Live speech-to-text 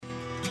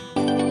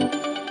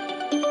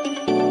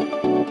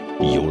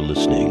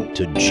listening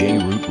to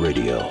JRoot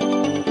Radio.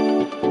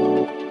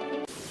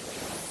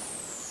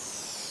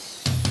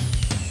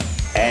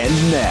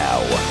 And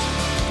now,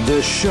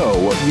 the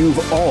show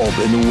you've all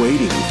been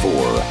waiting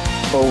for.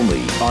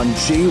 Only on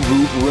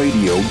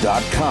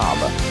JRootRadio.com.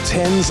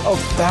 Tens of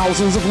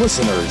thousands of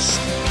listeners.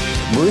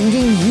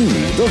 Bringing you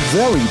the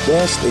very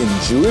best in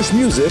Jewish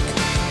music.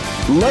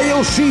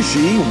 Leil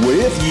Shishi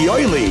with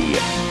Yoely.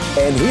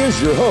 And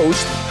here's your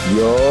host,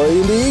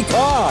 Yoely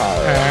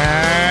Carr.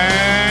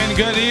 And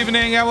good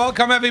evening and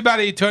welcome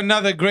everybody to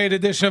another great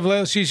edition of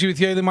Leil Shishi with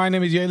Yoely. My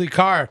name is Yoely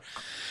Carr.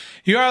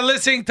 You are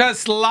listening to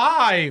us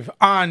live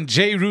on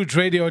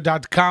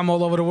JRootRadio.com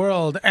all over the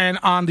world and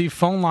on the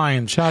phone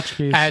line at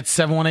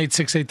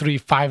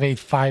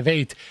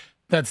 718-683-5858.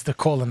 That's the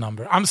caller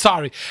number. I'm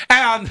sorry.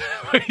 And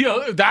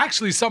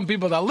actually some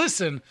people that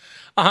listen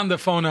on the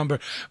phone number.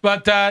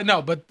 But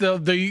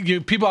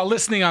the people are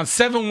listening on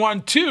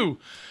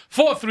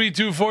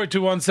 712-432-4217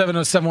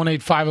 or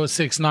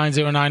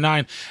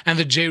 718-506-9099 and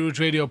the JRoot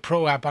Radio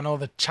Pro app on all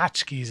the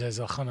tchotchkes, as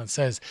Elchanan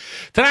says.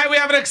 Tonight we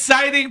have an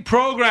exciting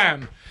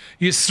program.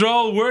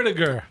 Yisroel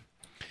Werdyger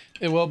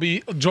will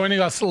be joining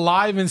us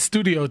live in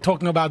studio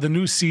talking about the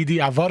new CD,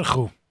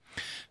 Avarchu.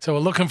 So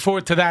we're looking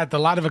forward to that. A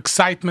lot of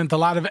excitement, a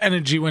lot of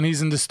energy when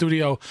he's in the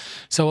studio.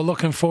 So we're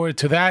looking forward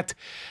to that.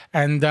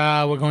 And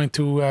we're going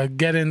to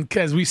get in,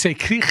 as we say,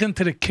 kriechen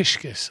to the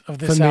kishkis of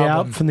this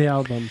album. From the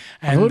album.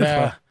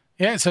 And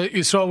yeah, so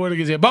Yisroel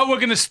Werdyger is here. But we're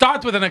going to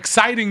start with an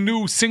exciting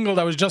new single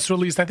that was just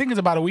released, I think it's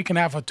about a week and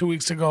a half or 2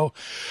 weeks ago,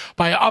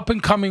 by an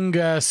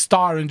up-and-coming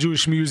star in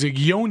Jewish music,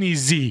 Yoni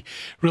Z.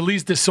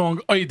 Released the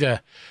song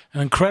Oide,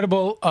 an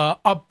incredible,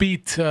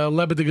 upbeat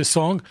Werdyger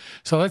song.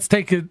 So let's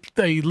take a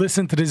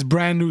listen to this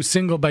brand new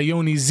single by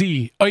Yoni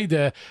Z,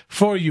 Oide,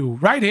 for you,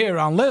 right here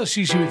on Leil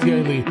Shishi with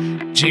Yoely,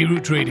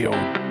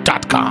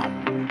 JRootRadio.com.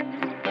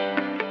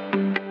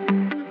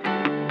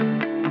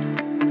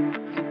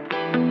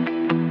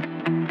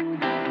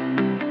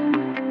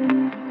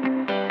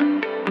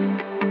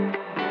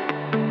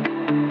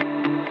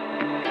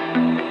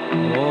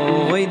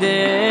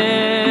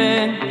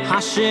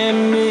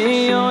 Hashem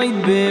yoid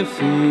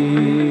befi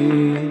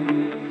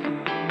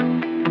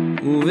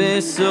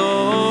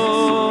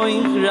Uvesoy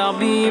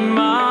Rabbi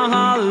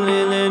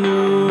Mahalelenu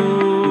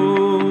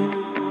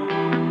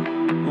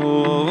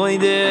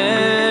Oide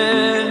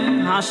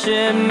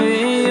Hashem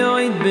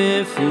yoid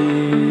befi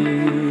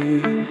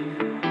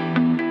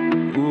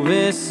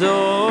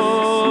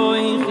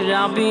Uvesoy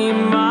Rabbi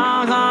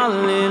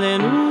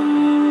Mahalelenu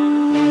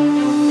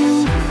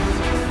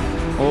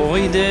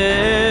Oide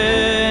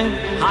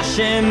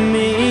Hashem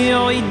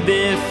yoid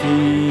befi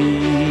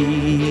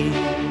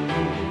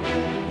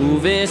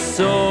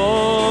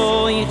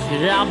Uvesoich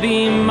Rabbi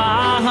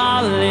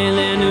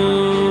Mahalelenu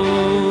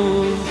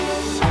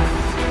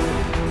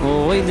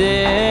Oide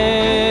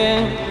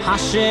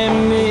Hashem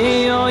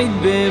yoid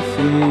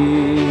befi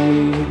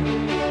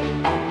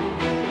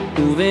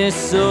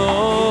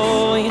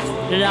Uvesoich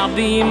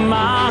Rabbi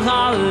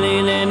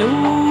Mahalelenu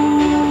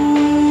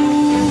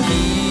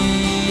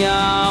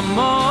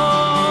Yamo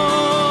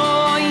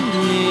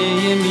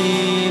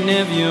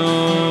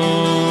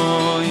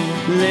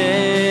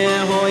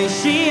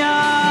Lehoishia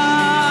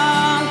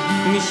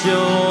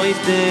Mishoy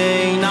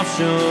Tei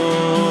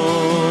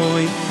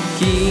Nafshoy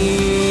Ki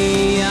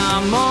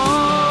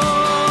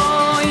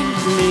Amoy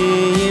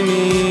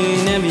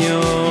Liyemin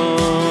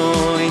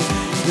Evyoy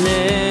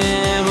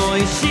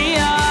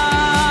Lehoishia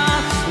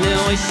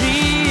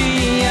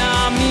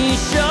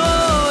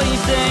Mishoy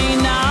Tei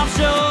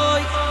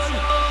Nafshoy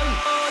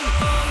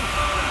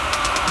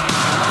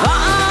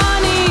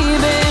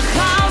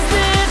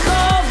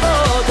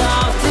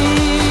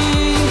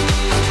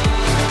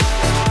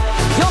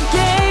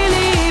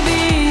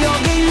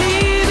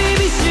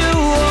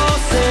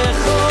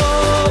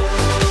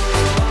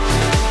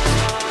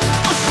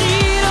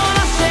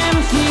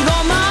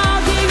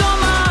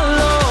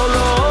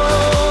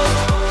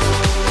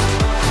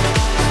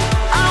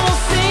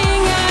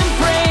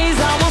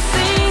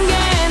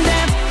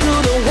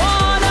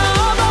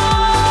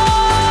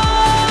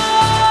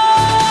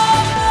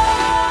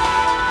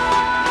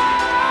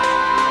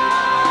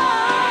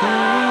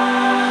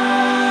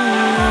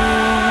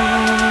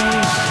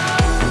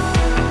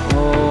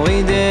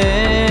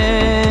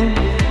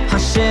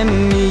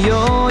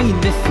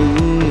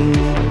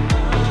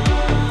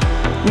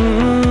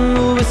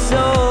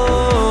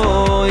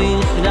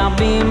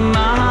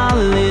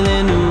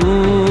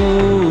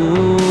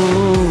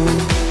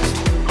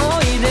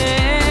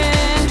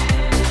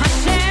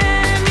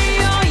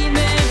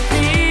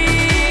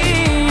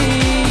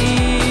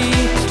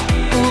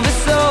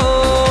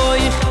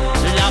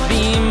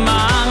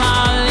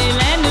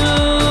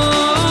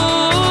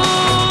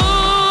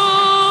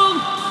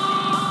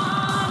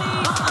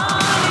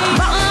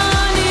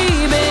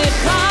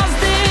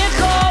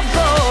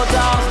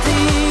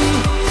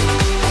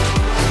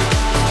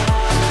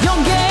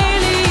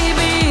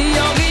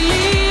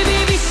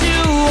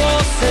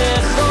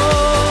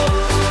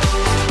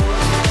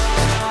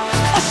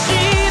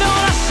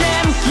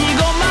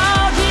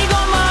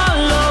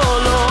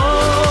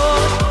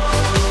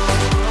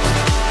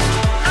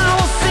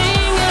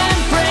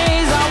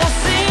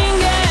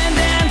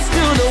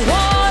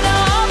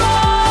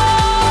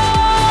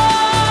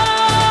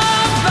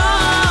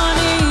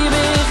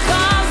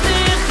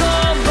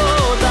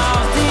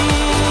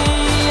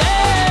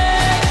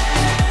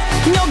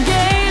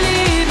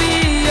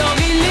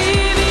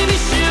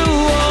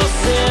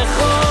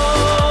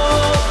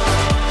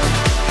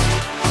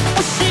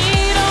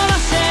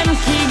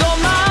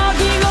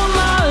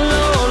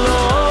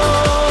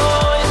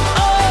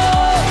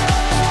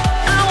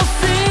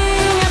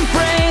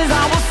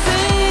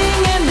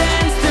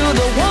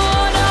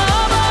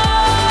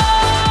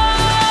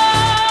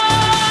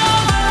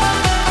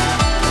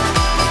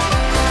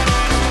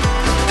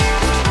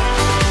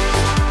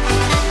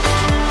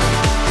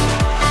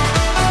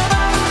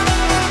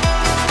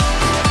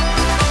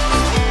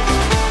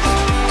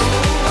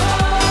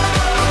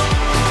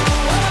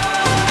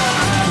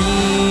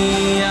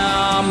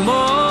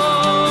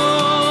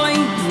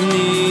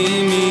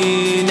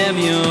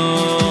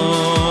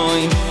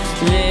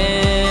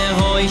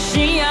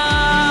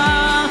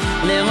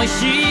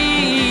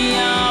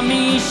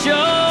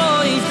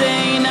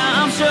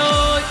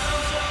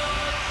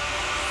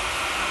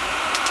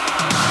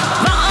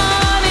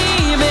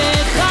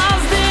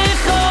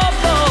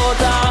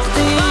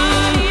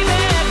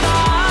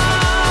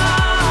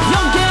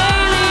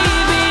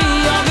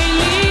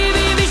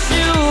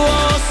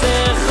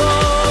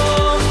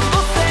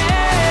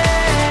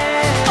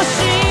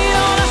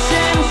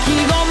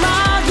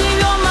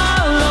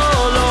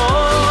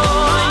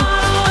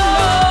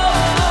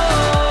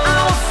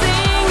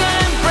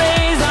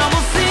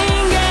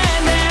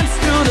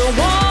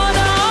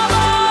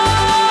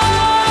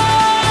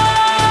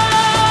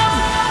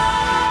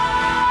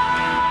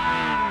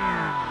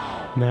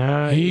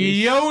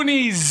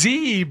Yoely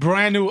Z,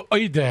 brand new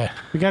Oide.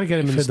 We got to get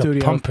him in the For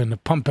studio. the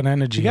pumping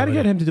energy. You got to over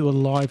get there. him to do a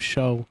live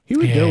show. He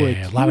would do it.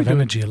 A He lot would of do it.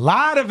 energy. A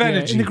lot of Yeah,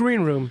 energy. in the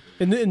green room,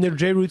 in the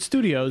JRoot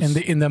studios.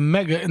 in the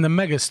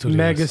mega studios.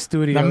 Mega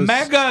studios. The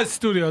mega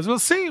studios. We'll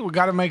see. We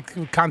got to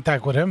make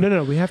contact with him.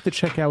 No, we have to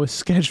check out his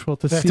schedule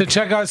to We have see. to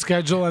check our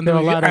schedule and There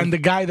are a lot of- and the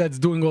guy that's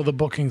doing all the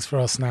bookings for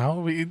us now.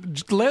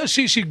 Leo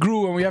Shishi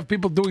grew and we have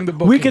people doing the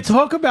bookings. We could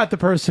talk about the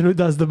person who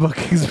does the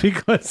bookings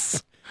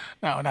because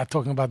No, we're not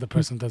talking about the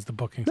person who does the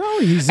bookings. no,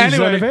 he's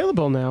Anyway.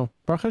 unavailable now.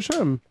 Baruch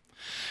Hashem,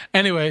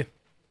 Anyway,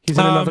 he's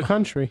in another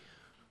country.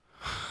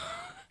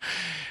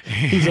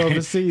 He's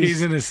overseas.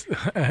 he's in his.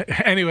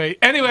 Anyway,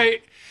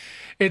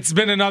 it's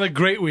been another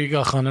great week,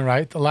 Elchanan,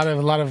 right? A lot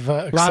of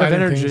exciting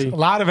energy. things. A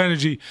lot of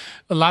energy.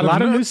 A lot a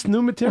lot of of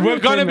new material. We're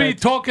going to came be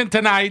out. talking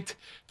tonight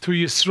to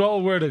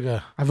Yisroel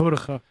Werdyger.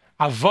 Avodacha.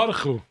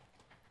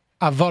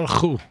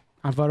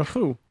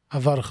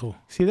 Avarchu.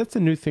 See, that's a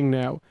new thing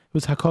now. It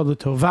was Hakol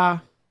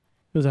L'Tova.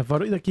 It was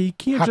Avodacha. Like you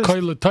can't just.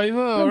 Hakoy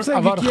L'Toiva or I'm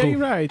saying, yeah, Avarchu? you're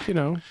right.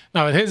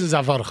 No, his is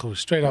Avarchu,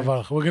 straight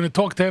Avarchu. We're going to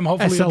talk to him.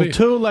 Hopefully, he'll be.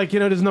 SL2, like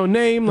there's no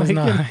name. Like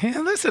No. Yeah,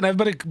 listen,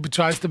 everybody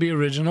tries to be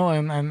original,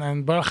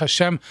 and Baruch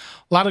Hashem,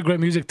 a lot of great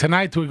music.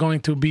 Tonight we're going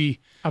to be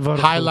Avarchu.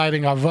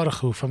 highlighting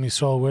Avarchu from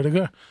Yisroel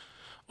Werdyger.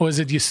 Or is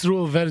it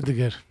Yisroel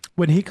Werdyger?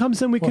 When he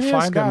comes in, we can We'll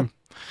ask find out. him.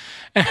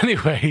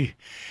 Anyway,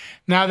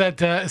 now that,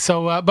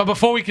 but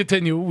before we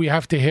continue, we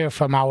have to hear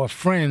from our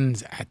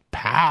friends at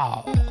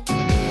PAL.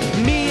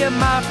 Me and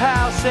my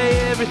pal say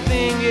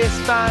everything is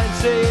fine,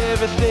 say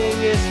everything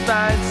is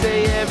fine,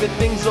 say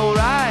everything's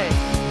alright.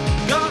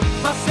 Got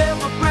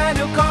myself a brand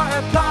new car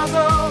at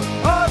Plaza,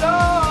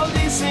 auto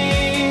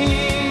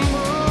leasing.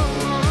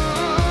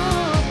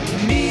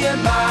 Me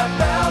and my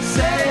pal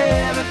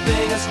say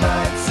everything is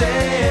fine,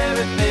 say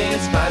everything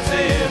is fine,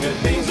 say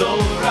everything's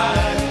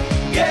alright.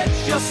 Get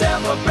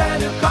yourself a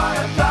brand new car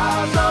at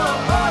Plaza,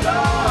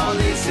 auto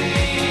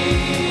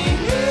leasing.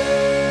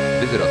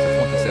 Visit us at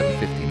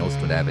 2750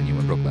 Nostrand Avenue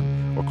in Brooklyn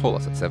or call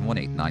us at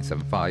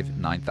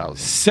 718-975-9000.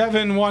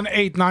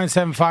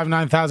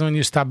 718-975-9000. When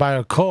you stop by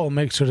or call,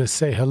 make sure to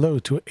say hello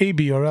to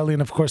AB or Ellie,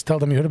 and of course tell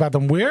them you heard about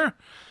them where?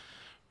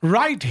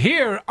 Right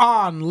here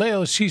on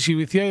Leil Shishi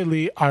with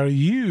Yoely. Are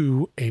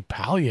you a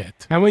pal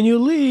yet? And when you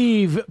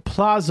leave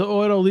Plaza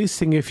Auto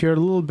Leasing, if you're a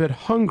little bit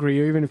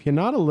hungry, or even if you're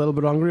not a little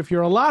bit hungry, if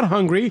you're a lot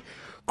hungry,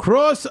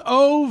 cross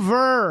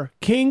over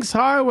Kings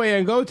Highway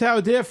and go to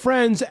our dear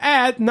friends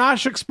at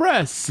Nash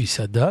Express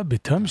Bisada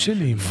bitam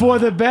sheli. for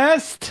the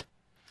best.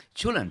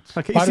 Chulent.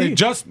 Okay, But see,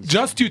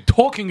 just you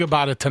talking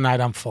about it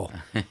tonight, I'm full.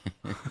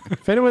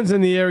 if anyone's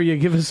in the area,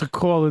 give us a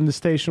call in the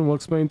station. We'll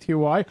explain to you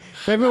why.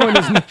 If everyone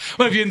is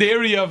Well, if you're in the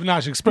area of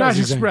Nash Express. Nash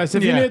you're saying. Express.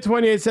 If you're near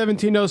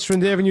 2817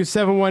 Nostrand Avenue,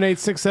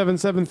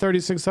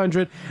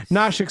 718-677-3600.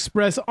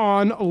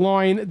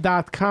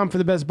 NashExpressOnline.com for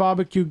the best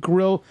barbecue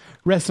grill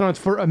restaurant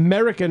for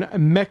American,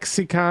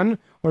 Mexican,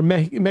 or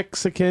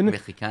Mexican,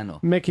 Mexicano.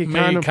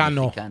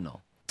 Mexicano.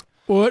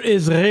 or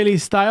Israeli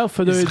style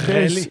for the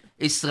Israeli.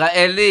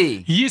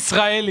 Israeli.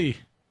 Yisraeli.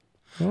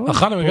 Oh,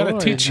 Achana, we gotta boy,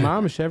 teach you.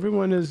 Mamish,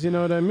 everyone is, you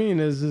know what I mean,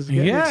 is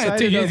getting Yeah,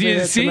 excited over you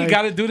here see, you tonight.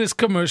 got to do this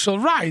commercial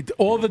right.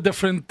 All the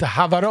different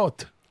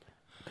havarot.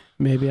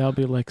 Maybe I'll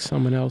be like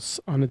someone else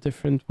on a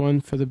different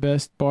one for the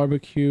best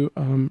barbecue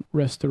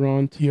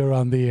restaurant. You're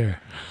on the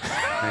air.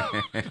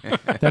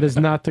 That is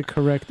not the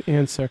correct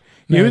answer.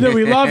 Yehuda,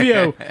 we love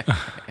you.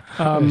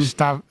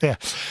 Stop. Yeah.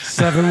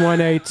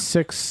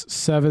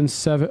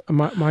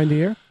 718-677. Mind the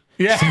ear?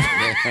 Yeah.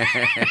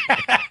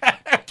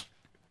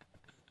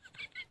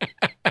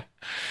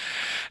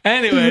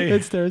 Anyway,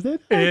 It's Thursday.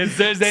 it's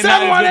Thursday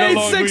night.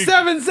 It's been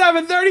a long week.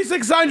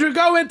 718-677-3600.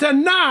 Go into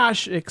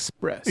Nash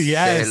Express. Say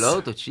Yes.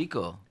 hello to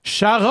Chico.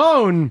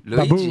 Sharon,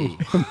 Luigi.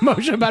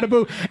 Moshe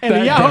Badabu,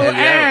 Eliyahu,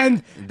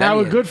 and our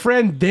Daniel. good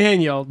friend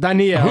Daniel.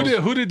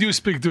 Who did you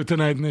speak to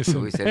tonight, We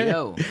Nissan? say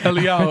hello.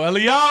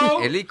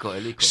 Eliyahu.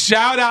 Eliko.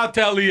 Shout out to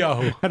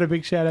Eliyahu. Had a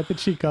big shout out to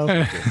Chico.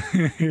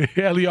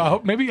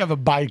 Eliyahu, maybe you have a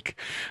bike.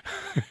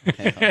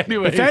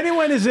 Anyway. If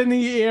anyone is in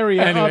the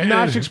area Anyway, of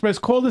Nash Express,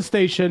 call the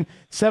station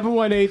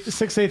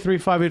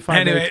 718-683-5858.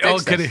 Anyway,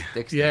 Text us, okay.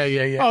 text us.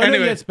 Yeah. Oh, Anyway,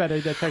 no, that's better.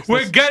 That text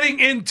we're us.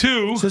 getting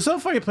into. So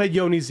far you played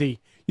Yoni Z.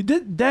 You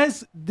did.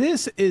 This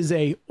is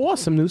a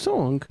awesome new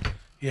song.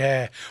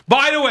 Yeah.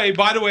 By the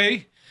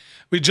way,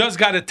 we just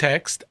got a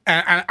text,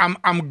 and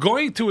I'm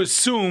going to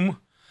assume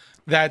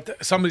that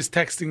somebody's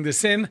texting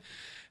this in,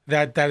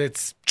 that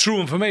it's true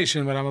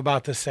information what I'm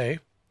about to say.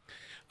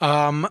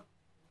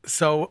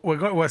 So we're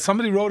going. Well,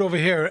 somebody wrote over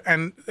here,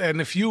 and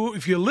if you're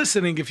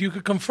listening, if you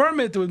could confirm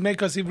it, it would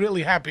make us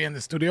really happy in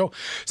the studio.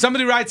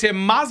 Somebody writes here,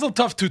 Mazel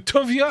Tov to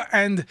Tuvia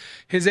and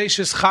his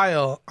Ashes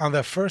Chayil on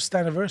their first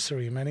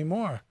anniversary. Many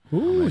more.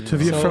 Ooh,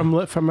 Tuvia So,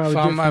 from our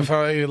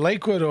From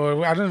Lakewood,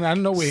 or I don't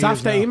know where he is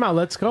Safta now. email.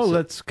 Let's go.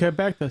 Let's get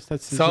back to us.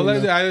 That's his So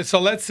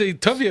email. let's see,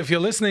 Tuvia, if you're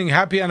listening,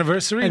 happy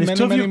anniversary, And if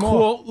many Tuvia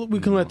more. call, we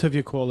can let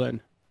Tuvia call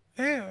in.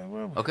 Yeah,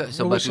 well, Okay,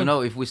 so we'll but wish you him-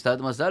 know, if we start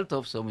Mazal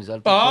Tov, so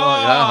Mazal Tov.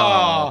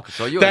 Oh,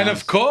 so you then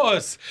ask. of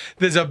course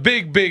there's a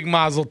big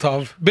Mazel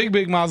Tov,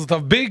 big Mazel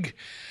Tov, big.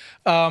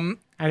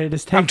 And it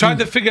is taking... I'm trying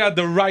to figure out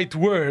the right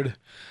word.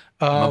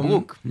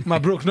 Mabruk.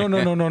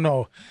 Mabruk.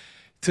 No.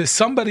 To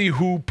somebody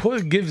who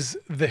gives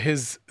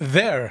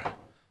their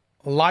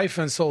life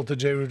and soul to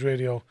JRoot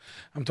Radio.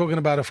 I'm talking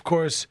about, of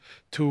course,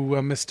 to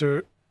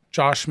Mr.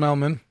 Josh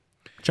Melman.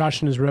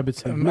 Josh and his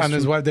Rebbitzin. And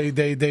his wife,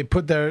 they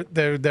put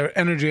their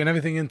energy and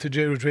everything into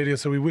JRoot Radio.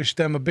 So we wish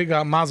them a big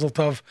mazel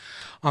tov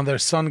on their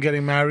son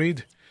getting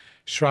married,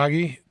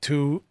 Shragi,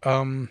 to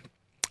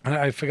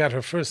I forgot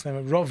her first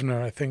name,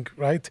 Rovner, I think,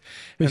 right?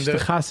 And the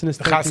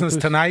chassan is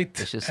tonight.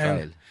 Eshes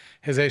And Chayil.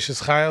 his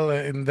Eshes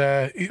Chayil. And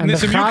the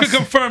Nissim, you chas- can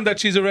confirm that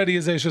she's already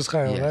his Eshes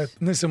Chayil, Yes. right?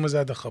 Nissim was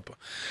at the chuppah.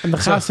 And the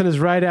chassan is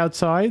right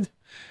outside.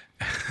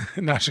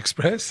 Nash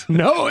Express.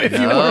 No, if you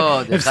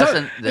No, were,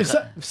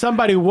 the if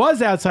somebody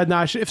was outside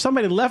Nash, if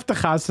somebody left the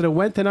chasana,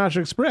 went to Nash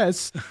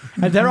Express,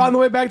 and they're on the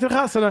way back to the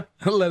chasana,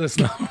 Let us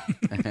know.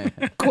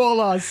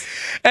 call us.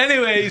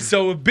 Anyway,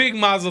 so a big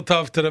mazel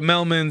tov to the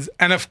Melmans,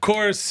 and of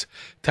course,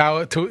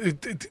 I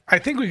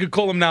think we could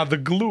call him now the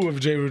glue of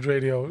JRoot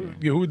Radio,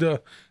 Yehuda,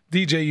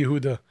 DJ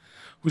Yehuda,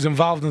 who's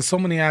involved in so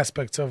many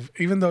aspects of,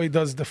 even though he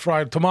does the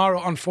Friday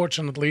tomorrow,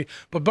 unfortunately,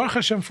 but Baruch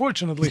Hashem,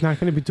 fortunately, He's not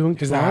going to be doing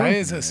he's tomorrow. not.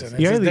 It's his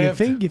Yoely,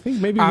 day you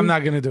think maybe I'm not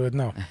going to do it.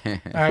 No, I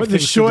have What, the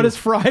things to shortest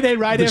do. Friday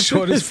right The after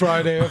shortest this?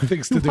 Friday. I have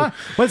things to do.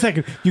 1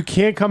 second, you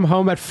can't come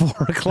home at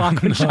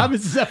 4:00 when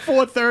Shabbos is at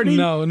 4:30.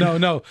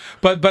 No.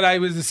 But I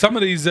was some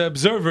of these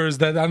observers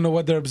that I don't know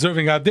what they're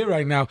observing out there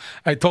right now.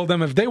 I told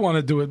them if they want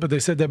to do it, but they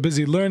said they're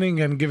busy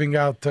learning and giving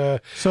out. So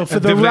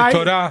for the Divrei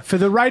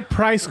Torah. right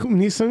price,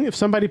 Nissan, if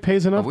somebody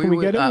pays enough, can we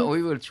get it?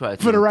 We will try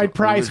For the right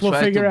price, we'll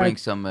try figure to out. bring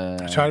some.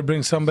 Try to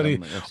bring somebody.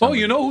 somebody.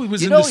 You know who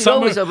was You in know, the he summer?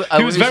 always- I He was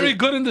always very say-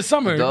 good in the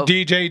summer. Dove.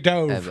 DJ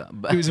Dove.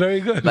 He was very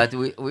good. But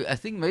I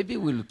think maybe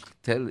we'll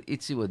tell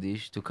Itzi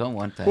Wadish to come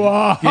one time.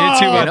 Wow.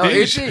 Yitzi You know,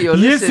 Wadish. Itzi, you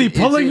listen, Yissi, Itzi,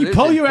 pull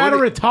you listen, out of pull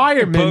it-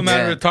 retirement. Pull him out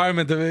of Yeah.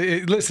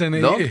 retirement.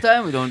 Listen, Long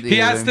time we don't He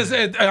hear asked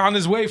him. us on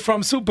his way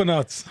from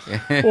Supernuts.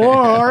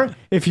 Or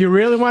if you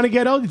really want to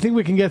get old, you think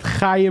we can get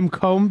Chaim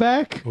Cohn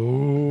back?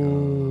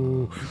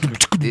 Ooh.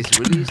 This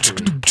really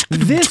history.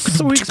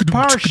 This week's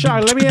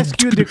Parsha, let me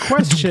ask you the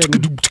question.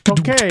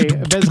 Okay,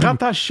 Bezrat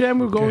Hashem,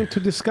 we're going to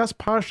discuss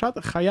Parshat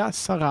Chaya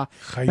Sarah.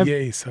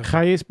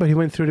 Chayes, but he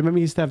went through. Remember,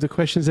 he used to have the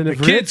questions in The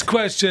the kids'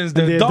 questions,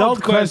 the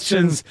adult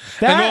questions,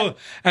 That-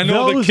 and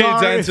all the those kids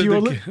are, if answered you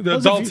were the li- the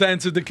those of adults you-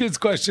 answered the kids'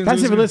 questions.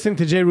 That's It if was you're listening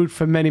to JRoot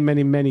for many,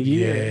 many, many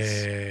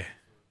years. Yeah.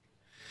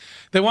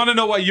 They want to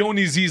know what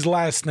Yoni Z's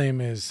last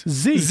name is.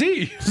 Z.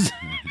 Z.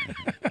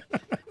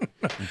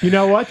 You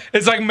know what?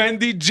 It's like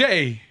Mendy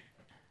J.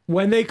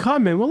 When they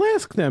come in, we'll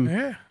ask them.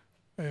 Yeah.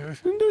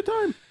 In due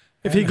time.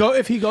 If he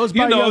goes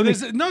by You know,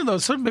 Yoni- no.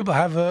 Certain people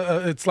have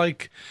it's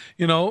like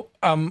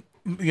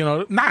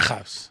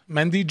Nachas,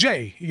 Mendy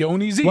J,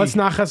 Yoni Z. What's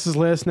Nachas's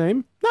last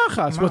name?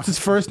 Nachas. What's his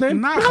first name?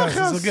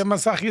 Nachas? It's like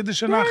Masach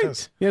Yiddish Right.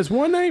 Nachas. He has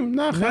one name,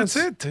 Nachas. That's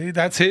it.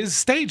 That's his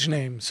stage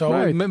name. So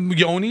Right.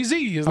 Yoni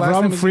Z. His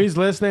last name Avram is Fried's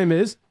last name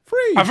is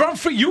Fried. Avram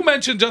Fried. You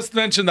just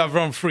mentioned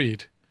Avram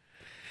Fried.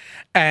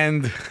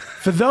 And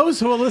For those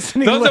who are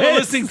listening, those that were last-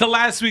 listening to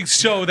last week's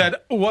show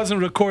that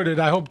wasn't recorded,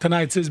 I hope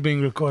tonight's is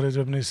being recorded,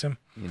 Reb Nissim.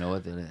 You know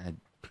what?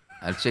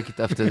 I'll check it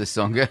after the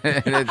song.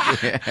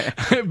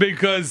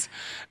 Because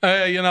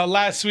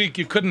last week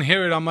you couldn't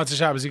hear it on Matzah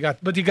Shabbos. You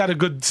got a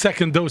good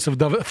third dose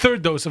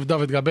of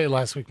David Gabay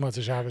last week,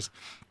 Matzah Shabbos.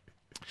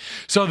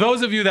 So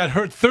those of you that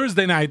heard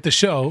Thursday night the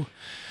show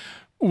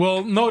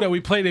will know that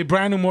we played a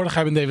brand new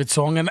Mordechai Ben David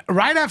song, and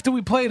right after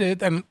we played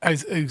it, and I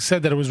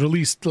said that it was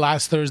released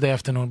last Thursday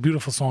afternoon,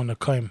 beautiful song,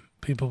 Nakaim.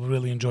 People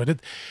really enjoyed it.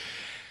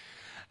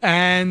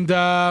 And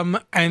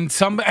somebody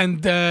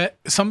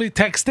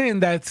texted in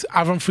that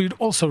Avram Fried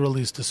also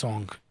released the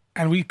song,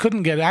 and we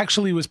couldn't get it.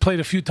 Actually, it was played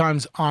a few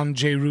times on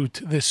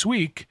JRoot this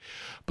week,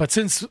 but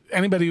since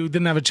anybody who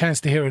didn't have a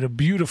chance to hear it, a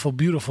beautiful,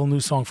 beautiful new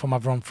song from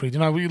Avram Fried.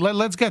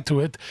 Let's get to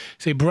it.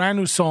 It's a brand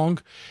new song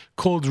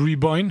called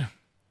Reborn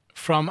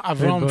from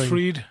Avram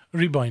Fried.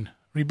 Reborn.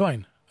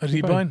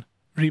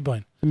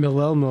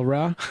 Milel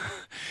Milra.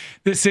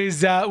 This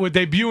is, we're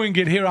debuting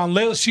it here on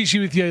Leil Shishi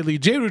with Yoely,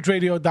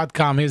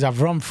 JRootRadio.com. Here's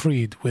Avram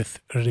Fried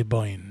with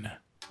Reborn.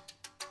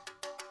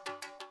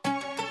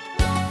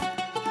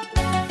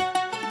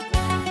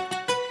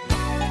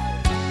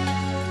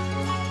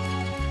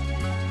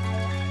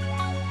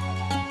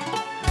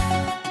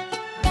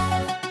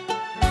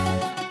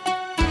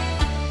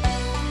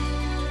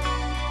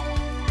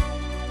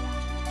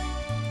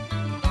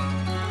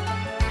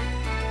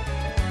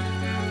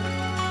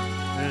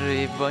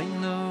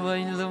 Riboynu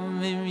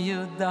oilum im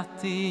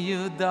yudati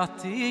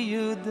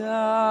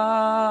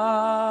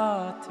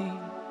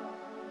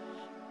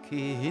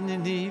Ki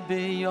hineni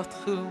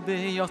beyotchu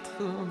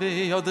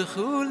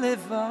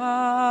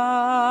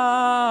levad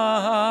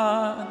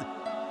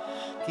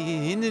Ki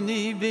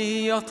hineni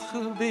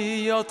beyotchu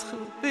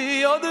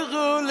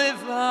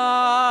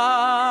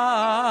levad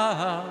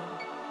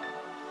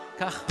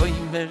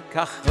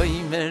Kach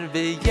hoimer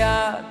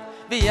beyad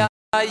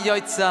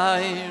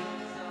yotzayr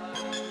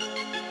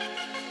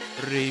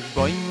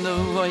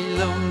Riboyno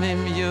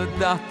oilomim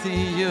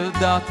yudati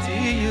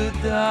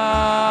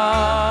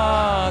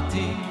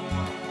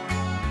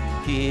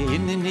Ki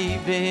hinni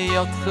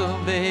beyotchu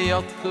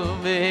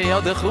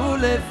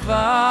levad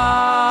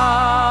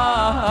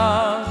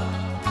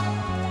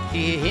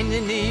Ki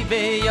hinni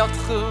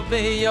beyotchu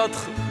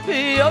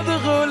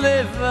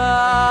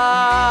levad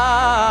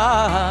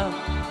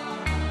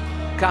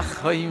Kach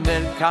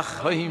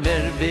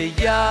hoimer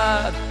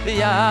beyad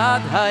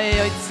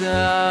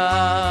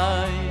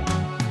hayotzai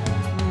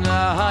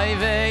Nay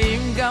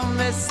veim gam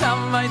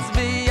mesamayz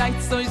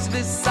beyaytsois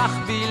vesach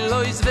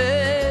bilois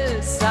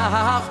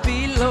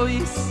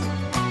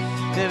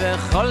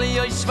Vechol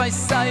yoish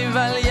vaysai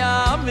val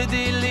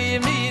yamdili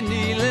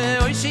mini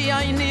leoishi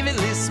ayni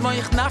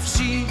velismoich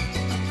nafshi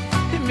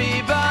Mi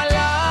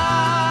bala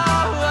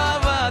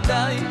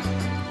avadai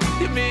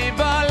Mi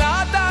bala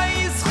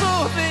daischu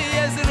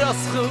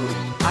veyezroschu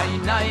Ay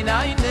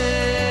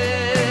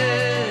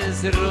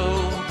nezro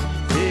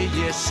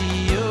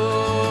veyeshiyo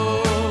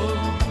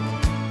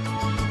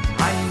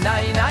Ay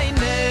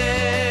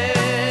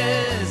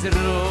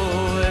nezro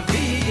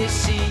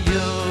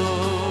veyeshiyo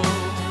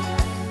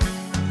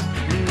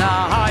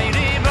Nay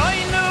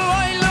riboynu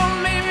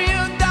oilomim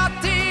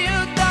yudati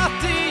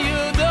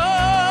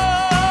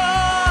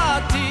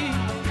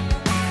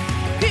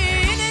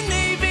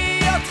Hinni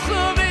biyotchu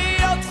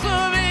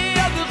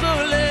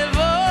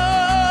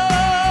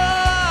levad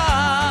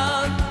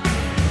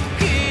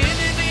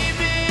Hinni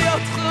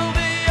biyotchu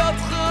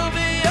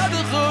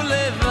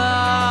levad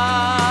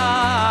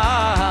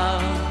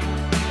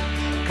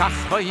Kach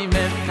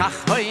hoimer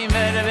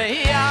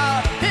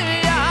veyad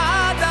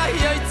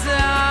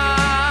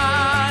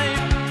hayotzai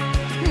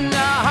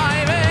Nay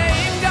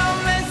veim gam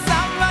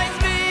mesamayz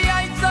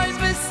beyaytsois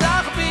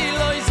vesach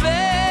bilois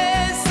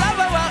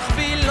vesavach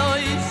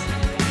bilois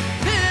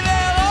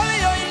Verol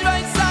yoish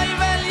vaysai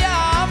vel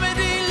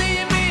yamdili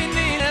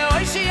mini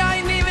leoishi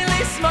ayni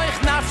velismoich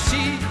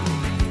nafshi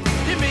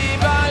Mi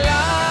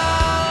bala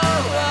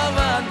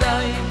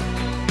avadai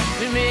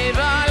Mi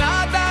bala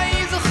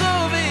daizchu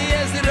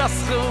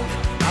veyezroschu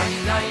Ay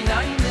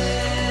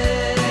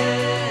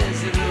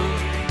nezru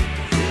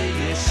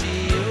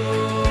veyeshiyo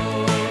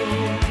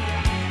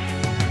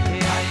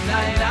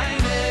Ay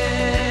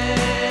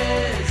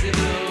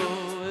nezru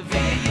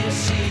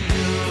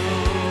veyeshiyo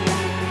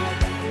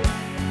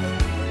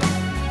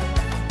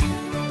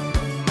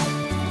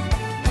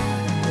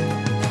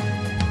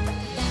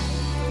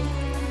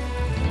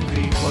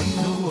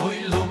Riboynu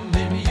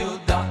oilomim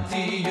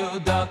yudati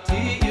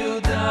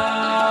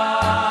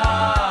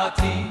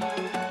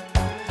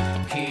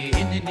Ki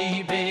hinni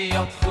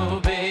beyotchu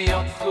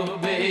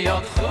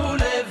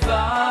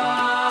levad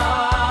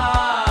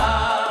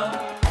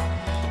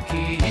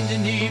Ki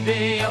hinni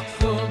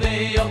beyotchu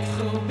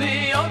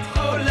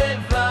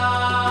levad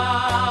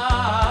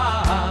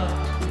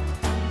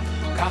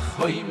Kach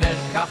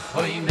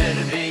hoimer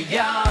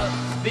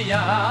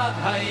beyad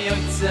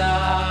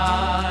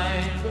hayotzai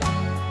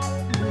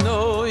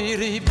Noy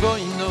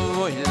riboyno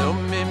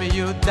oilomim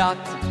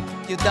yudati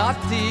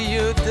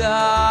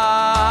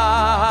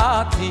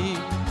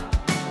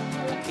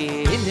Ki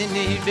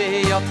hinni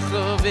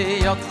beyotchu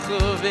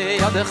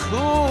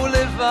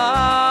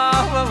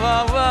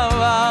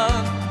levad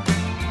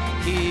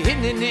Ki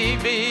hinni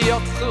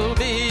beyotchu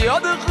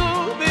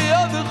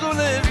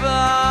levad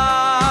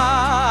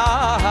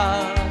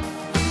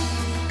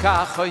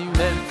Kach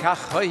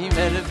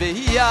hoimer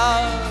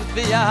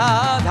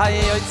beyad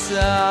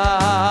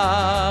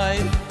hayotzai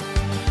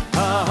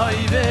Ay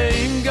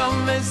veim gam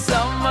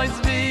mesamayz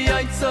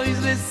beyaytsois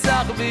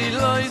vesach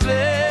bilois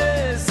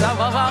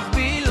vesavach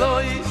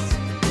bilois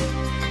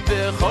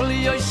Vechol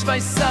yoish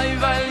vaysai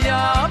val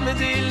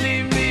yamdili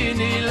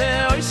mini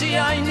leoishi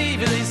ayni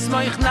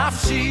velismoich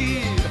nafshi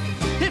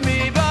Mi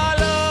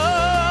bala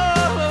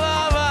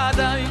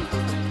avadai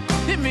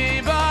Mi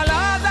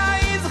bala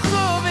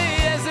daizchu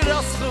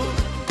veyezroschu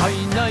Ay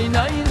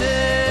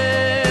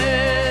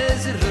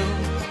nezru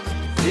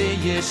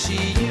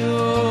veyeshiyo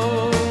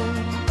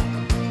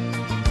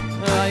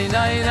Ay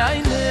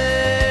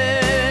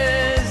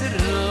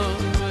nezru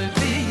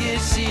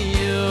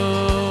veyeshiyo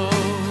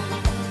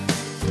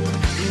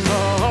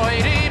Noy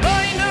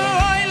riboynu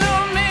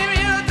oilomim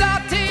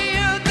yudati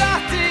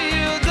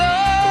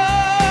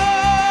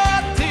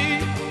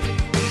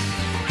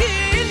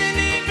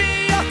Hinni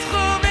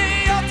biyotchu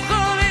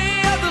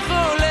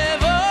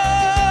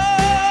levad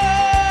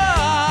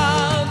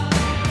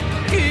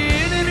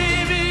Hinni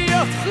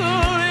biyotchu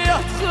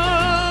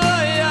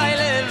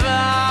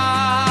levad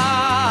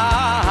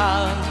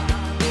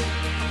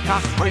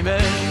Kach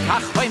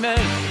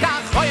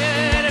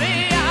hoimer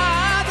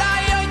beyad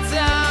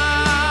hayotzai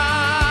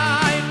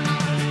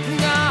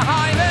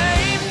Nay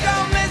veim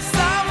gam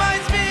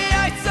mesamayz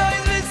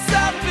beyaytsois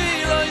vesach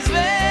bilois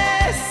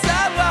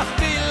vesavach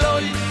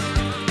bilois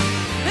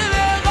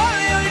Verol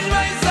yoish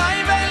vaysai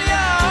vel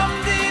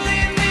yamdili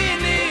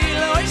mini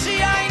leoishi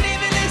ayni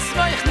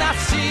velismoich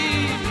nafshi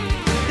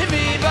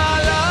Mi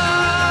bala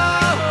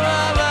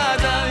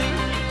avadai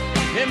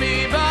Mi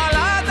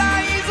bala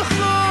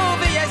daizchu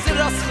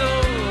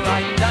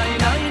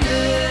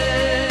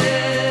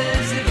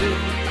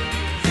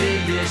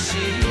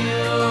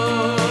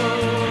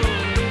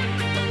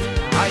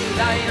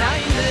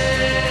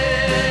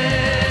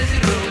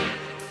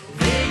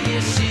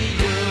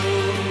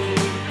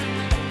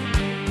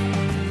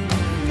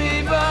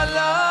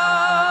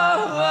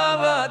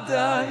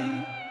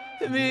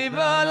Mi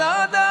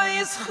balada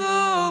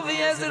yischu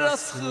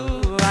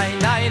v'yezroschu Ay,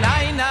 nay,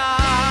 nay,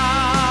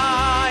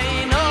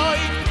 nay Noy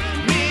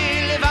mi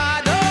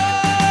levado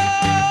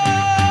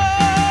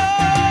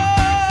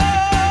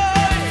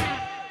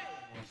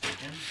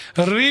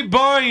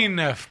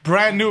Riboin,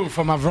 brand new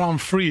from Avram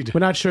Fried.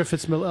 We're not sure if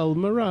it's El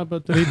Mara,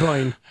 but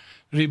Riboin.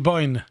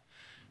 Riboin.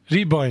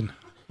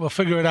 We'll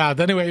figure it out.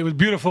 Anyway, it was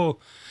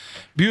beautiful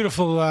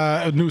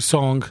new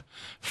song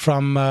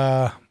from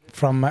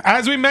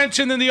as we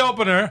mentioned in the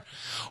opener.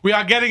 We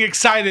are getting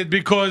excited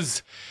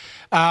because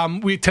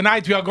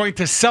tonight we are going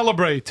to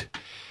celebrate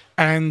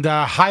and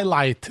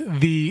highlight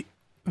the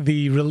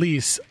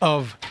release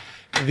of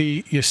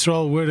the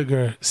Yisroel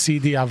Werdyger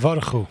CD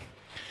Avarchu.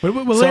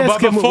 We'll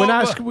ask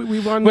him. We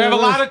have a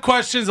lot of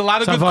questions, a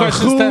lot of good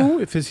questions.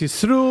 If it's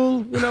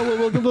Yisroel,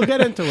 we'll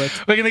get into it.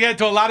 We're going to get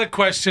into a lot of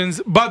questions.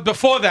 But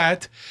before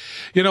that,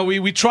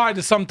 we try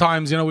to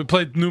sometimes, we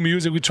play new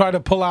music. We try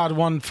to pull out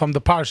one from the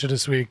Parsha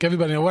this week.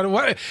 Everybody,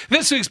 what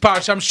this week's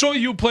Parsha, I'm sure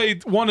you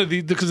played one of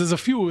these because there's a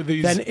few of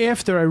these. Then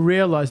after I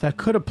realized I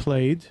could have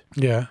played,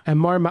 and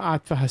Mar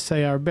Ma'at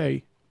V'Hasei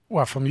Arbe.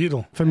 Well, from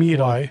Yidel.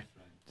 Why?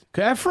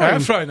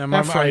 Ephraim.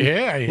 I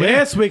hear.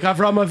 Last week,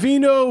 Avram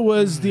Avinu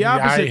was the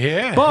opposite. I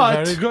hear.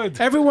 But very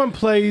good. Everyone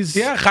plays.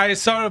 Yeah,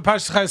 Chayesara,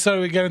 Parshat Chayesara,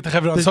 we get into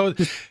Chevron. So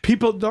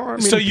people don't.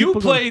 So you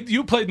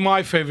played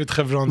my favorite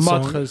Chevron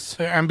song,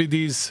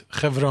 MBD's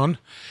Chevron.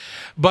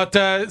 But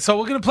so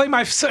we're going to play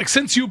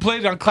since you played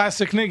it on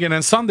Classic Niggin,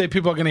 and Sunday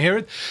people are going to hear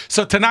it.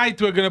 So tonight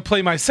we're going to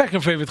play my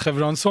second favorite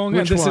Chevron song,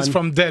 and this is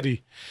from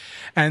Dedi.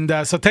 And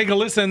so take a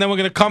listen, and then we're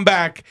going to come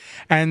back,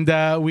 and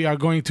we are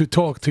going to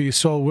talk to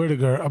Yisroel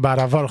Werdyger about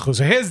Avarchu.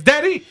 So here's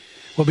Dedi.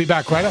 We'll be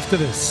back right after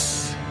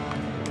this.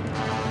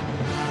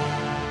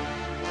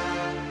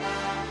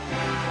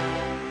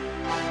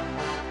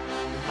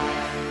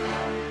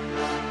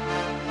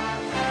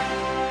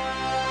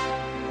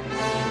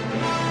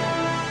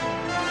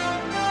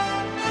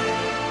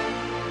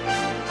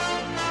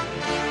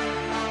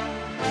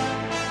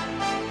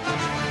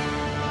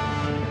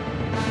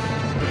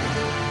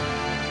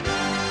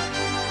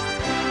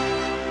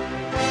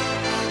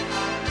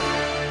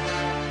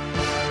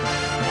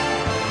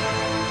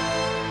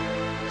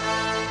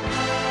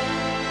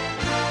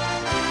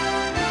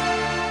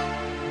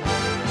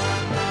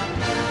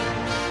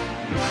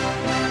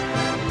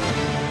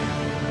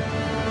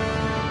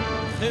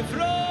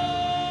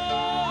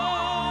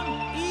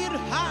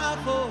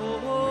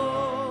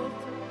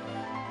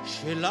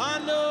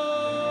 שלנו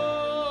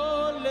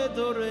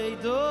לדורי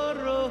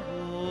דורות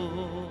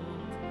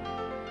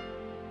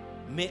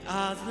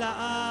מאז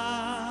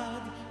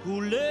לעד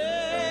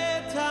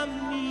ולתמיד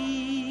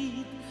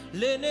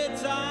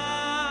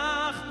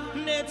לנצח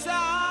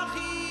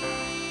נצחים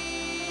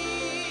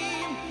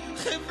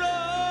חברון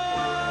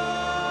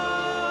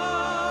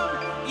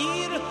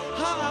עיר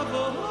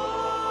האבות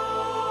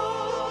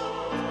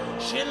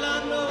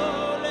שלנו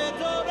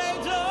לדורי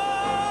דורות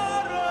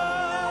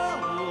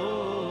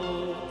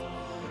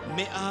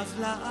מאז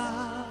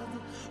לעד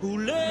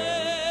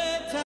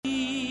ולתמיד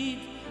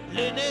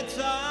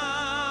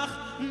לנצח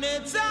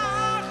נצחים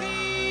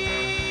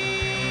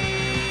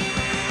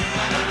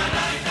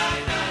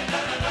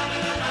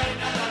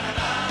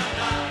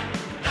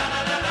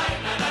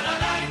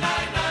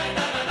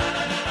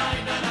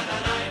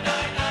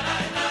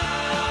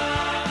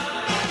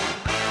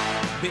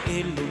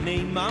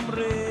באלוני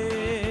ממרא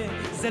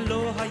זה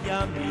לא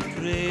היה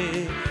מקרה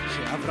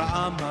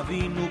שאברהם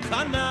אבינו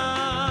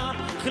קנה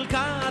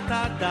חלקת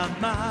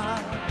אדמה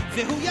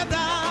והוא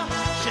ידע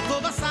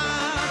שטוב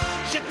עשה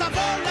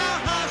שתבוא לה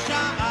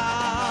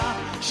השעה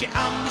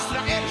שעם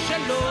ישראל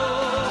שלו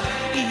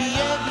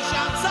יהיה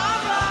בשעת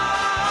צרה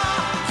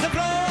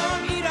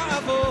חברון עיר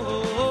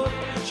האבות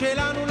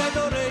שלנו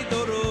לדורי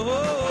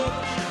דורות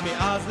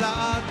מאז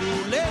לעד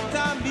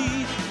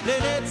ולתמיד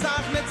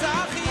לנצח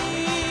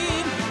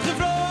נצחים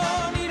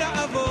חברון עיר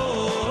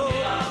האבות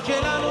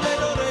שלנו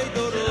לדורי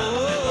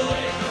דורות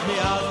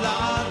מאז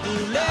לעד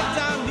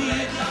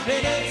ולתמיד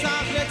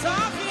לנצח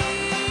נצחים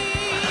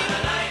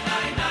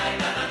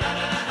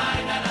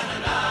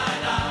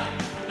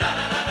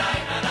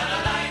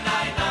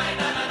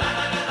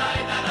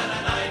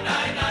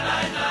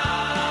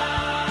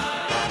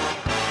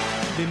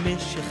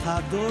במשך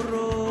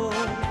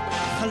הדורות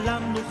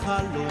חלמנו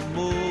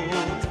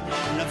חלומות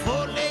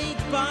לבוא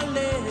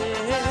להתפלל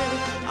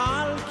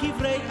על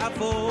קברי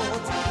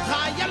אבות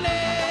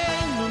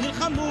חיילינו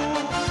נלחמו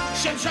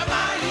שם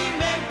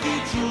שמיים הם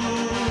קידשו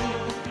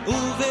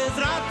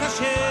ובעזרת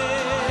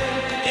השם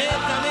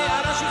את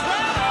הנערה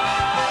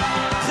שחררו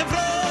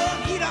חברון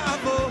עיר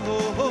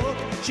האבות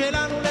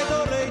שלנו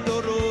לדורי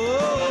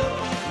דורות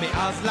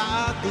מאז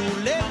לעד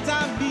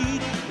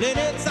ולתמיד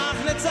לנצח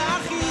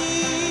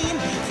נצחים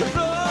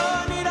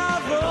חברון עיר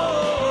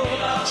האבות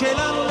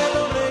שלנו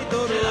לדורי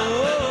דורות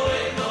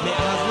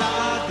מאז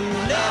לעד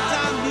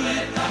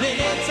ולתמיד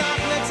לנצח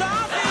נצחים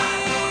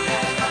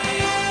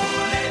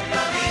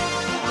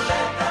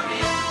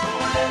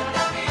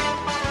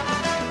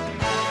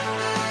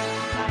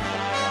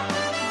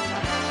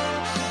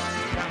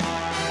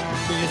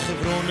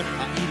בחברון בחברון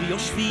העיר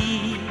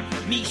יושבים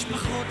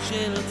משפחות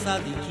של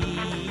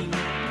צדיקים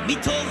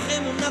מתוך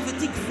אמונה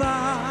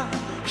ותקווה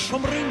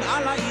שומרים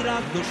על העיר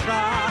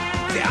הקדושה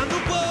ואנו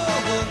פה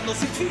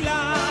נוסיף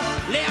תפילה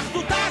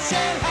לאחדותה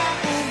של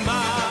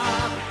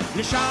האומה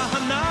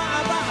לשנה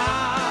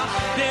הבאה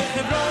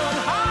בחברון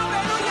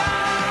הבנויה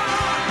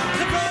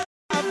חברון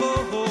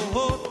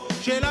אבות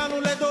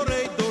שלנו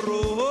לדורי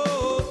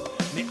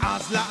דורות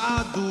מאז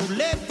לעד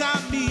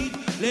ולתמיד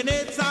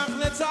לנצח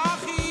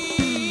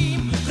נצחים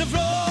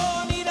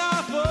חברון עיר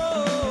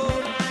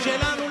אבות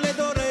שלנו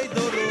לדורי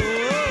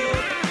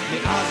דורות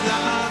מאז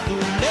לעד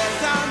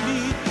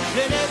ולתמיד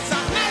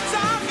לנצח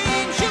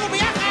נצחים שירו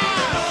ביחד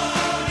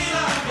חברון עיר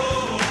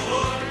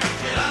אבות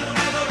שלנו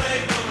לדורי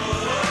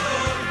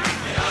דורות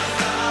מאז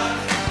לעד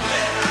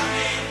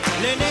ולתמיד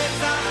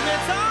לנצח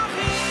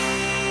נצחים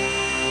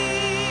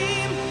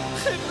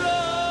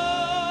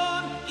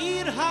חברון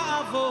עיר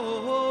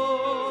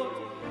האבות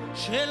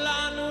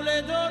שלנו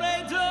לדורי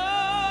דורות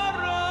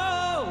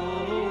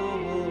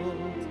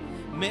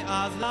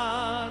מאז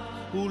לעד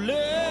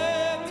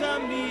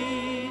ולתמיד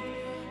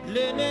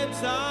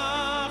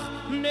לנצח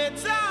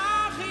נצחים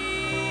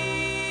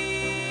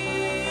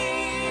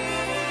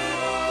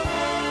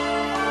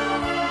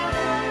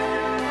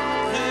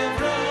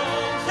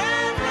חברון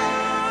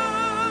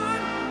חברון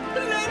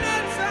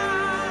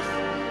לנצח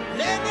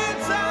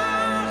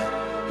לנצח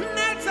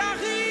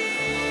נצחים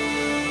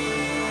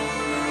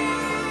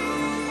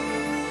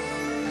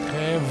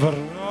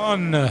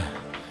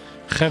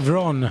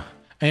Hebron.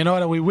 And you know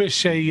what? We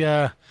wish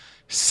a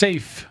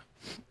safe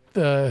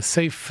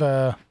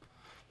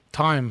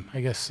time,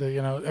 I guess.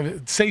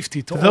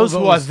 Safety to all Those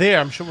who are there,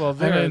 I'm sure. Well,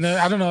 there.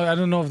 I don't know. I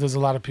don't know if there's a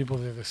lot of people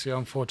there this year,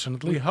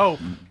 unfortunately. We hope.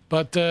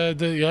 But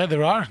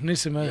there are.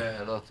 Nissim.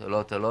 Yeah,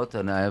 a lot.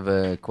 And I have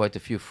quite a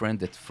few friends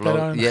that That are flew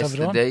in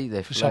yesterday. Hebron?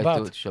 They For fly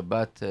Shabbat. to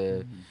Shabbat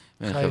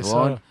in Chai Hebron.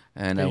 Yisrael.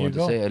 And There I you want to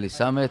go. say Eli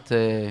Samet.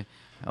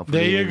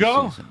 There you go.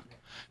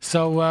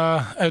 So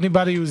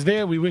anybody who's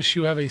there, we wish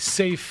you have a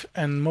safe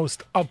and most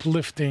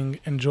uplifting,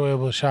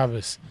 enjoyable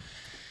Shabbos.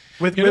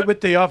 With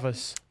the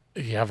others.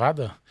 Yeah,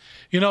 Vada.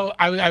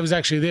 I was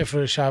actually there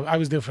for a Shabbos. I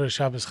was there for a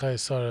Shabbos Chai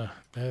Yisrael.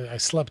 I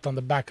slept on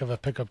the back of a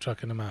pickup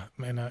truck on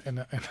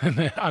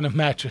a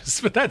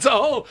mattress. But that's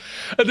a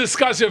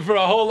discussion for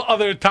a whole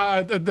other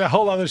time, the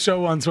whole other show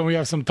once when we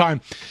have some time.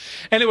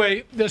 Anyway,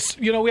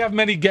 we have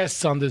many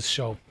guests on this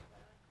show,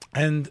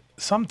 and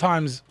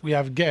sometimes we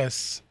have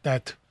guests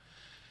that.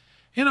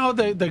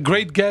 The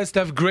great guests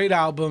have great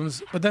albums,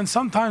 but then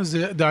sometimes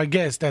there are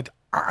guests that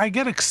I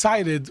get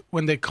excited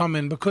when they come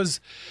in because,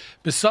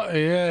 he's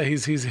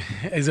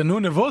a new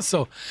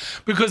nevoso,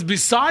 because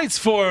besides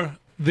for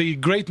the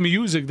great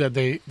music that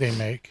they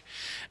make,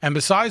 and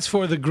besides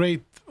for the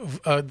great,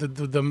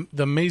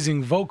 the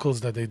amazing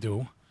vocals that they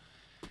do,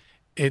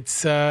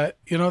 it's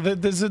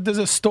there's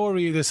a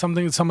story, there's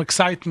some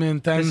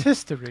excitement, and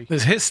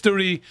there's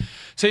history.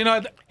 So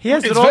he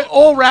has it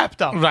all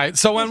wrapped up, right?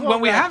 So when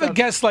we have a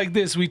guest like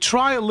this, we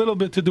try a little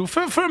bit to do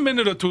for a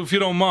minute or two, if you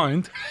don't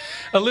mind,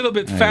 a little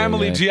bit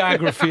family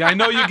geography. I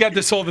know you get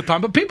this all the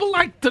time, but people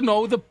like to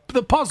know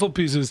the puzzle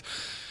pieces.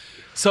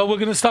 So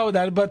we're going to start with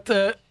that, but.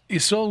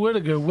 Yisroel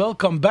Werdyger,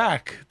 welcome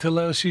back to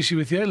Leil Shishi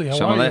with Yoely. How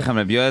Shalom are you? Aleichem,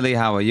 Rabbi Yoely.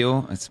 How are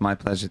you? It's my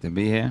pleasure to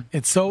be here.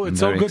 It's so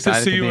good to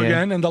see you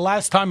again. And the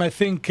last time I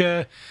think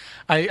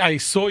I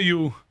saw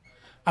you,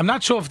 I'm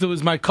not sure if there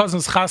was my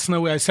cousin's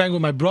chasna where I sang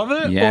with my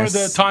brother or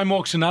the time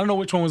auction. I don't know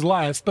which one was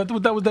last, but they were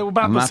about the same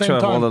time. I'm not sure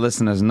if all the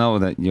listeners know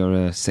that you're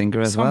a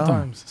singer as well.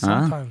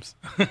 Sometimes.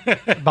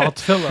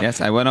 Yes,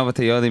 I went over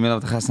to Yoely middle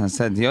of the chasna and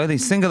said, Yoely,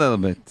 sing a little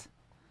bit.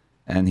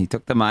 And he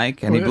took the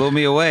mic and he blew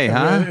me away,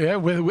 huh? Yeah,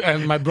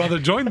 and my brother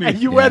joined me. And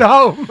you went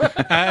home.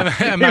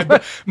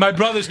 and my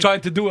brother's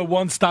trying to do a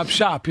one-stop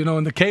shop,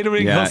 in the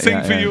catering. He'll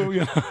sing for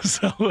you,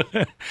 So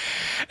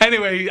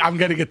anyway, I'm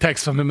getting a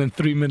text from him in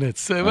 3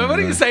 minutes. What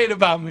are you saying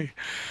about me?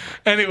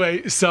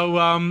 Anyway, so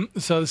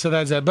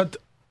that's that. But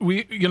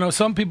we,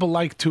 some people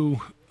like to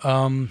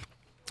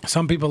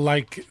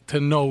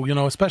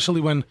know,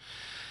 especially when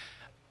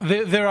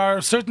there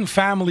are certain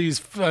families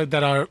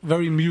that are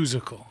very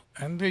musical.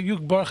 And you,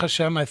 Baruch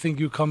Hashem, I think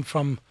you come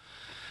from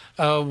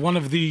one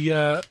of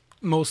the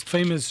most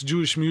famous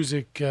Jewish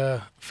music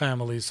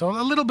families. So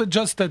a little bit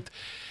just that,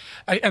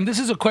 and this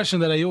is a question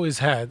that I always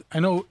had. I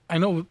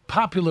know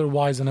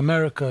popular-wise in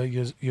America,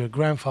 your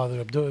grandfather,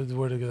 Abdul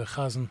Werdyger, the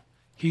Chazan,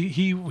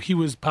 he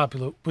was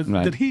popular. But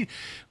right.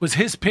 Was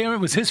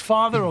his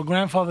father or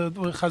grandfather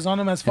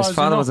Chazanim as far as his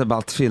father you know? was a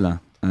Baltfila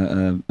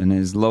in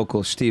his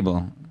local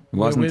shtibel.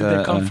 Where did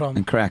they come from?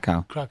 In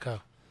Krakow.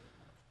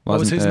 What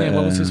was his name?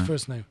 What was his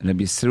first name?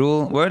 Rabbi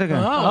Yisroel Werdyger.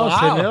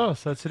 Wow.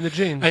 So that's in the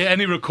genes.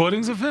 Any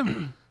recordings of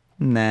him?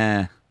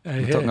 Nah.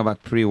 We're talking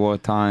about pre-war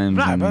times.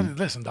 Right, but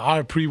listen, there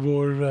are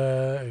pre-war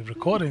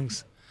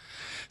recordings.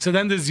 So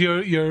then there's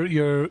your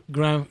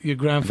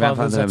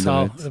grandfather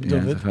Zatzal, Reb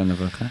David.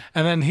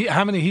 And then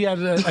how many? He had,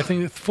 I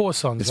think, 4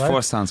 sons. It's right?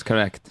 4 sons,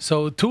 correct.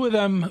 So 2 of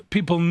them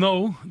people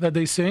know that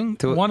they sing.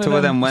 Two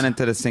of them went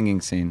into the singing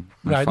scene.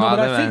 My Right, no, but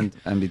father I think-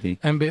 and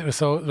MBD.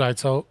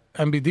 So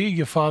MBD,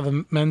 your father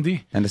Mendy.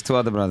 And there's 2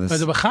 other brothers.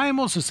 But the Chaim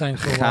also sang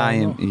for a while.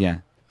 Chaim, no? yeah.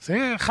 So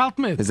yeah, halt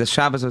mit. There's a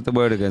Shabbos with the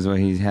Werdygers where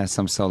he has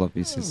some solo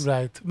pieces.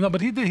 Right. No,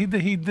 but he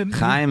didn't.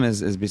 Chaim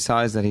is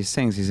besides that he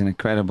sings, he's an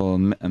incredible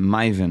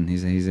maven.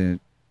 He's a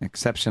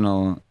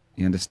exceptional.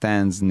 He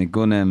understands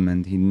nigunim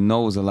and he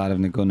knows a lot of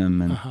nigunim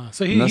and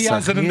So he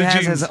has it in the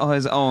genes.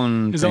 his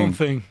own His thing. own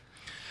thing.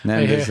 And then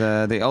I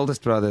there's the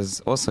oldest brother is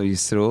also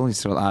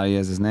Yisroel Arya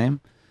is his name,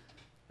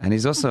 and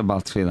he's also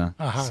about tefillah.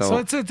 So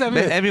it's I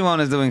mean, everyone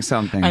is doing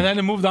something. and then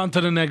it moved on to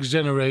the next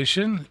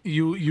generation.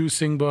 You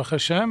sing Baruch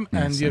Hashem,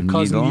 and Yes, your and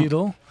cousin Yidel.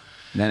 Yidel.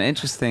 Then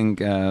interesting,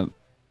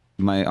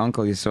 my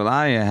uncle Yisroel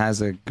Arya has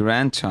a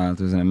grandchild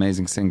who's an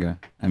amazing singer.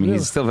 I mean, Really?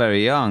 he's still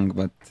very young,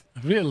 but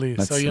Really? So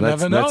let's- you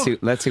let's- never know.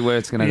 Let's see where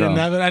it's gonna You go.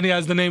 never, and he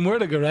has the name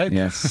Werdyger, right?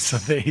 Yes. So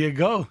there you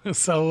go.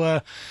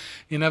 So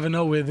you never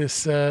know where this,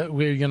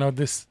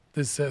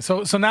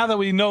 So now that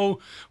we know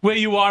where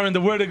you are in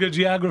the Werdyger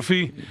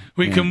geography,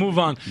 we can move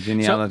on.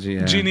 Genealogy,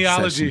 So,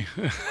 genealogy.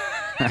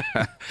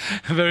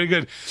 Very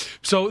good.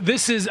 So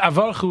this is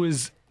Avarchu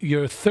is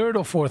your 3rd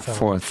or 4th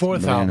album?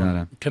 Fourth,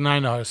 album. B'nai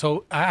Kanai.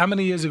 So how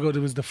many years ago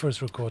was the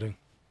first recording?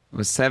 It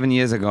was 7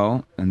 years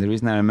ago, and the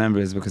reason I remember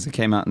is because it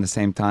came out in the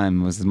same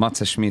time. It was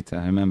Matzah Shemitah.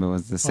 I remember it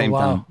was the same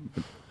wow.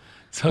 time.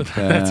 So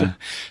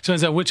so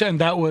is that which and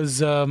that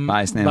was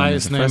Bias name.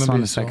 Bias The name first of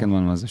one, the Yisrael. second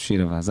one was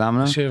Shir of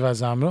Azamra. Shiva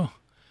Zamro.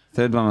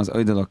 Third one was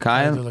Oidel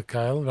Okail.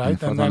 Kyle, right?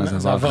 the And fourth then one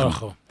is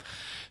Zavarchu.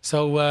 So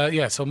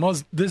so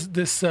most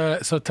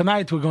so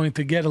tonight we're going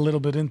to get a little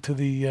bit into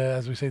the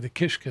as we say the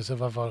kishkas of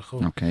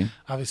Avarchu. Okay.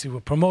 Obviously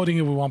we're promoting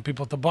it. We want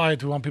people to buy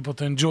it. We want people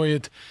to enjoy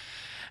it.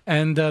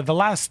 And the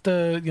last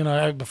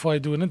before I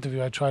do an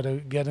interview, I try to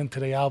get into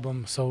the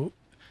album. So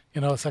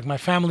it's like my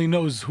family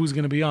knows who's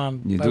going to be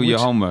on. You by do your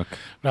which- homework.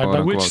 Right, quote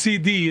by which unquote.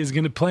 CD is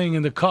going to playing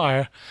in the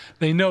car,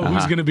 they know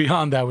who's going to be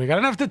on that week. I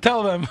don't have to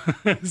tell them.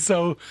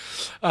 So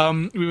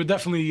we were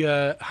definitely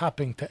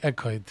hopping to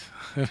Ekhoid.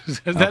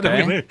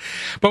 Okay.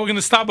 But we're going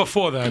to start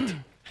before that.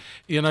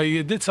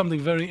 You did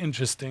something very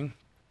interesting.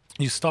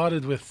 You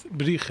started with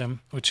Brichem,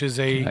 which is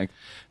a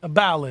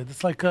ballad.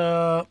 It's like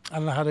I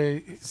don't know how to.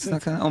 It's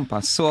like an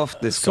umpa, soft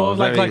disco. Sort of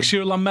like very-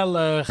 Shir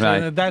Lamelech,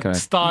 Right, that correct.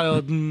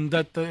 style,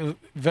 that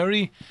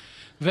very,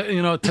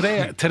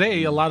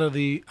 today a lot of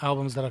the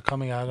albums that are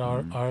coming out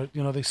are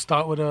they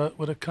start with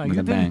a kind. With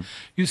a bang.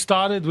 You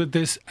started with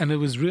this, and it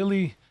was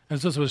really. And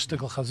it's also with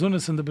Shtickl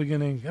Chazunis in the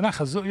beginning. And I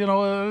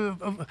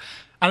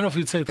don't know if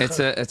you'd say It's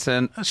a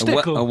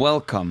shtickle.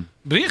 welcome.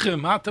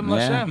 Brichem, Atem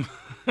Yeah. Lashem.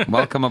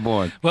 Welcome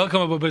aboard.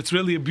 Welcome aboard, but it's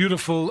really a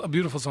beautiful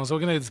song. So we're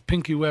gonna. It's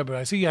Pinky Weber.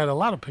 I see you had a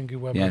lot of Pinky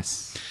Weber.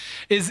 Yes.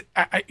 Is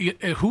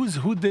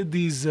who did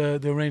these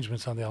the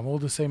arrangements on the album? All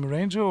the same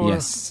arranger? Or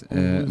Yes.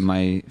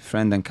 My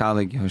friend and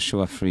colleague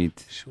Joshua Fried.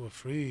 Shua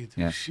Fried.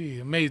 Yeah.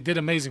 She did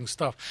amazing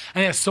stuff,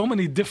 and he has so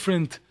many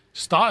different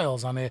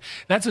styles on it.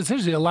 That's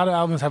essentially a lot of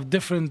albums have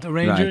different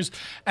arrangers,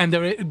 and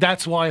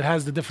that's why it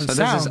has the different So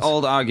sounds. there's this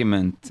old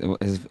argument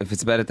if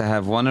it's better to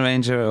have one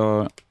arranger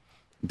or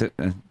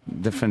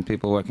different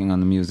people working on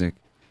the music.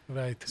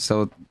 Right.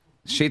 So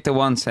Shita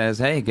 1 says,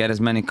 hey, get as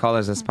many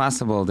colors as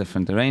possible,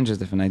 different arrangers,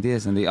 different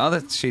ideas. And the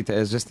other Shita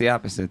is just the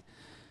opposite.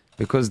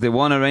 Because the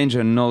one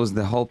arranger knows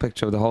the whole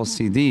picture of the whole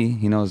CD,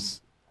 he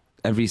knows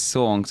every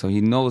song, so he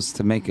knows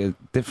to make a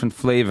different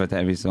flavor to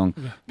every song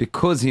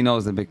because he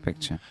knows the big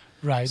picture.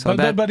 Right, So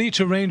but each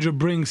arranger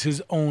brings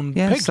his own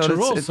Yeah, picture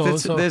so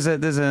also.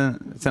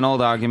 it's an old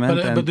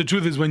argument. But the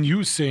truth is, when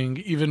you sing,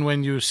 even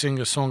when you sing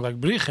a song like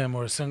Brichem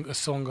or a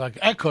song like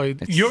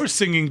Ekhoid, you're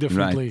singing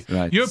differently.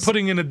 Right. You're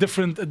putting in a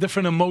different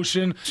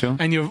emotion, True.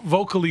 and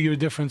you're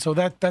different. So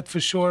that for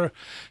sure.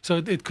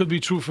 So it could be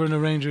true for an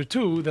arranger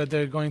too, that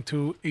they're going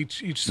to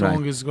each song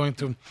Right. is going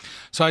to.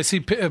 So I see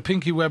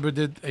Pinky Weber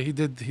did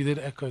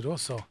Ekhoid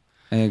also.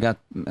 I got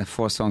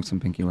 4 songs from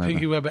Pinky Weber.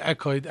 Pinky Weber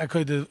Ekhoid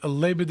did a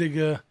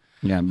Lebedige.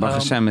 Yeah, Baruch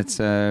Hashem, it's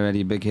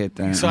already a big hit.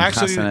 So and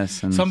actually,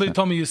 Chasanes and somebody so-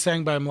 told me you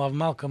sang by Mlav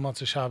Malka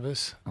Motzei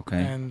Shabbos, Okay.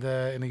 and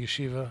in a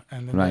yeshiva,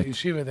 and in Right. that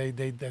yeshiva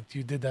that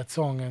you did that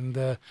song, and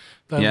that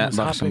Yeah, was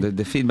Baruch happy. Hashem,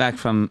 the feedback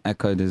from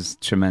Echo is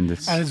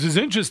tremendous. And it was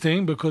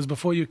interesting because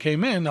before you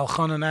came in,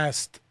 Elchanan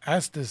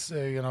asked this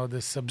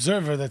this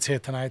observer that's here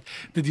tonight,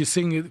 did you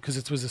sing it because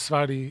it was a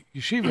Sephardi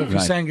yeshiva? If you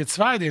Right. sang it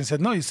Sephardi, and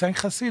said no, you sang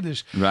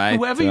Hasidish. Right,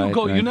 Wherever you right,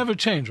 go, you right. never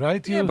change,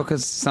 right? Yeah,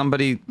 because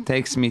somebody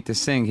takes me to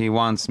sing, he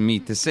wants me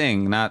to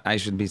sing, not I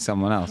should be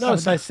someone else. No,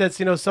 so I said,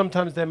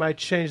 sometimes they might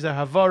change the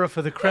Havara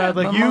for the crowd.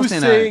 Yeah, Like but you mostly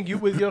sing, not. you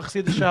with your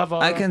Chassidish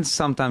Havara. I can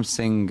sometimes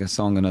sing a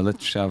song in a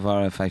Litvish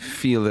Havara if I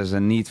feel there's a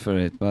need for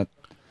it, but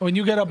when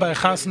you get up by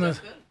Chasna,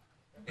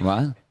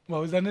 what?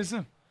 what was that,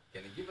 Nissim?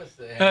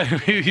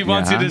 He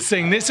wants you Yeah. to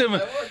sing.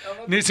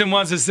 Nissim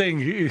wants to sing.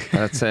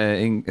 That's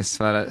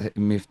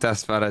Mifta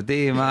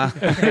Sfaradi, ma.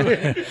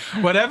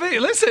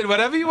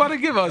 Whatever you want to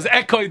give us.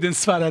 Ekhoid in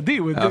Sfaradi.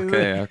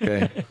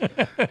 Okay.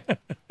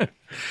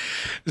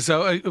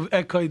 So,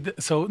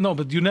 Ekoid, so no,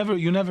 but you never.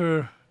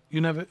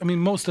 I mean,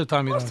 most of the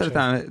time you Most don't. of the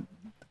time,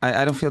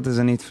 I don't feel there's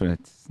a need for it.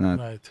 It's not.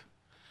 Right.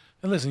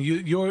 And listen,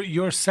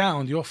 your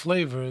sound, your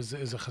flavor is a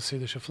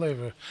Hasidic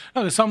flavor.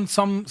 No, there's some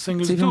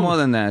singers It's even do. more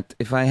than that.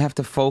 If I have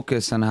to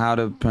focus on how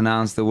to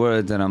pronounce the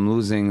words and I'm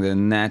losing the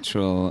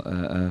natural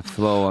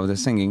flow of the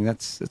singing,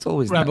 it's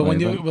always Right, that but way,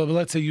 when but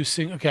let's say you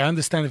sing, okay, I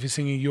understand if you're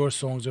singing your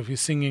songs or if you're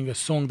singing a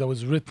song that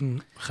was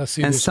written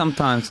Hasidic. and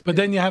sometimes, But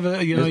then you have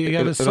a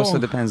it song. also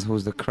depends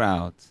who's the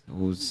crowd,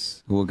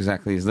 who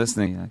exactly is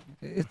listening.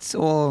 It's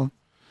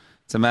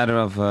a matter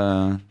of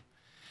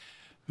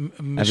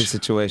every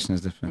situation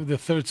is different. The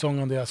third song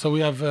on the so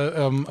we have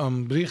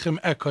Brichim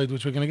Ekoid,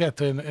 which we're going to get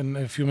to in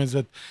a few minutes.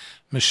 That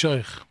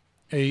Meshoich,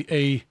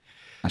 a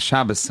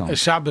Shabbos song. a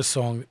Shabbos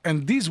song,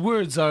 and these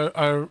words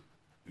are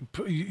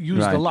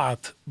used a Right.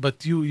 lot,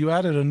 but you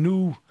added a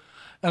new.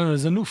 I don't know.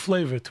 There's a new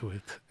flavor to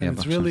it, and Yeah,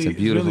 it's but really, it's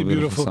a beautiful, really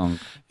beautiful. song.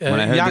 When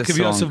I heard Yaakov this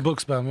Yosef song,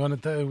 Buxbaum. You want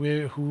to tell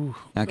who?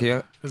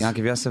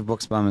 Yaakov Yosef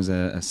Buxbaum is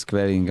a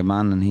squaring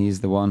man, and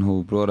he's the one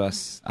who brought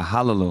us a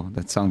Hallelu,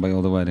 that song by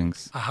all the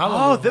weddings.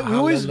 Oh, we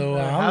always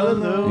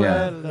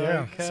Hallelujah.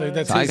 Yeah. So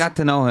that's So I his- got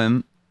to know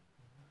him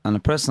on a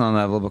personal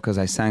level because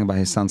I sang by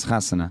his son's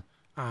chasana,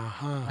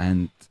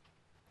 and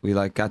we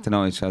got to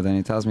know each other. And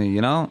he tells me,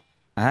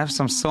 I have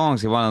some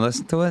songs. You want to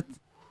listen to it?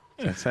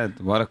 I said,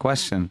 what a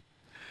question.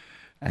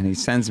 And he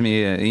sends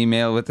me an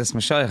email with this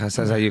Mashiach. I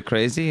says, are you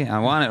crazy? I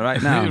want it right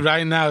now.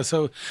 right now.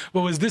 So,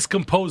 was this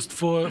composed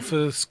for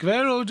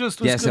Square or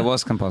just? Yes, it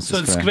was composed So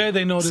for Square. Square,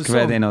 they know the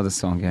Square, song. they know the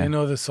song, yeah. They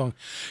know the song.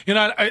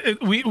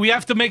 We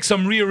have to make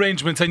some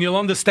rearrangements, and you'll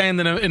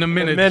understand in a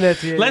minute.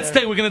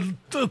 We're going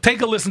to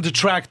take a listen to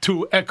track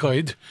 2,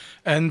 Ekoid,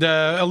 and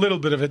a little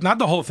bit of it, not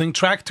the whole thing.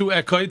 Track 2,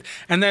 Ekoid,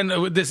 and then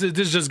this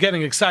is just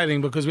getting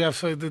exciting because we have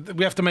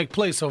to make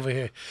place over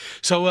here.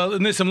 So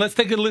listen, let's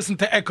take a listen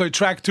to Ekoid,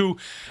 track 2,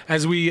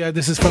 as we.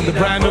 This is from the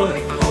brand new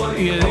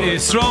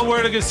Yisroel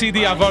Werdyger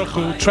CD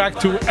Avarchu, track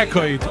 2,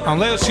 Ekoid, on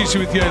Leil Shishi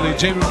with Yoely,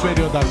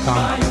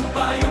 JRootRadio.com.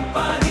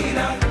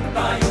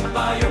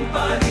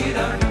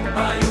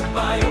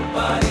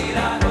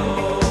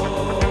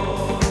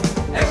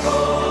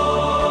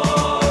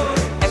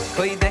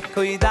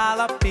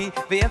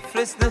 Wie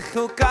frisst de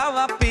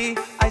chukawapi,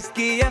 eis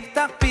gieft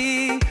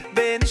api,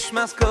 ben ich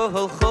mas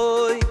kohol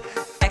choy.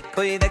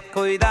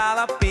 Ekoi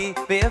dalapi,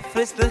 wie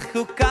frisst de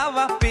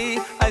chukawapi,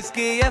 eis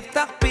gieft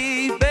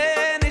api,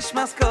 ben ich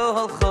mas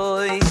kohol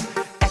choy.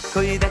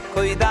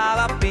 Ekoi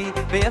dalapi,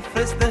 wie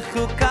frisst de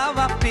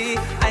chukawapi,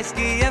 eis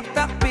gieft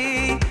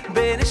api,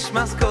 ben ich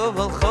mas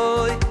kohol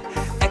choy.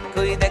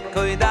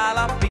 Ekoi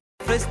dalapi,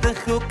 frisst de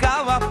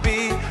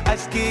chukawapi,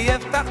 eis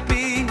gieft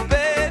api,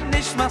 ben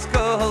ich mas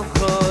kohol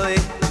choy.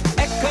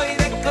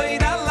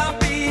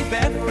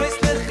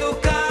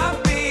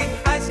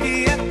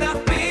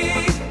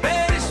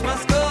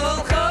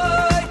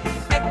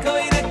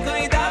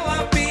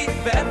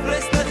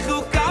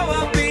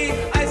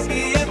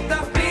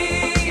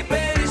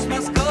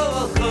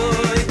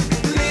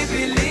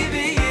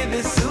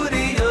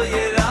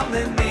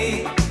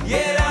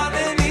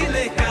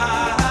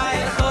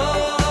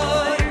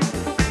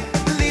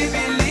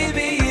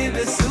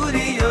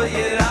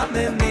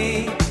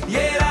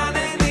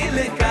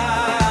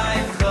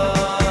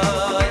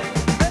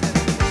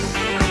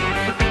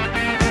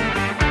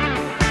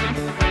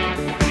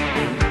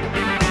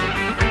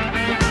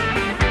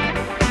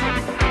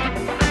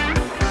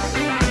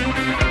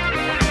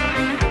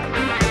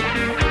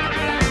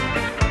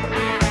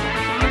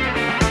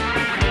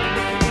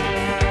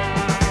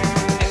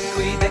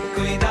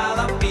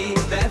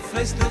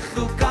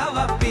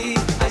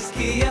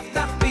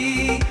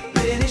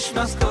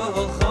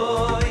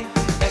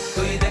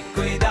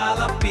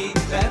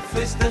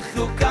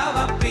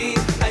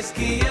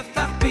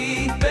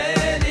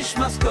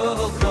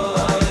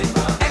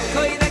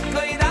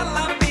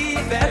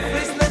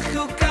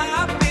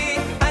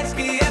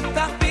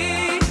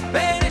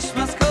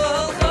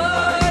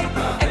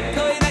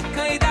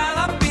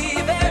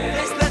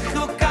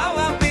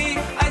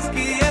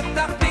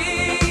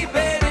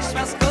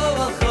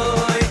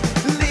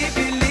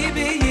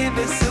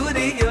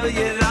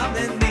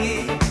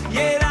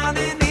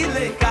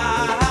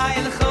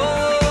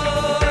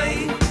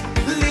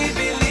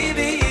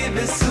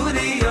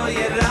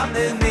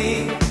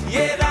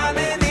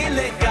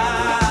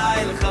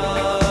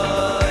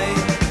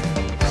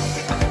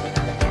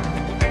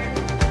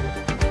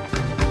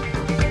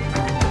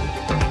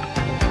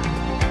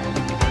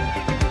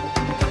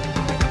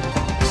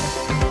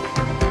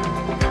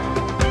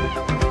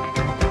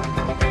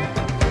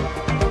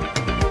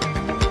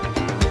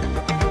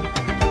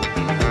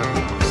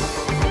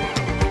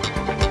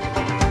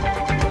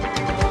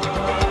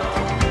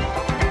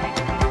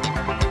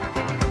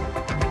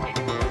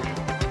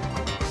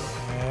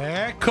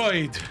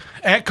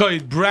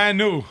 Ekoid, brand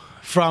new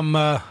from,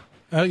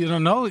 you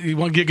don't know? You're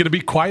going to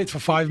be quiet for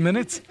 5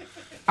 minutes?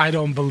 I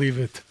don't believe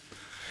it.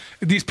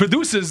 These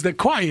producers, they're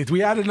quiet.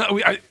 We had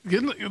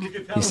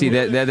You see,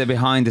 they're the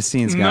behind the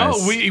scenes guys.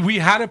 No, we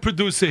had a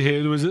producer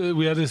here.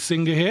 We had a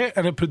singer here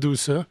and a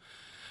producer.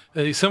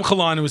 Simcha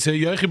Liner was here.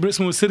 Yoely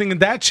Briskman was sitting in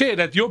that chair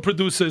that your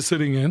producer is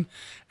sitting in,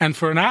 and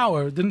for an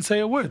hour didn't say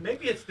a word.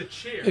 Maybe it's the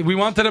chair. We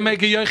wanted to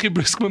make a Yoely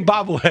Briskman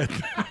bobblehead.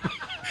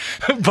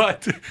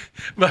 but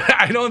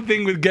I don't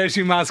think with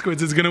Gershie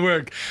Moskowitz it's going to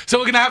work. So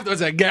we're going to have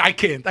to... I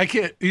can't.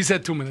 He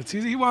said 2 minutes.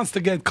 He wants to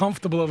get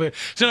comfortable over here.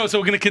 So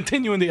we're going to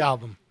continue in the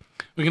album.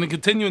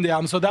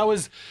 So that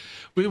was...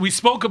 We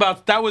spoke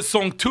about... That was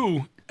song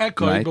 2,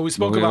 Echo, Right. but we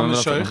spoke about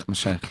Mashiach.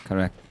 Mashiach,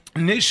 correct.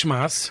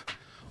 Nishmas,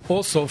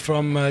 also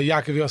from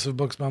Yaakov Yosef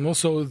Buxbaum,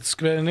 also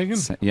Square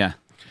Niggin. Yeah.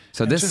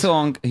 So this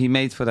song he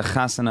made for the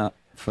chasana,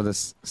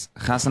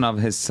 of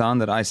his son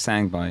that I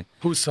sang by.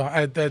 Who saw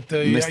at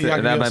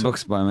Mr. Rabbi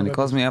Buxbaum, and he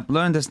calls me up,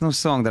 learn this new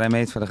song that I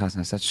made for the chasana.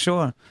 I said,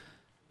 sure.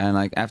 And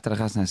like after the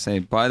chasana, I say,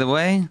 by the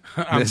way,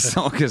 this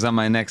song is on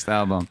my next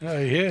album. Oh,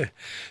 yeah.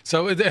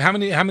 So how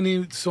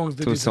many songs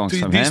did Two he songs do?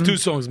 from These him. 2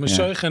 songs,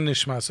 Mashiach and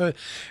Nishmas. So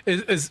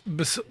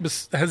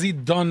has he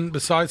done,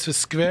 besides for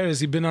Square, has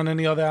he been on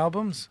any other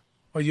albums?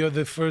 Or you're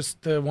the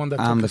first one that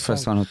took I'm a the song?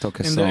 first one who took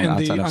a In the- song in the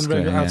outside of Square.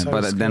 unread- Yeah. outside of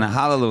But Square. then a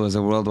Hallelujah is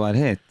a worldwide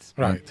hit.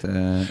 Right. But,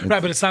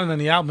 Right, but it's not on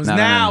any albums. No,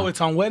 no, Now no.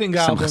 it's on wedding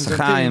Some albums. and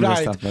Chaim things, and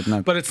right. stuff, but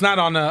not- But it's not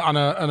on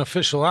an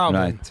official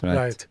album.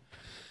 Right.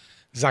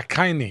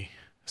 Zakaini.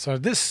 So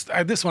this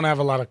one I have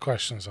a lot of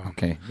questions on.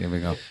 Okay, here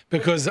we go.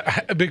 Because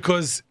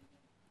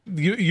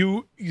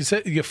you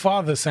said your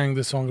father sang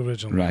the song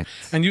originally. Right.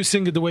 And you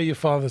sing it the way your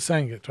father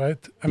sang it, right?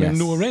 I mean, Yes.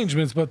 new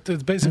arrangements, but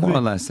it's basically... More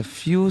or less, a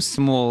few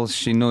small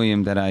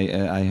shinuyim that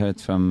I heard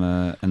from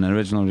an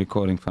original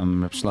recording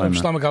from Reb Reb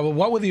Shlomo. Shlomo Gabel.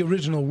 What were the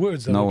original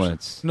words? No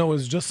words. No,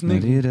 it's just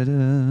Nick.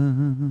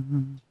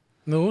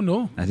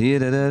 No. That's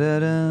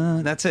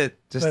it.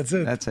 That's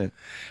it. That's it.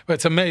 But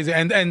it's amazing.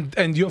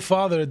 And your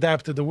father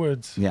adapted the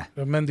words. Yeah.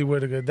 Mendy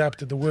Werdyger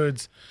adapted the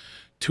words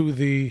to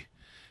this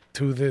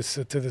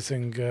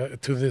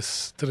nigga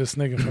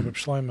from Reb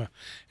Shlomo.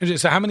 Interesting.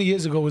 So how many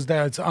years ago was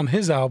that? It's on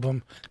his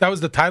album. That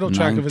was the title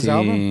track of his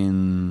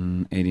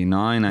album.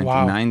 1989,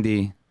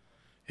 1990.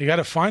 You got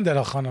to find that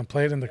Elchanan.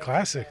 Play it in the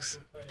classics.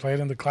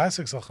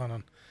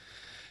 Elchanan.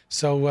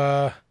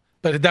 So,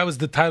 but that was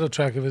the title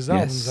track of his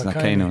album. Yes,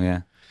 Zakenu,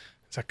 yeah.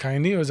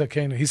 Zakaini or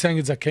Zakenu? He sang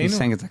it Zakenu. He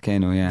sang it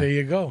Zakenu, yeah. There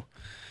you go.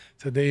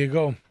 So there you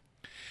go.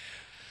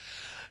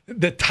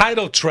 The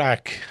title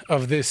track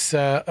of this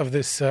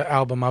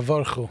album,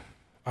 Avarchu,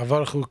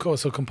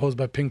 also composed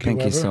by Pinky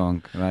Pinky Weber.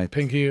 song, right.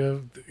 Pinky,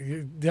 you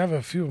have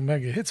a few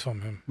mega hits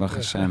from him. Baruch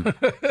Hashem.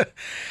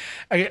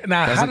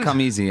 Now, Doesn't come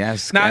easy.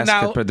 Ask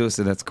the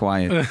producer that's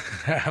quiet.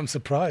 I'm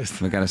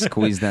surprised. We got to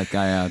squeeze that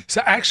guy out.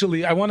 So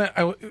actually, I want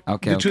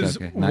to choose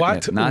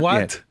Not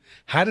yet.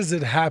 How does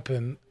it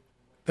happen?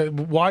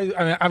 Why?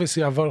 I mean,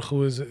 obviously,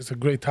 Avarchu is a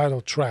great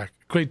title track,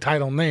 great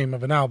title name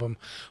of an album.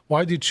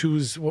 Why did you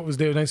choose? What was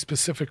there? Any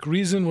specific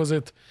reason? Was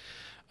it?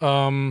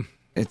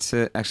 It's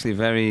actually a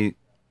very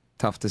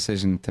tough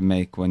decision to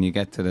make when you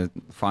get to the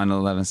final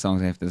 11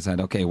 songs. You have to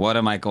decide, okay, what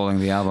am I calling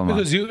the album?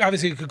 Because you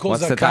obviously could call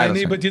What's the title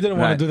Zakini, song? but you didn't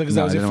want to do that because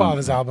that was your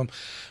father's album.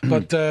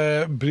 But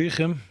Mm.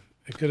 Brichem,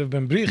 it could have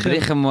been Brichem.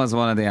 Brichem was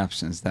one of the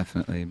options,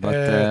 definitely.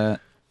 But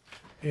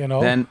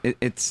then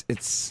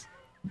it's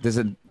there's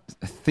a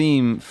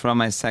theme from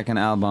my second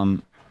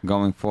album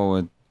going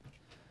forward.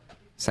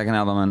 Second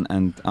album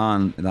and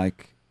on,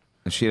 like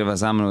Shir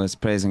Vazamru is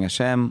praising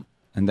Hashem,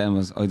 and then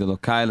was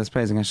Oidelo Kail is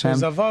praising Hashem.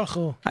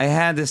 Avarchu. I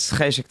had this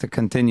cheshik to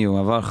continue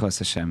Avarchu es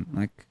Hashem.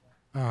 Like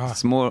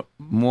it's more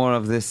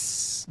of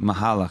this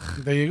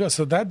mahalach. There you go.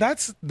 So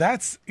that's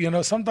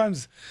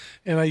sometimes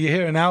you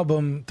hear an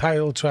album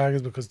title track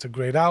is because it's a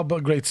great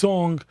album, great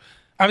song.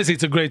 Obviously,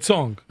 it's a great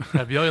song.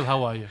 Rabbi Yoel,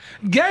 how are you?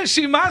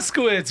 Gershie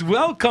Moskowitz,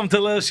 welcome to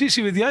Leil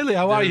Shishi with Yoely.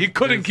 How are you? He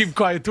couldn't keep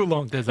quiet too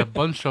long. There's a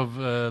bunch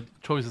of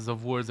choices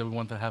of words that we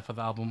want to have for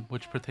the album,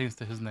 which pertains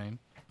to his name.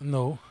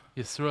 No.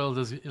 Yisroel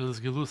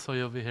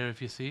Werdyger over here,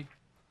 if you see.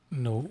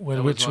 No.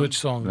 Which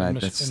song? Right,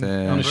 that's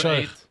Number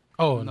 8.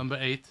 Oh, Number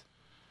 8.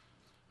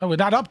 Oh, we're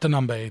not up to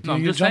number 8. No,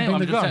 I'm You're just saying,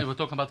 jumping the gun. we're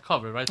talking about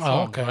cover, right? Oh,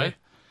 Song, okay. right?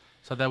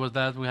 So that was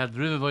that. We had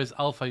River Voice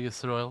Alpha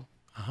Yisroel.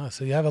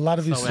 So you have a lot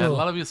of So we had a Yisrael.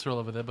 lot of Yisroel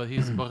over there, but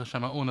he's Baruch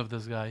Hashem own of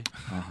this guy.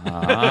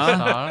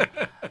 Uh-huh.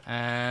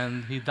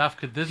 And he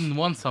dafka didn't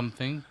want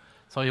something,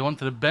 so he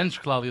wanted to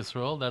bench Klal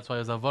Yisrael. That's why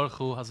it's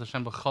Avarchu has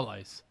Hashem b'chol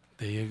eis.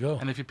 There you go.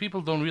 And if you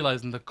people don't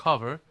realize in the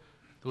cover,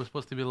 there was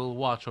supposed to be a little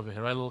watch over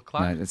here, right? A little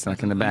clock. Right, it's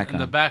like in the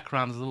background. In the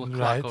background, there's a little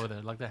clock Right. over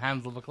there, like the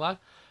handle of a clock.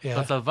 Yeah.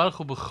 That's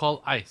Avarchu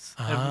b'chol eis.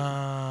 You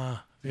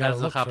gotta That's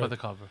the look chap for of the it.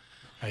 cover.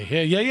 I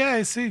hear. Yeah,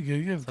 I see.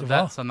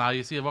 So now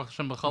you see Avarchu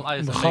Hashem b'chol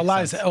eis. B'chol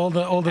eis, all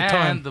the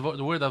time. And the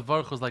word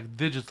Avarchu is like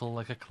digital,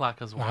 like a clock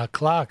as well. A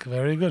clock,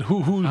 very good.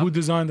 Who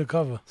designed the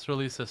cover?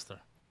 Sruli's sister.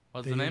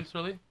 What's the name,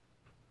 Sruli?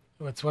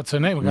 What's her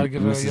name? We gotta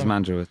give her Mrs.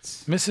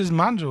 Mandrowitz. Mrs.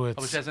 Mandrowitz.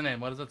 Oh, she has a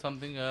name. What is it?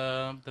 Something?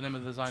 The name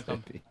of the design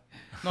company.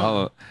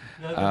 Oh,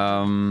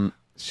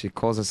 she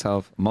calls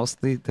herself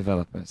Mostly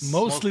Developers.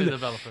 Mostly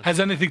developers. has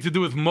anything to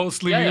do with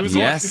mostly Yeah, music.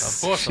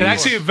 Yes. Of course. And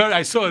actually,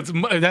 I saw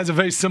it has a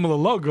very similar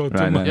logo. To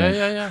Right, my- right,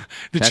 Yeah.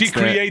 Did she That's the-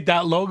 create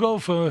that logo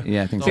for?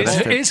 Yeah, I think No, so.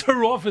 That's, Is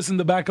her office in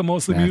the back of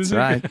mostly that's music?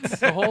 right.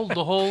 The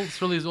whole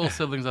Shirley's all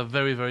siblings are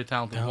very, very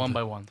talented, one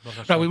by one.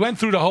 Right, we went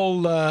through the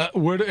whole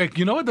word.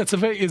 You know what? That's a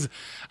very is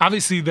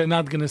obviously they're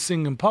not going to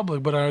sing in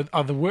public, but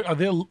are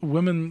there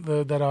women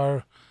that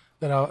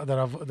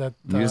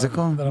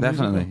Musical? that are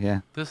Definitely,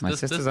 musical? yeah. My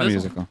sisters are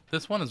musical.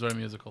 This one is very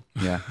musical.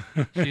 Yeah.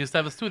 She used to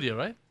have a studio,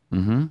 right?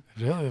 Mm-hmm.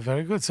 Really,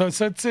 very good. So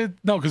it's it.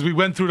 No, because we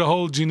went through the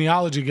whole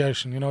genealogy,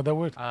 Gershon. You know that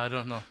word. I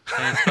don't know.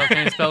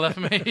 Can you spell that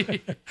for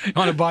me?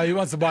 He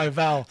wants to buy a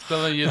vowel.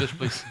 Spell it in Yiddish,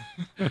 please.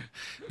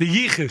 The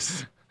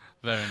yichus.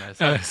 Very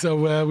nice.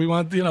 So we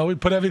want, we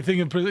put everything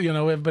in,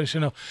 everybody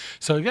should know.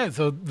 So yeah,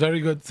 so very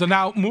good. So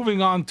now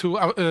moving on to,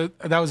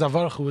 that was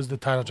Avarch, who was the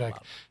title track.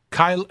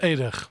 Kyle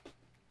Erich,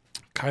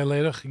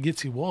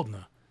 Yitzi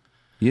Waldner.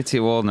 Yitzi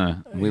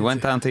Waldner. We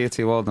went down to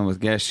Yitzi Waldner with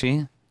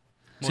Gershi.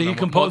 So you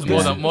composed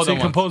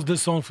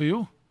this song for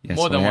you? Yes,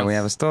 More than we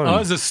have a story. Oh,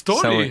 it's a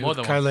story So with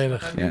we- Kyle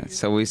Erich. Yeah,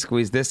 so we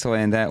squeezed this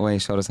away and that way,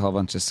 showed us a whole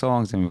bunch of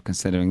songs, and we were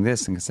considering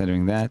this and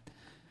considering that.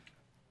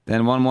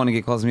 Then one morning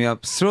he calls me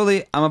up,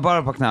 Sruli, I'm a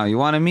Barapak now. You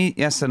want to meet?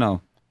 Yes or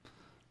no?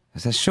 I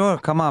said, sure,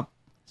 come up.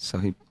 So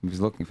he was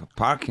looking for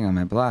parking on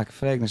my block.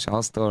 Fregnish,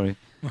 whole story.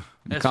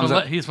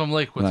 He's from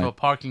Lakewood, so Right.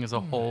 parking is a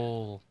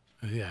whole...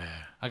 Yeah.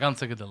 I can't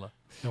say Gedilla.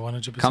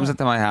 100%. Comes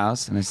into my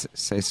house and I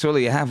say,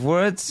 Sruli, you have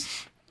words?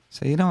 I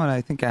say, you know what,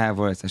 I think I have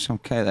words. I show him,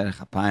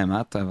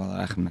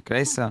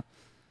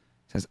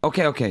 says,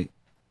 okay.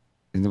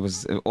 And it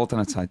was an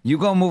alternate side. You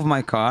go move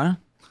my car.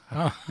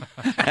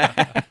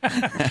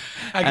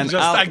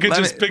 I could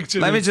just picture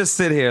Let me this. just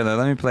sit here, though.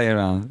 Let me play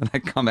around. And I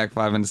come back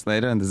 5 minutes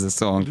later, and there's a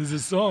song. There's a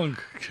song.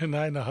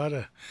 Kenai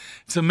Nahara.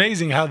 It's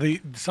amazing how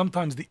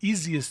sometimes the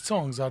easiest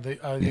songs are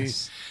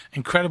Yes. the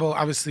incredible.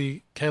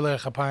 Obviously, Kele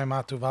Chapayim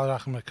Atu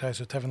Valrachim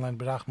Lekaiser Tevenlein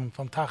Berachman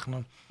from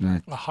Tachnon.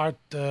 Right. A heart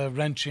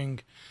wrenching,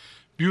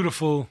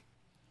 beautiful,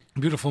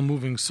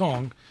 moving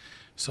song.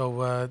 So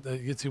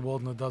Yitzi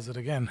Waldner does it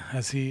again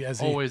as he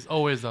Always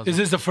does. Is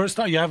this the first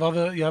time you have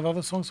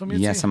other songs from Yitzi?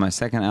 Yes, on my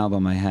second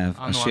album I have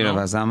I know, Ashira I know.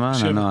 Vazamra, and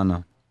Shira. I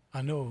know.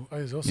 I know.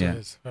 It also Yeah.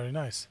 is very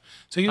nice.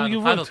 So you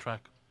Title worked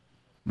track.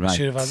 Right.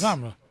 Shir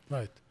Vazamra,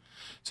 right?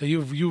 So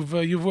you've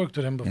worked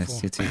with him before.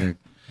 Yes, Yitzi,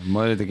 a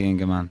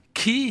Mordige man.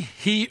 Ki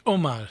Hi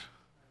Omar,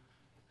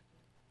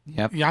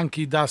 Yep.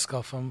 Yankee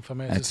Daskal from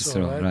Eretz That's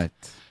Yisrael, right.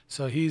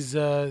 So he's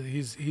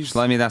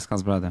Shlomi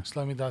Daskal's brother.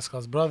 Shlomi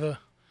Daskal's brother,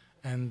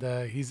 and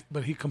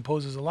he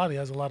composes a lot. He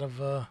has a lot of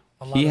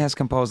He has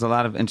composed a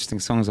lot of interesting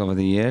songs over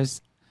the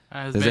years.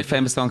 There's a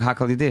famous song,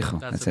 Hakal Yidichu.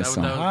 That's his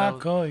song.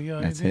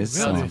 That's his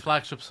That's a song.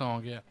 flagship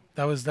song, yeah.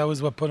 That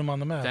was what put him on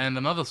the map. And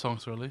another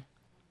song's really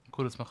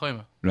Kuritz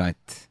Mechoyme.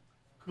 Right.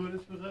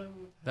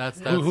 That's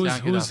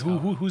Yankee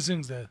Daskal. Who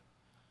sings that?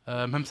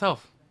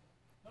 Himself.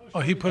 Oh,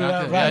 he put it Yeah,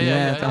 out yeah, right.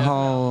 yeah. The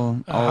whole...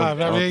 right, old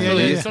yeah,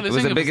 thing. yeah. So they It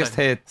was sing the it biggest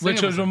beside. hit.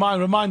 Which was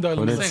remind But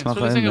us. it's sing- so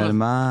they sing it.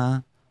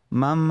 Ma,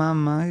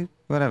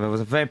 whatever. It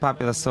was a very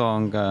popular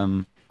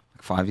song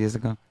 5 years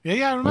ago. Yeah,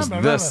 I remember. was the I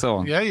remember.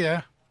 song.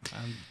 Yeah.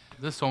 And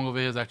this song over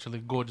here is actually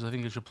gorgeous. I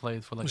think you should play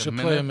it for like We a should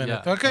minute. play a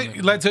minute. Yeah, Okay, a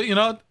minute. let's.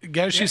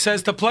 Gershi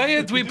says to play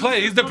it. We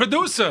play. He's the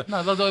producer.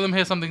 No, let them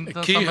hear something.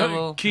 Ki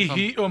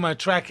Hi Omar,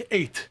 track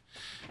 8.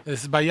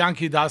 This is by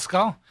Yankee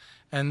Daskal.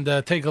 And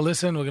take a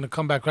listen. We're going to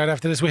come back right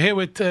after this. We're here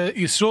with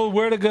Yisroel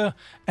Werdyger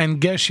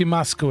and Gershi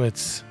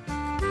Moskowitz.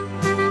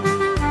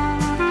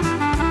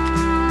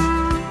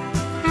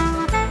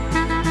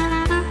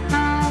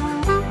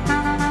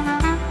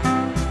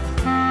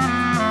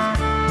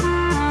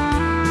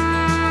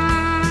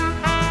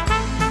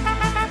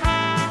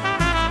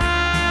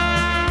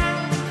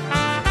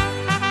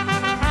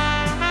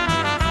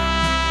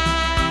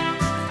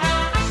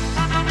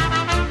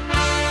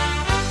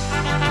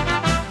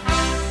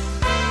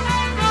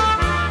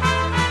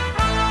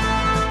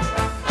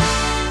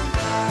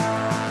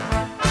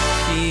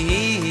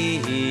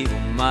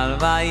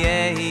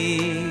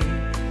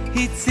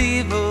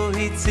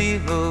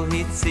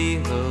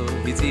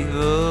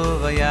 Hitzivu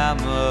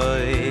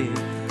vayamoy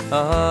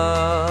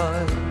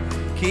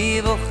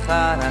Ki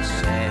vochar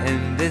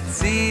Hashem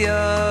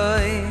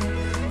b'tzioy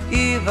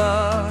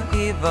Iva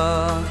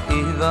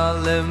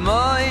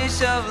lemoy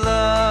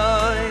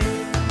shavloy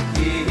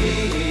Ki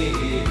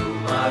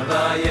umar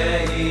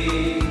vayehi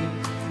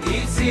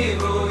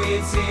Hitzivu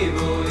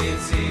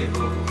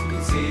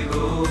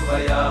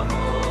vayamoy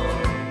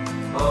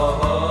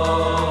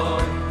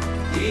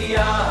Ki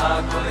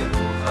yakoy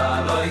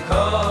vuchaloy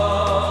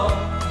kol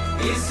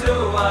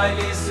Yisroel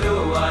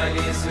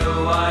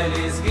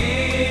is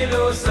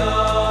giluso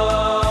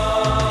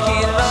Ki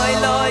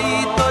lo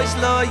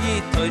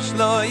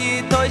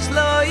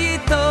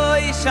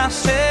yitosh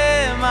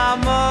Hashem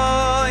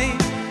amoy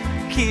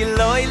Ki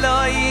lo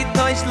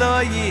yitosh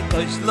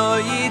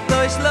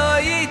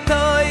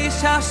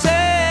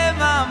Hashem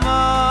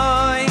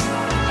amoy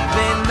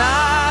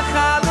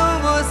V'nachalu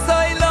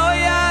musoy lo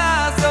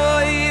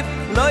yasoy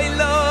Lo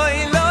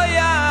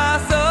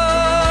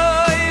yasoy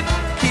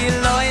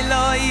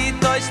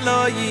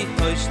Shloi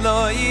toy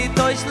Shloi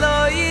toy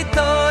Shloi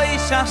toy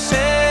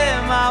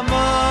Hashem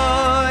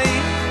amoy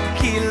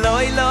Ki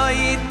loi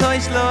loi toy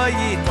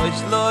Shloi toy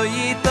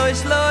Shloi toy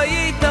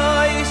Shloi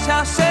toy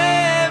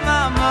Hashem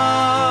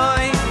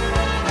amoy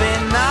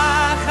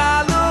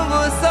Benachalu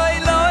v'soy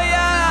loi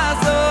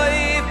azoy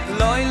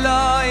Loi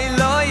loi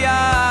loi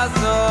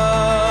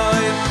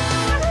azoy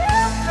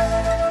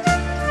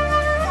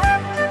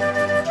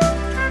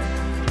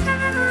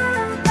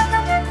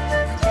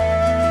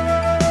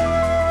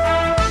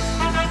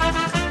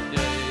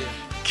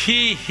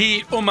Ki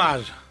hi umar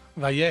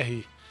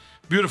vayehi.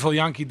 Beautiful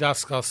Yankee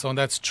Daskal song.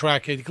 That's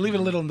track 8. You can leave it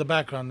a little in the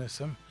background,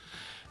 Nissim.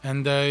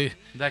 And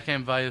That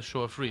came via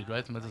Shore Freed,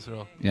 right?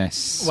 Yisroel.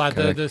 Yes. what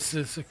correct. this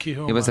is a Ki It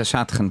was a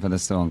Umar. shatchen for the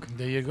song.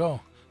 There you go.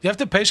 Do you have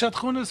to pay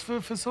shatchunas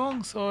for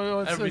songs?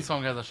 Or it's Every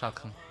song has a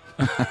shotgun.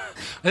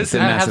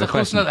 Listen, Didn't Has answer a the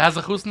question. chusna, has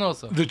a chusna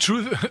also.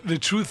 the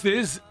truth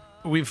is,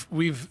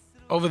 we've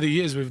over the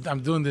years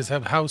I'm doing this.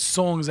 How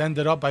songs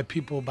ended up by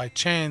people by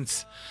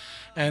chance,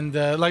 and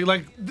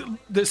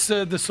this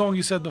the song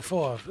you said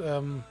before.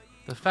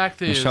 The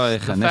fact is,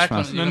 Mishoich the and fact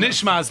Nishmas. The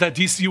Nishmas that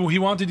he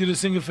wanted you to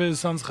sing it for his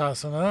son's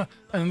chasana,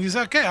 and he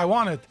said, "Okay, I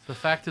want it." The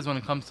fact is, when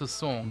it comes to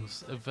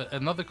songs, if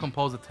another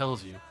composer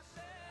tells you,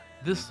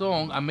 this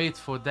song I made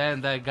for that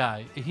and that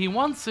guy, if he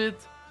wants it,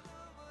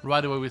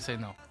 right away we say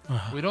no.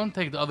 We don't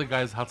take the other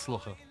guy's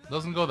hatzlucha.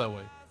 Doesn't go that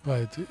way.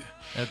 Right.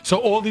 So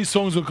all these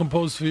songs were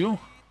composed for you.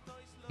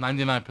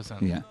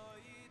 99%. Yeah.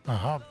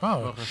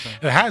 Oh.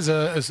 It has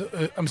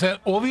I'm saying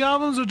all the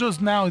albums, or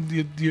just now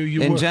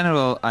you In work?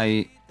 general,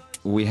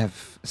 we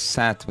have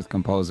sat with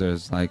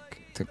composers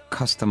like to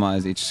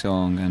customize each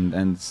song, and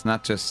it's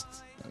not just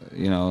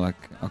like,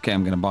 okay,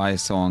 I'm gonna buy a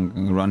song,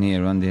 and run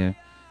here, run there.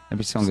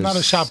 Every song It's is not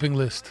a shopping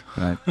list.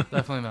 right.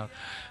 Definitely not.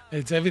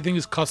 It's everything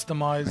is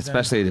customized.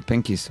 Especially the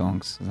Pinky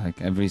songs.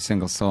 Like every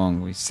single song,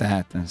 we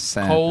sat and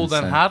sat. Cold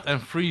and sat. hot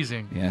and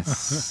freezing.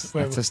 Yes,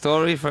 Wait, it's a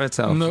story for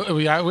itself. No,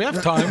 we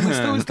have time.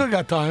 we still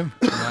got time.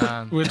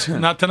 Man. Which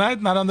not tonight,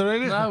 not on the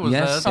radio. No, it was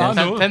Yes, 10,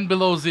 yes. 10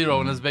 below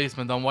zero in his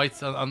basement on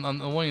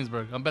on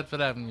Williamsburg, on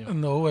Bedford Avenue.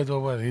 No, wait,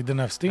 he didn't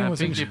have steam. And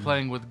Was it? Pinky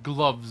playing with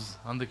gloves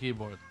on the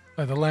keyboard.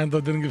 The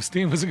landlord didn't give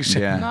steam. Was it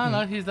shit? Yeah.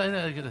 No, he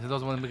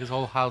doesn't want to make his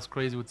whole house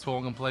crazy with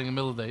song and playing in the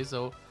middle of the day.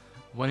 So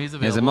when he's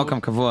There's a available,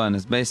 Mokam Kavua in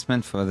his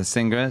basement for the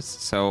singers,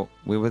 so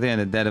we were there in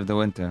the dead of the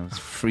winter. It was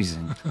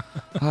freezing.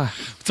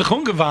 It's a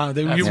chungavan.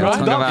 That's You right.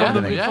 warmed up Chungavan,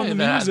 from the, yeah. from the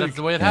that's music.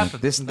 the way it Yeah,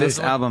 happened. this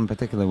album in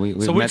particular, we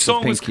So met which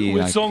song with Pinky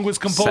which song was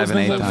composed 7,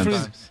 8 in the times.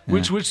 freezing?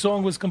 Yeah. Which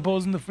song was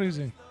composed in the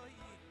freezing?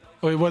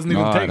 Or it wasn't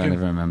even I don't taken.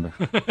 even remember.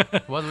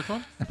 Which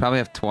one? I probably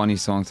have 20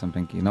 songs on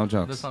Pinky, no This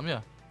jokes. time,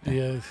 yeah.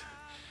 Yeah.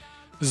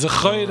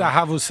 Zechoy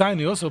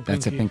Havusaini, also Pinky.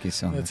 That's a Pinky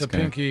song. That's a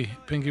correct.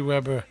 Pinky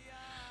Weber.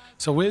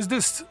 So where's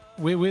this?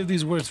 Where are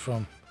these words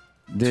from?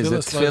 There's a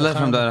Tefillah tefillah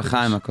from the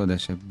Chaim Chaim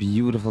HaKodesh, a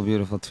beautiful,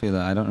 beautiful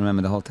tefillah. I don't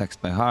remember the whole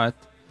text by heart,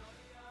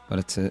 but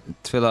it's a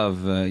tefillah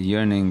of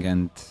yearning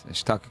and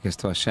shtakikis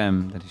to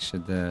Hashem, that He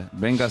should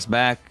bring us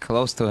back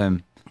close to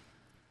Him.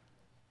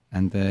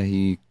 And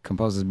he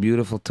composes a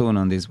beautiful tune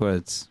on these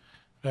words.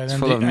 Right, It's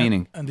and full of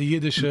meaning. And the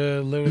Yiddish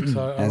lyrics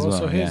are As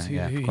also well, his.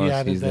 yeah, He of course,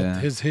 added he's that. the-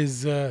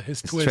 His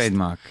It's twist.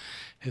 trademark.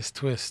 His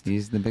twist.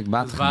 He's the big It's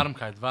batman.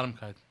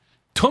 Warmkeit.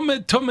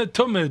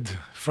 Tumid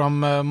from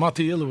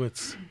Mati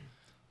Ilowitz.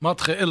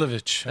 Matche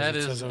Ilovich. That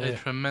is a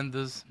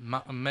tremendous,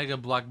 mega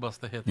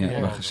blockbuster hit. Yeah,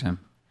 Yeah. Baruch Hashem.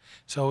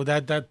 So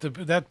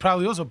that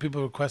probably also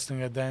people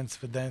requesting a dance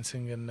for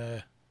dancing and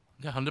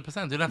Yeah,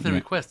 100%. You don't have to Yeah.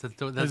 request it.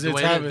 That's It's the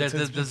way habit, it is.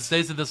 it's- There's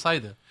days to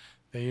decide it.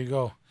 there you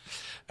go.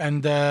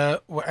 And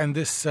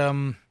this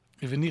Ivenicha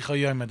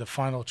Yoma, the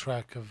final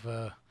track of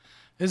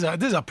this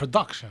is a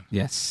production.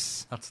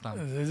 Yes. That's not.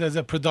 This is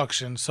a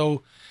production.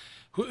 So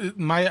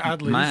Maya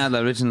Adler. Maya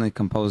Adler originally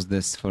composed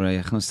this for a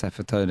Yechnus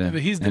Sefer Torah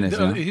He's in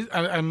Israel.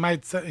 I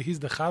might say he's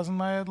the Chazan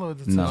Maya Adler.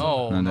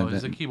 No, that-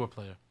 he's a keyboard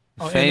player.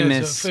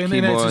 Famous in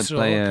keyboard Israel,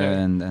 player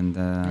okay. and And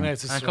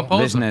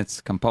composer.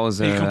 Viznitz,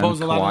 composer, He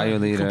composed a and lot choir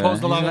of leader.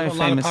 composed a He's lot very of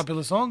famous.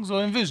 popular songs,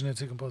 or in Vision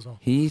he composed them.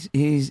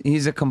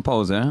 He's a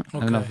composer. I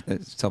don't know Okay.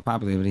 if it's so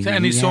popular, but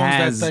Any he songs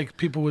has, that like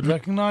people would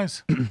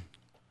recognize?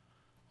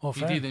 Or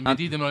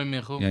Yedidim Roy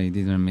Michu. Yeah, he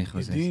did on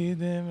Michos.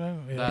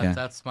 Yeah.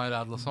 That's my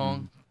Adler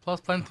song. Plus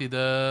plenty.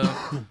 The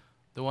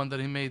one that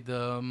he made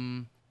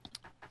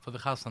for the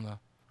Chasana.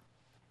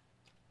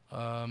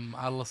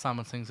 Adler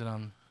Salmon sings it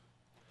on.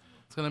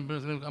 It's gonna be.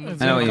 I'm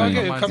It's I know what you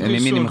okay, mean. it comes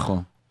Mimini soon.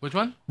 Mechol. Which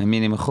one?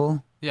 Mimini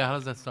Mechol? Yeah, how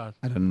does that start?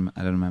 I don't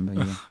remember.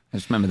 Yeah. I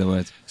just remember the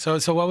words. So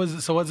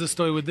what's the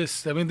story with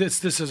this? I mean,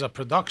 this is a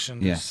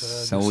production. Yes.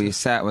 So this we is-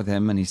 sat with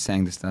him and he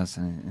sang this to us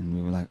and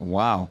we were like,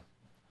 wow.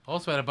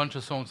 Also had a bunch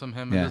of songs from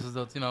him. Yeah.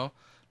 And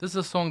this is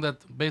a song that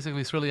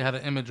basically really had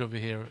an image over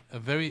here. A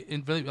very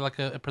like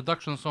a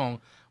production song.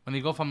 When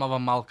you go from Ava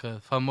Malka,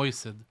 from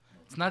Moisid,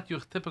 it's not your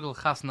typical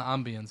chasna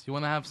ambience. You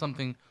want to have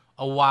something,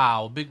 a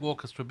wow, big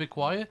orchestra, big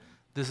choir.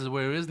 This is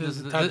where it is. This This is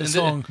is the type of and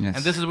song. Yes.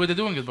 And this is where they're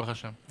doing it, Baruch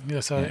Hashem.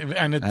 Yes, Yeah.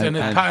 and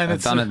I've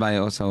it's done it by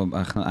also,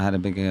 I had a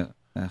big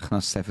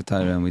Chnos Sefer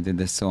Torah and we did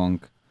this song.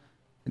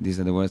 These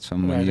are the words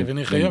from Right, when you... Even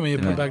Nichayim, you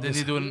put yeah. back Did this.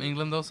 he do it in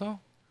England also?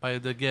 By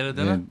the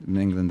Geredina? In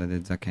England, I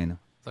did Zakena.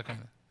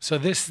 So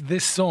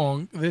this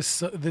song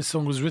was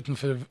written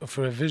for a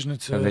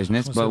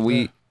Vishnitz. But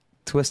we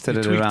twisted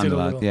it tweaked around it a a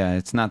lot. little. Yeah,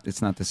 it's not the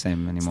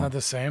same anymore. It's not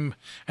the same.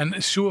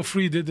 And Shua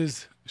Free did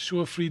these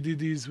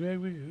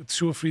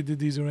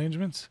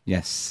arrangements.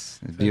 Yes,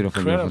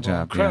 beautiful job.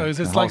 Incredible. Yeah. It's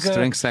The just whole like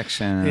string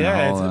section. And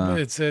yeah, the whole,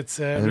 it's a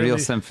really real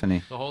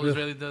symphony. The whole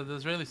the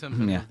Israeli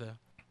symphony is there.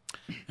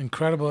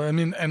 Incredible. I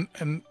mean,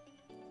 and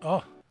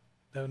oh,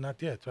 no,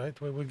 not yet, right?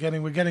 We're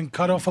getting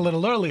cut off a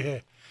little early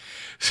here.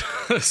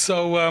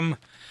 So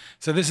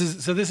this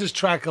is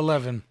track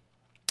 11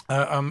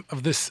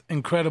 of this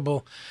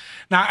incredible.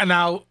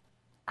 Now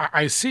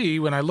I see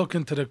when I look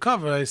into the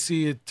cover, I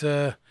see it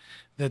that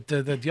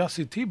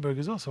Yossi T-Berg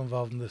is also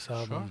involved in this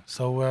album. Sure.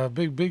 So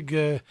big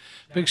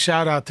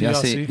shout out to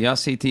Yossi.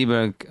 Yossi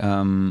T-Berg,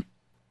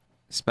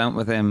 spent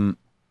with him,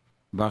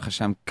 Baruch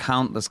Hashem,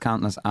 countless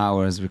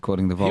hours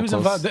recording the vocals. He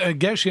was involved.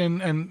 Gershi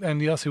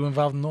and Yossi were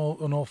involved in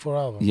all 4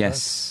 albums.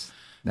 Yes,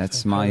 right?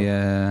 That's my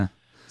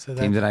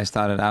team that I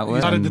started out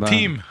with. Started the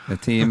team. The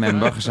team, and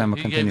Baruch Hashem will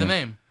You continue. gave the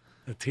name.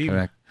 The team.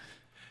 Correct.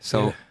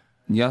 So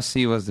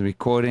Yossi was the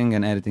recording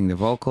and editing the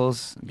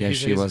vocals.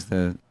 Gershi was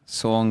the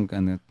song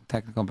and the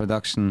technical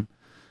production.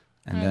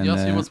 And then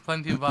Yossi was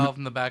plenty involved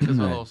in the back as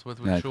well, also with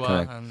Shua.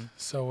 Correct. And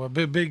so a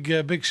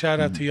big shout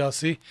out to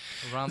Yossi.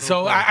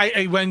 So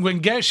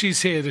when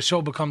Gershi's here, the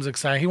show becomes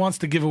exciting. He wants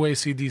to give away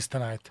CDs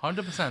tonight.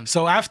 100%.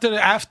 So after,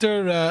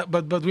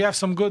 but we have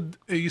some good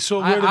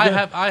Yisroel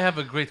Werdyger. I have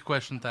a great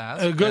question to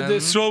ask. A good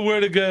Yisroel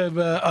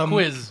Werdyger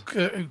quiz.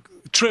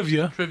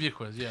 Trivia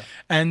quiz, yeah.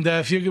 And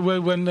if you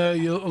when a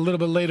little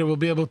bit later we'll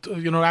be able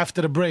to,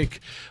 after the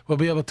break we'll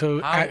be able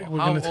to. How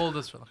old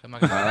is? Okay, I'm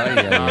not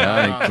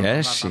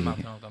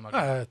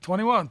gonna,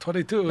 21,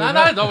 22.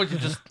 No, you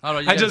just. All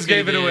right, I just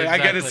gave it away.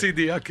 Exactly. I got a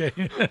CD. Okay.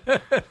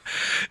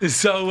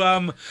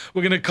 So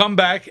we're gonna come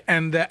back,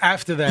 and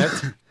after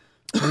that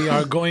we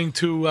are going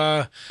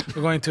to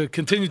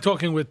continue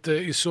talking with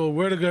Yisroel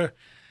Werdyger,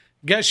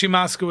 Gershi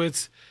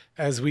Moskowitz,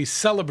 as we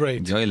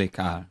celebrate. Yoely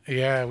Kar.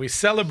 Yeah, we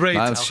celebrate.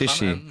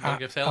 Shishi.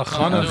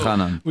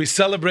 We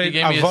celebrate. He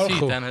gave me a Avarchu.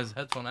 seat and his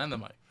headphone and the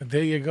mic.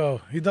 There you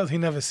go. He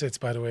never sits,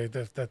 by the way.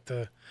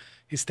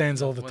 He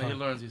stands all the When time. he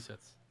learns, he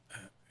sits.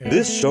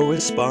 This show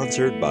is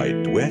sponsored by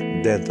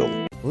Dweck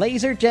Dental.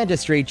 Laser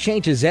dentistry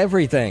changes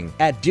everything.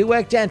 At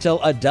Dweck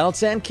Dental,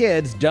 adults and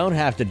kids don't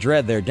have to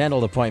dread their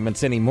dental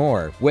appointments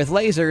anymore. With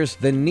lasers,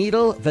 the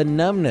needle, the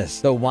numbness,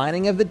 the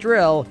whining of the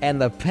drill,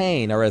 and the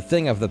pain are a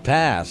thing of the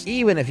past.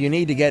 Even if you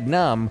need to get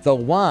numb, the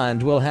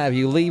wand will have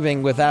you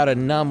leaving without a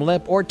numb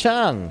lip or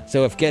tongue.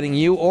 So if getting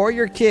you or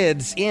your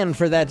kids in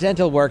for that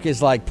dental work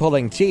is like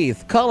pulling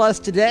teeth, call us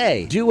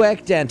today.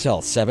 Dweck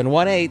Dental,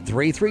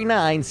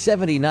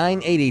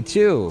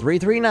 718-339-7982.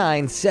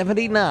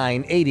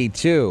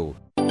 339-7982.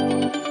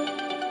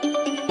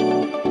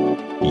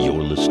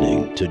 You're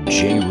listening to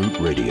JRoot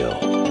Radio.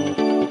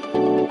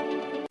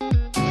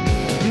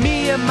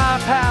 Me and my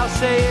pal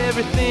say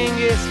everything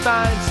is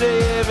fine,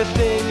 say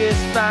everything is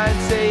fine,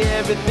 say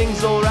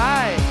everything's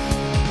alright.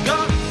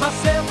 Got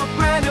myself a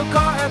brand new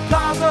car at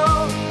Plaza,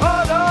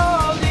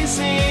 all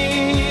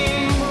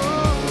leasing.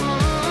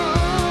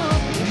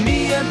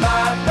 Me and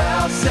my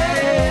pal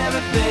say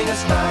everything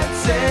is fine,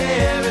 say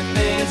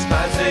everything is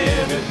fine, say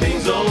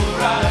everything's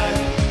alright.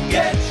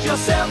 Get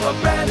yourself a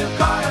brand new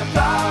car at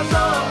Plaza,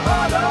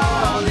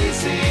 all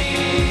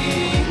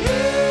leasing.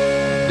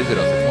 Visit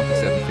us at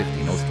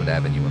 2750 Nostrand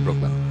Avenue in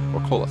Brooklyn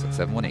or call us at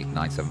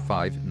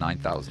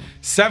 718-975-9000.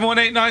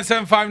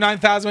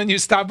 718-975-9000. When you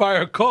stop by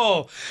or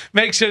call,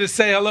 make sure to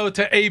say hello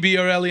to AB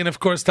or Ellie, and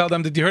of course tell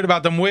them that you heard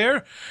about them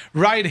where?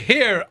 Right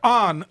here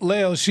on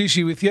Leil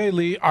Shishi with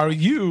Yoely. Are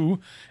you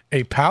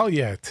a pal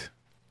yet?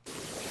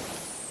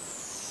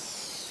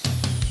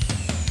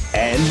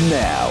 And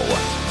now,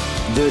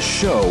 the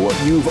show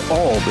you've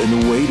all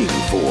been waiting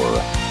for.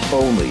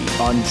 Only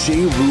on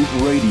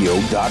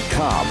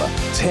JRootRadio.com.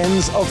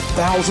 Tens of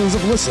thousands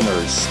of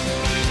listeners.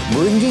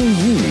 Bringing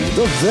you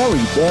the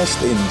very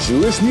best in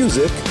Jewish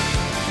music.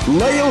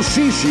 Leil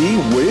Shishi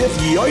with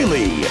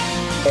Yoely.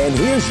 And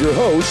here's your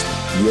host,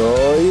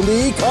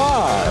 Yoely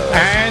Kar.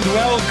 And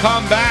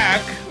welcome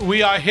back.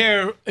 We are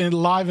here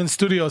live in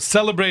studio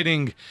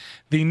celebrating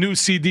the new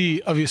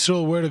CD of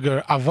Yisroel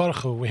Werdyger,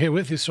 Avarchu. We're here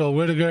with Yisroel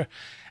Werdyger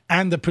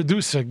and the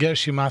producer,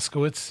 Gershi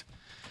Moskowitz.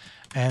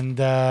 And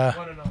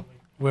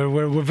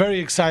we're very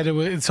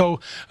excited. So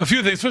a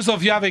few things. First of all,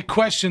 if you have a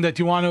question that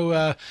you want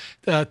to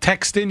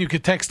text in, you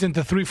could text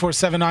into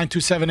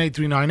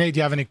 347-927-8398.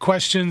 You have any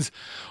questions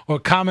or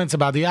comments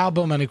about the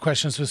album, any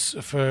questions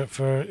for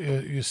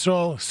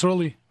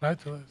Yisroel, right?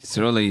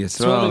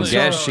 Yisroel,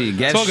 Gershi,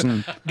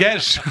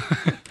 Gersh.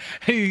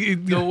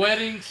 The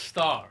wedding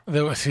star.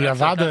 That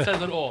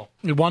says it all.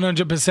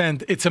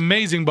 100%. It's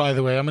amazing, by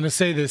the way. I'm going to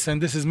say this,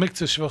 and this is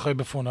Mikzah Shvachai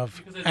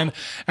Befunav.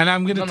 And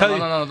I'm going to tell you.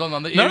 No.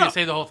 You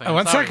say the whole thing.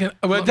 One second.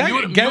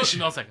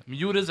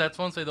 Mute his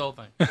headphones, say the whole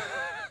thing.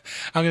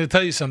 I'm going to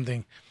tell you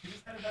something.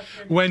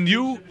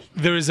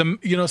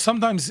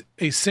 Sometimes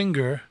a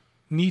singer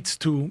needs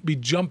to be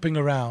jumping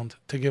around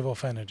to give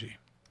off energy.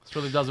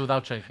 really does it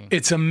without shaking.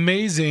 It's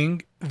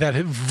amazing that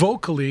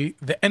vocally,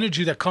 the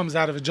energy that comes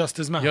out of it just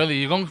as much. Yoely,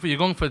 you're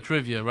going for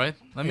trivia, right?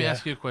 Let me Yeah.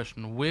 ask you a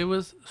question. Where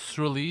was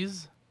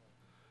Sruli's?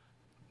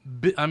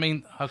 I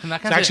mean, how can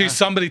that? So actually,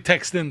 somebody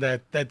texted in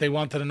that they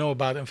wanted to know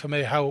about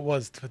information, how it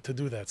was to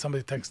do that.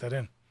 Somebody texted that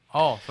in.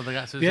 Oh, so the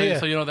guy. So, Yeah, yeah.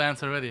 so you know the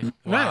answer already. Right.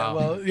 Wow.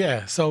 Well,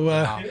 yeah. So,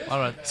 Wow. All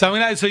right. so I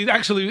mean, so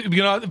actually,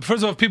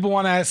 first of all, if people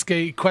want to ask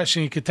a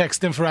question, you could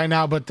text in for right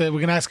now. But we're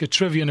gonna ask a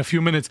trivia in a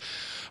few minutes.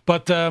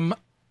 But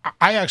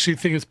I actually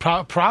think it's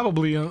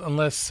probably,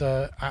 unless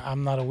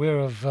I'm not aware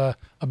of a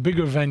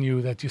bigger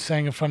venue that you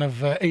sang in front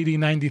of 80,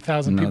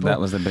 90,000 No, people. that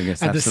was the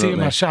biggest, at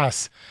absolutely. the Siyum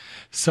Hashas.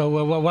 So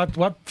what?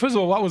 First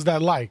of all, what was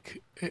that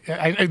like?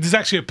 There's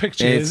actually a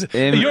picture.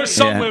 You're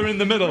somewhere in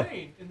the middle.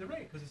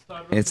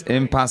 It's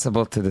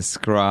impossible to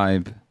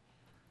describe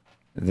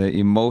the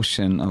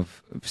emotion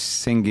of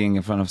singing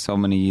in front of so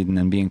many Yidden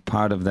and being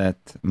part of that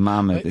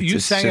Mamed. You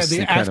sang just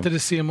after the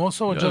Siyum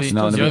also, or just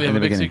No, in the Yoely, I'm a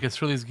big beginning. secret.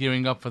 Sruli's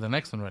gearing up for the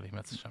next one already.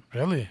 Metz Hashem.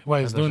 Really?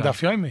 Why he's doing Metz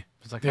Daf Yomi?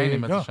 There you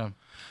Metz go. Hashem.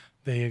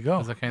 There you go.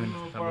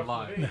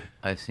 Live.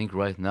 I think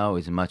right now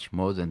is much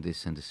more than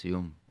this in the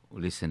Siyum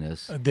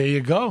listeners. There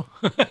you go.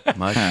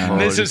 Much more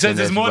Listen, says there's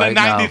listeners more than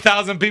right now.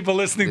 90,000 people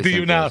listening to you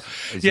Listen now. us.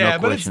 There's Yeah, no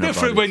but it's question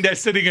different about when they're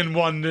sitting in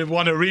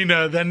one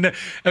arena than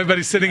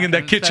everybody's sitting in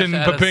their kitchen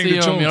At a preparing the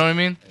Siyum, tunes. you know what I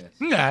mean?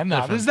 Yeah,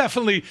 no, there's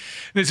definitely.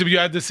 Listen, you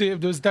had to see.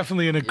 There was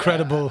definitely an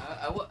incredible.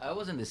 I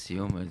was in the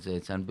Siyum.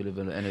 It's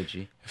unbelievable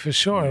energy. For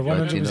sure,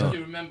 But, you 100%. know,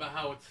 You remember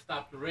how it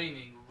stopped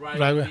raining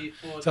Right.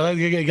 before? So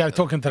you got to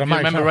talk into the You mic.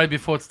 remember right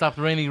before it stopped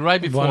raining,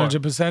 right before.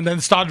 100%.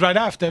 And start right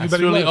after And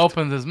everybody Sruli left.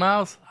 opened his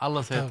mouth.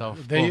 Allah said off.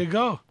 There you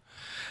go.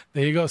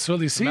 There you go.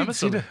 Sruli, see Remember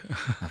the,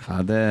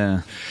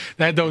 Father.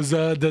 they had those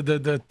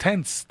the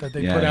tents that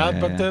they Yeah, put out, yeah,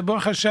 but yeah.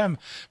 Baruch Hashem,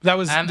 that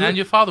was And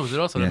your father was there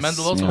also. Yes, The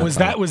Mendel also.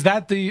 yeah. was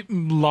that the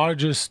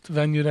largest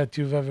venue that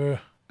you've ever?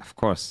 Of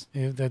course.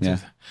 That Yeah,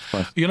 is- of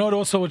course. You know what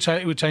also, which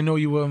I know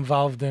you were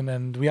involved in,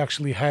 and we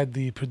actually had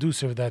the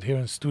producer of that here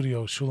in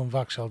studio, Shulam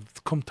Vakshal,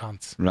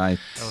 Kumtans. Right.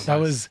 That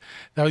was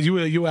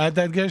you had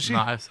that, Gershi?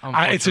 No, It's a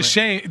unfortunately-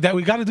 shame that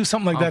we got to do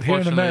something like that here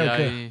in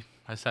Unfortunately, America.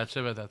 I sat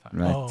Shiva at that time.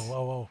 Right.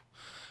 Oh.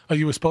 Oh,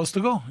 you were supposed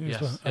to go? You were Yes,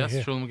 supposed- oh, yes.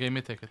 here. Shulam gave me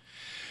a ticket.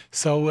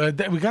 So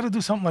we got to do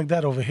something like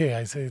that over here.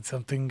 I say it's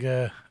something.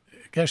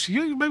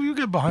 Gershi, maybe you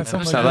get behind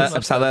something like that.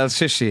 Absalel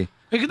Shishi.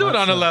 We can do it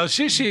on a level.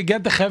 Shishi,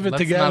 get the Chevet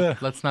together.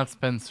 Let's not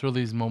spend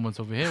Sruli's moments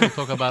over here. We'll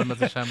talk about Metz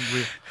Hashem.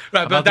 Right,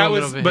 but about that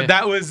doing was it over here.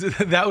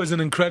 that was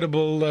an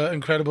incredible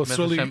Metz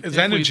Sruli Hashem. his If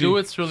energy. we do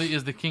it, Sruli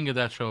is the king of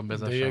that show.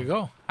 Metz There you Hashem.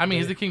 go. I mean,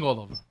 he's the king all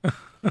over.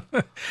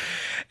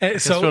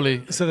 So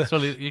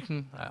Sruli, you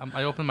can.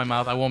 I opened my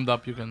mouth. I warmed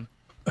up. You can.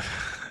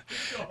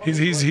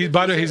 he's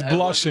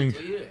blushing.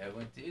 I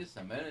went to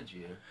some energy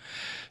here.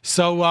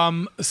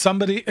 So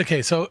somebody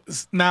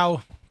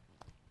now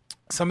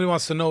somebody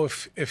wants to know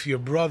if your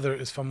brother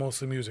is from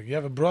Mostly Music. You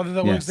have a brother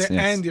that works Yes, there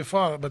yes. and your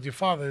father, but your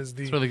father is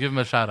the Sruli, give him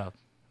a shout out.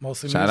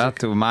 Mostly Shout Music. out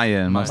to Maya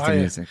and Mostly Maya.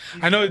 Music.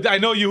 I know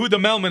Yehuda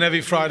Melman every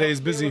Friday is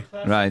busy.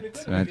 Right.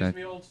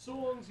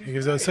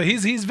 So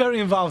he's very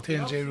involved here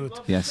in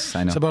JRoot. Yes,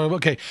 I know. So, but,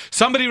 okay.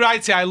 Somebody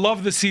writes here, I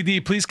love the CD.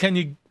 Please can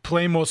you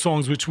play more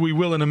songs, which we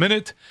will in a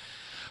minute.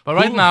 But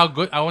right Who- now,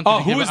 I want you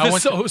to who give. is I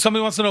want the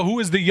somebody wants to know who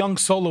is the young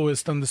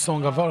soloist on the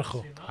song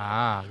Avarcho?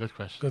 Good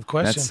question. Good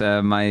question.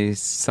 That's my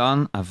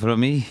son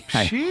Avromi.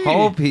 I Shit.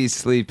 hope he's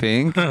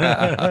sleeping.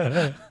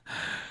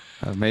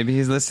 Maybe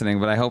he's listening,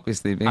 but I hope he's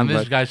sleeping. And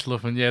this but- guy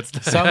schlufen jetzt.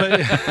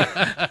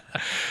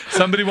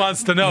 Somebody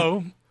wants to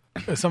know.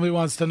 Somebody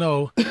wants to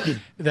know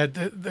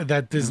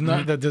that there's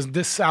not that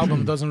this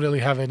album doesn't really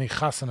have any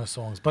chasana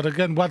songs. But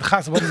again, what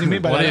does he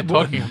mean by What are that? you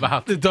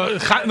talking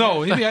about?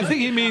 No, I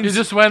think he means. You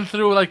just went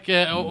through like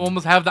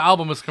almost half the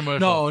album is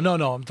commercial.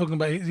 No. I'm talking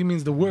about. He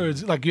means the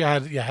words. Like you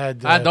had.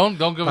 Don't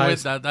give away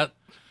that.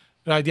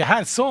 Right, you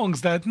had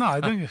songs that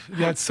I think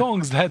you had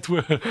songs that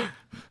were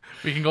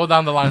We can go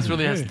down the line. It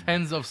really has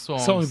tens of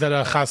songs. songs that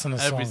are chasana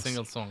songs. Every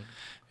single song.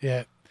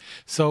 Yeah.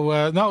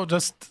 So no,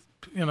 just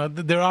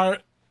there are.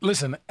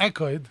 Listen,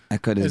 Echoed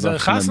is a a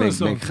chasana big,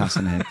 song. big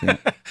chasana hit. Yeah.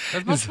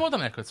 There's much more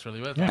than Echoes,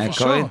 really. Yeah, for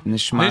sure. Echoed,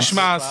 Nishmas,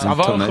 Nishmas, and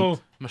Avarcho.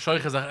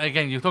 Mashoich is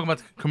again. You're talking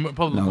about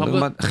public. No, public,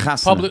 but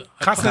chasana. public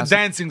Chasana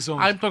dancing songs.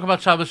 I'm talking about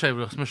Shabbos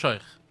Shavuos.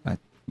 Mashoich.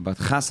 But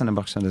chasana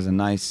Bachshan is a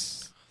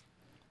nice.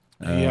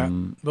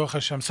 Baruch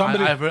Hashem.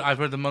 Somebody I've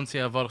heard the Muncie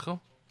Avarcho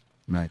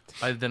Right.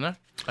 by dinner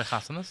by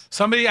Chasanas.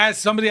 Somebody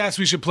asked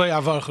we should play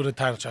Avarcho, the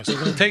title track. So we're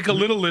going to take a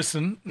little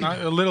listen, not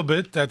a little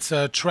bit. That's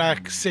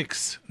track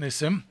 6,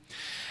 Nissim.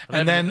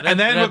 And then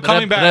we're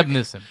coming back. And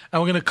we're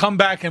going to come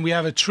back and we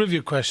have a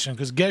trivia question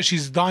because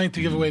Geshi's dying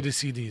to give away the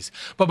CDs.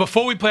 But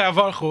before we play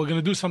Avarcho, we're going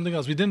to do something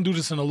else. We didn't do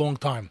this in a long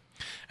time.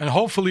 And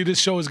hopefully this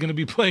show is going to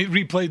be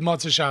replayed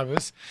Motzei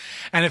Shabbos.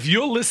 And if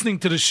you're listening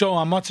to the show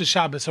on Motzei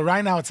Shabbos, so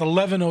right now it's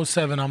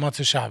 11:07 on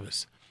Motzei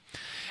Shabbos.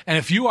 And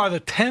if you are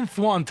the 10th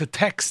one to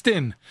text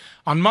in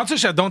on Motzei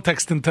Shabbos, don't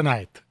text in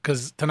tonight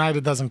because tonight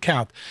it doesn't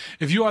count.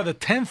 If you are the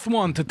 10th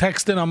one to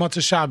text in on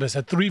Motzei Shabbos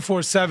at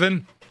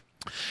 347-927-8398,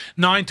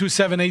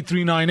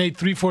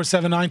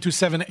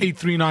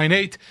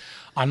 347-927-8398,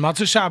 on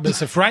Matzah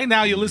Shabbos. If right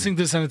now you're listening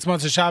to this and it's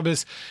Matzah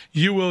Shabbos,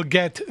 you will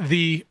get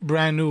the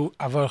brand new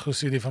Avarchu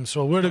CD from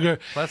Yisroel Werdyger.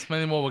 Plus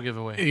many more we'll give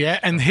away. Yeah,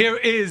 and here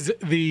is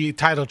the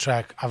title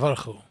track,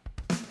 Avarchu.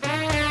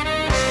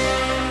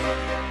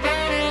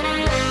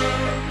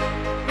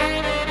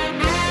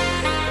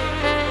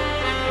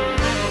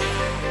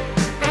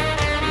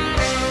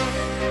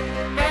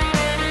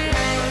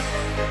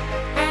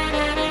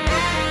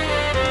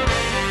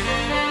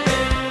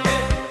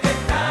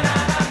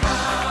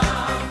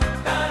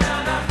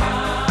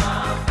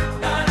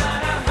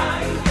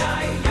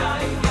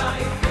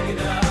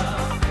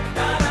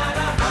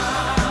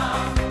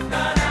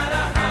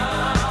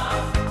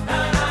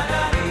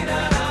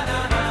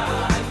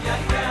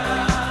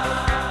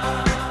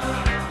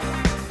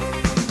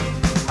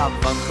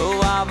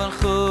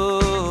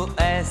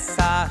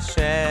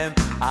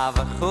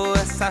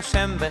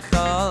 Hashem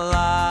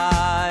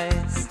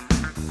b'cholais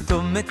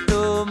Tumit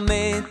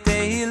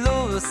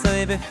tehilu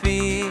soy befi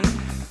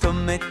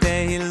Tumit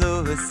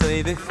tehilu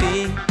soy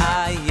befi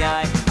Ay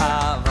ay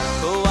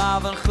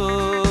Avarchu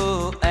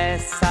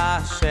es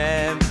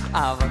Hashem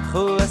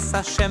Avarchu es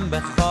Hashem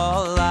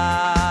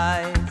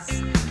b'cholais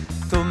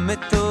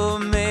Tumit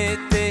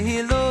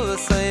tehilu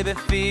soy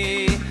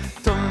befi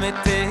Tumit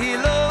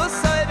tehilu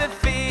soy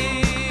befi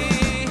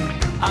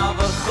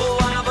Avarchu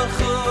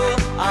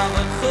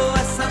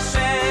es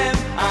Hashem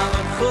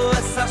Avarchu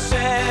es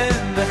Hashem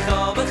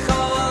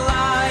b'chol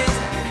ais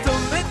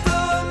Tumit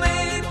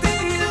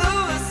tehilu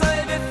soy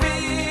befi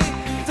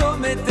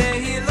Tumit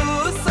tehilu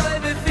soy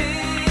befi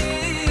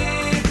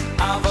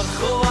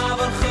Avarchu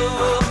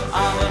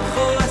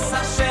es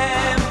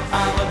Hashem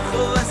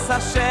Avarchu es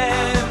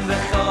Hashem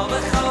b'chol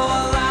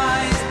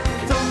ais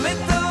Tumit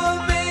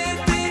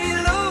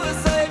tehilu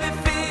soy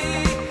befi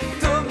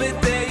Tumit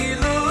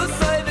tehilu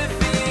soy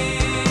befi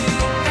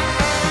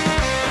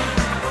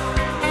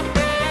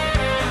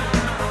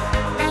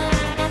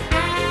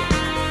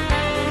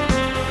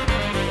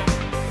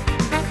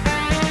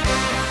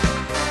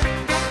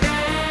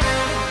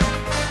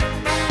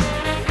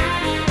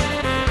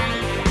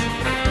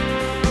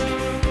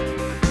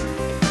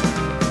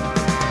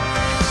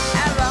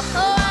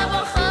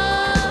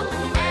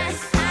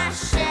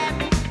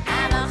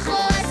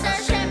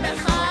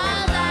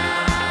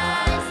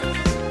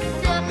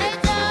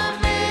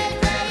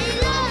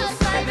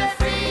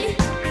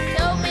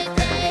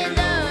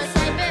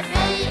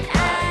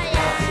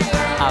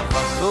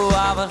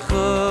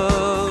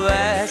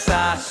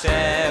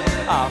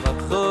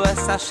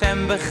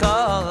Hashem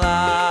b'chol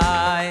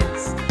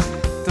ais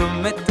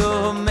Tumit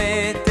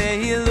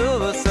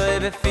tehilu soy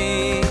befi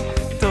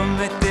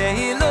Tumit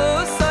tehilu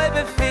soy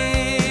befi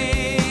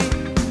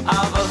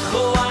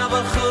Avarchu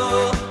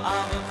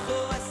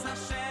es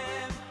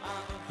Hashem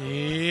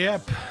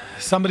Yep.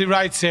 Somebody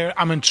writes here,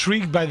 I'm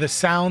intrigued by the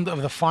sound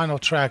of the final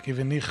track,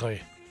 Even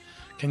Nichoy.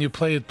 Can you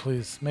play it,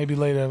 please? Maybe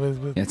later.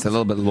 Yeah, it's a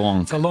little bit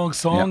long. It's a long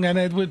song,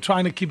 and we're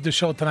trying to keep the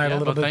show tonight a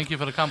little bit. Thank you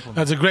for the compliment.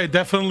 That's a great,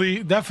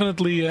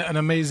 definitely an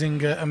amazing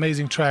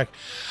track.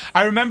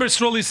 I remember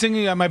Yisroel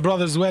singing at my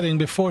brother's wedding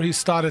before he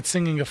started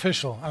singing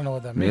official. I don't know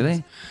what that means.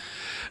 Really?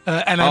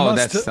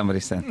 That's somebody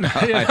said. No.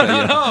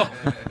 I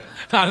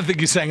don't think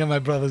he sang at my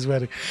brother's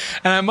wedding.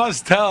 And I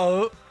must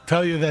tell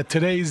you that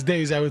today's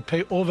days, I would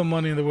pay all the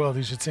money in the world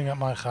he should sing at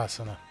my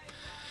chasana.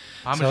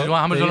 How much do you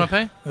want to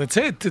pay? That's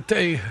it.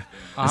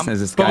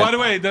 But by the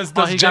way, does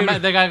they got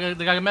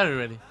married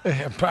already?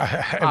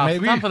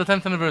 Maybe. Time for the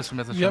 10th anniversary,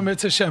 Mitzvah Shem. Yeah,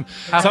 Mitzvah Shem.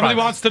 Somebody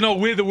wants to know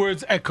where the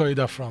words echoed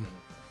are from.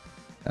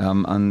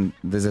 And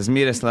there's a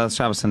Zmiris Lel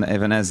Shabbos and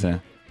Even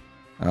Ezra.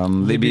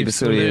 Libi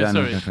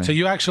B'Suri. So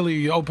you actually,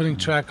 your opening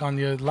track on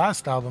your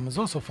last album is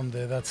also from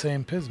there, that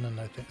same Pisman,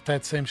 I think.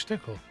 That same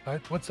shtickle,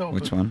 right? Which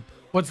one?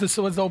 What's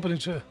the opening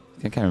track?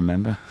 I think I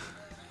remember.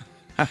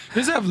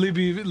 Does it have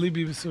Libi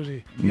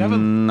B'Suri?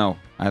 No,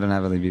 I don't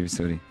have a Libi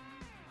B'Suri.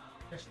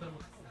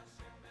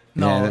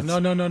 No.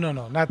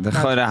 Not the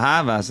Chora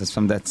Havas is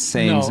from that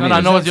same. No, I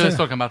know what you're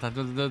talking about.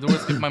 The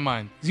words skip my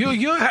mind. We're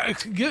gonna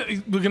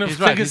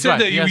figure it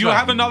out. You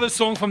have another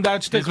song from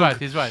that shtickle.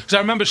 He's right. Because I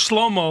remember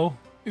Shlomo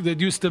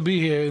that used to be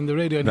here in the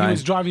radio, and he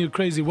was driving you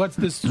crazy. What's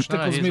this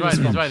shtickle's He's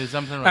right. He's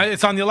something right.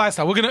 It's on your last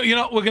album.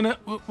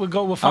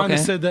 We'll find the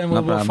Sid and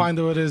we'll find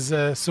out what it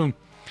is soon.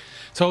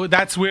 So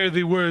that's where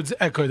the words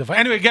echoed.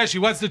 Anyway, Geshe,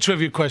 what's the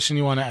trivia question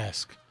you want to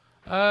ask?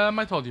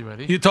 I told you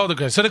already. You told the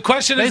question. So the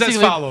question is as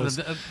follows.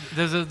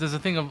 There's a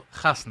thing of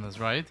chasnas,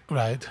 right?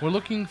 Right. We're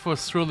looking for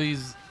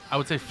Yisroel's, I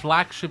would say,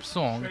 flagship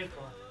song.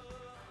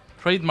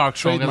 Trademark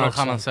song, as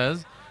Al-Hanan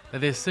says,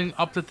 that they sing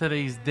up to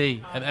today's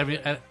day.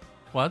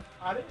 What?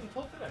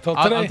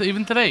 Today.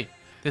 Even today.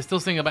 They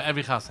still sing about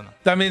every chasana.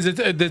 That means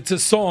it's a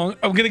song.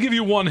 I'm going to give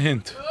you one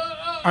hint.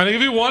 I'm going to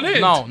give you one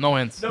hint. No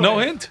hints. No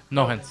hint?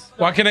 No hints.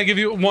 Why can I give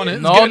you one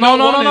hint? No.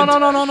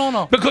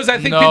 Because I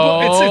think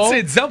people,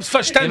 it's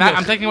selbstverständlich.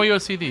 I'm taking away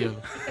your CD.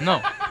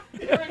 No.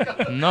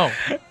 No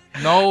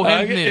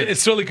hint.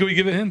 It's really, can we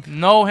give a hint?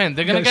 No hint.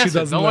 They're going to guess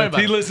it. Don't worry about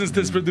it. He listens to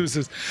his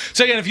producers.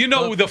 So again, if you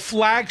know the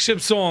flagship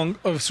song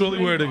of Yisroel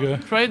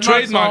Werdyger,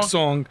 trademark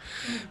song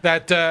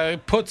that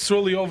puts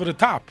Yisroel over the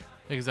top.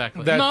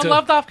 Exactly. That, No,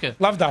 Lav Dafka.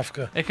 Lav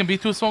Dafka. It can be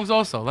two songs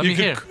also. Let me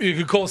hear. You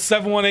could call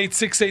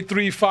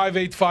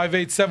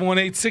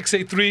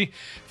 718-683-5858,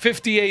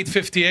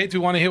 718-683-5858. We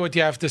want to hear what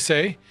you have to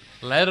say.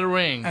 Let it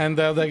ring. And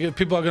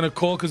people are going to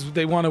call because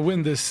they want to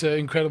win this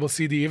incredible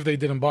CD if they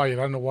didn't buy it.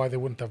 I don't know why they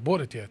wouldn't have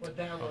bought it yet.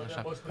 Download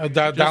at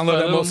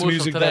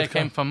mostmusic.com. Today I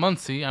came from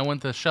Muncie. I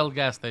went to Shell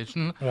gas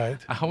station. Right.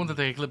 I wanted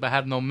to take a clip. I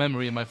had no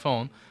memory in my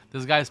phone.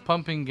 This guy's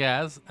pumping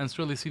gas and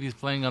Shirley CD's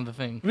playing on the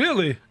thing.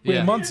 Really? We're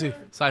in Muncie.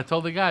 So I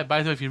told the guy,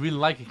 by the way, if you really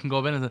like it, you can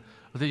go in and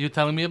say, you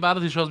telling me about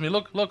it? He shows me,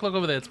 look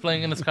over there. It's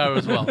playing in his car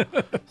as well.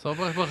 So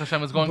Baruch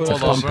Hashem is going all over.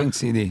 Pumping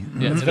CD.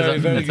 Yeah, it's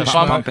very good.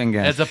 Pumping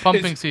gas. It's a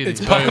pumping CD.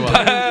 It's very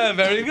well.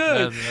 Very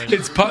good.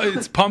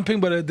 It's pumping,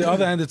 but at the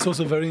other hand, it's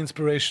also very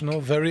inspirational.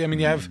 Very. I mean,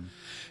 you have.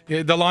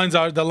 Yeah, the lines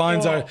are.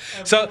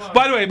 So,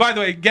 by the way,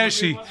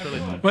 Gershi.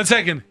 1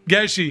 second,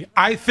 Gershi.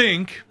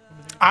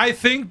 I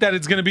think that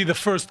it's going to be the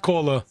first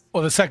caller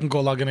or the second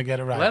caller going to get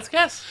it right. Let's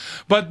guess.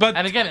 But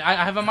and again,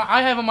 I have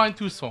in mind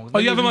 2 songs.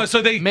 Maybe you have in mind.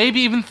 So maybe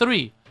even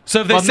 3.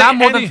 So if they say not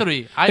more than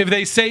 3. If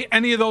they say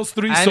any of those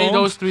 3 songs, any of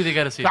those 3, they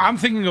got to see. I'm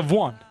thinking of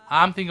 1.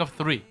 I'm thinking of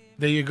 3.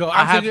 There you go.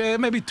 I have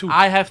maybe 2.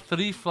 I have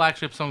 3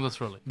 flagship songs. That's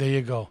really. There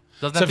you go.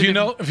 So if you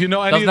know any of those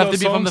songs, doesn't have to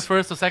be from the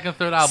first or second,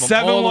 third album.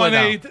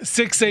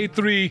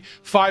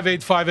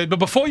 718-683-5858. But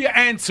before you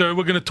answer,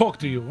 we're going to talk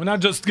to you. We're not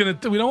just going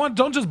to.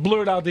 Don't just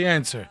blurt out the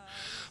answer.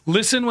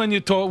 Listen when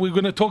you talk. We're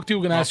going to talk to you.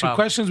 We're going to ask you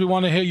questions. We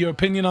want to hear your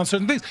opinion on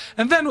certain things,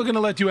 and then we're going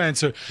to let you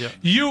answer. Yep.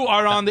 You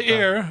are on the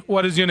air.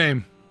 What is your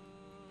name?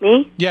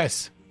 Me?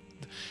 Yes.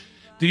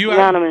 Do you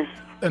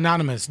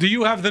Anonymous. Do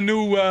you have the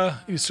new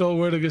Yisroel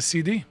Werdyger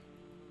CD?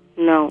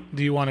 No.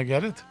 Do you want to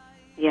get it?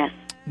 Yes.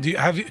 Do you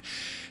have you?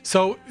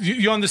 So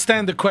you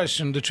understand the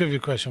question, the trivia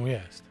question we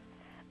asked?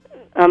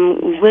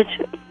 Which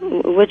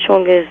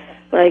one is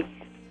like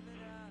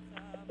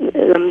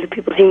the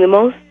people sing the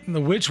most?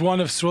 Which one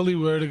of Yisroel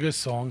Werdyger's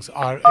songs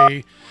are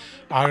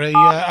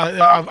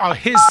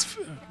his?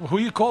 Who are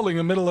you calling in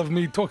the middle of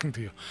me talking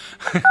to you?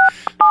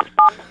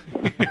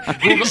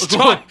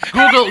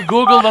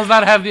 Google does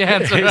not have the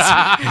answer.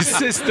 His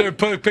sister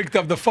picked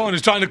up the phone.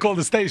 He's trying to call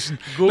the station.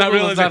 Google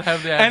does not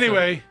have the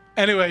answer.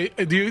 Anyway,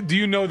 do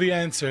you know the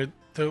answer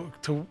to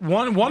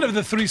one of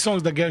the 3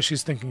 songs that Gershi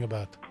is thinking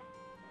about?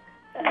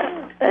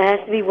 It has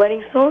to be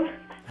wedding songs.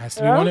 Has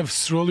to be one of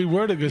Yisroel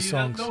Werdyger's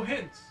songs. No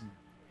hints.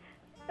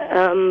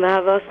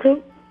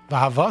 Vahavaschu.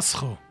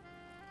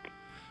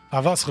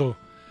 Vahavaschu.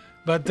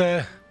 But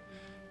that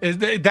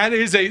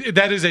is a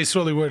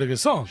Yisroel Werdyger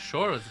song.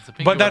 Sure, it's a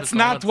but that's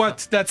not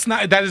what. That's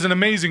not. That is an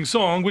amazing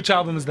song. Which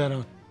album is that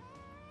on?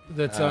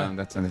 That's on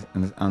the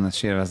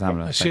Shir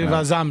Vazamro. Shir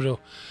Vazamro.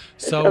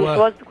 So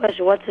what's the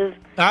question? What's his?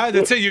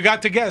 That's it. You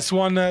got to guess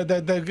one.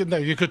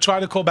 You could try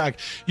to call back.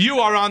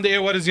 You are on the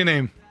air. What is your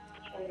name?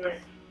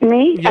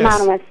 Me? Yes.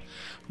 Anonymous.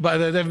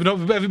 But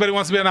everybody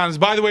wants to be anonymous.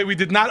 By the way, we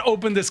did not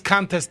open this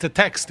contest to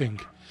texting.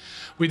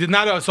 We did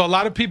not. So a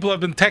lot of people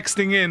have been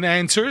texting in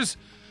answers,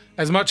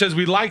 as much as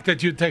we like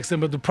that you text them.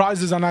 But the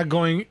prizes are not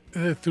going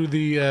through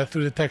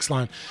the text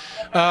line.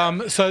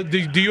 So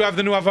do you have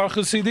the new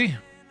Avarchu CD?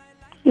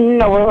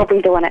 No, we're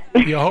hoping to win it.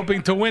 You're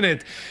hoping to win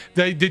it.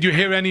 Did you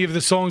hear any of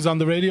the songs on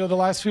the radio the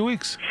last few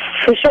weeks?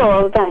 For sure,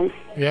 all the time.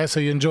 Yeah, so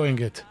you're enjoying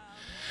it.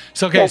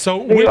 So okay, yes, so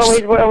we're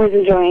always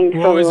enjoying.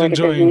 We're always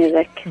enjoying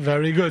music.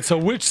 Very good. So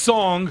which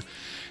song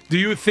do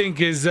you think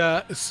is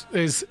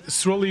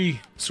Yisroel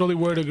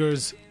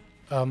Werdyger's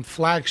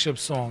flagship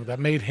song that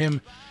made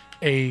him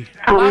a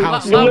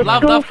house song?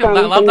 Lav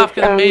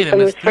Dafka made him.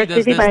 What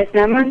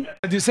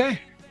did you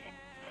say?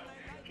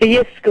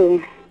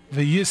 V'yisku.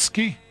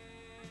 V'yiski?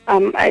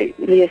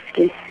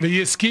 V'yiski.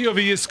 V'yiski or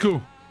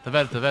V'yisku? The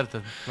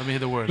Werte. Let me hear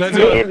the words.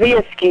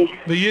 V'yiski.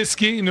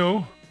 V'yiski,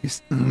 no.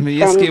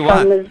 V'yiski what?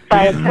 From the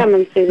Bias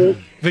Lemon CD.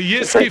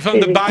 V'yiski from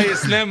the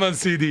Bias Lemon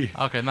CD.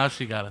 Okay, now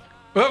she got it.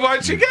 Well,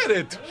 why'd she get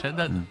it?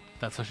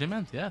 That's what she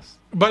meant, yes.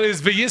 But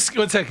is V'yiski,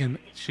 1 second.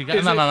 She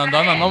got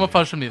no more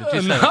partial needed.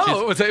 She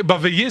said it.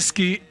 But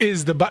V'yiski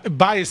is the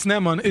Bias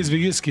Lemon is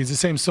V'yiski. It's the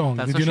same song.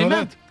 That's Did what you she know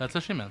meant. that? That's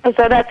what she meant.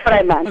 So that's what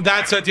I meant.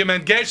 That's what you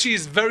meant. Gershi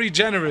is very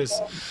generous,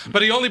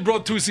 but he only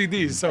brought 2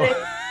 CDs. So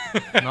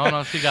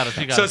no, she got it.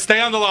 So stay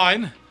on the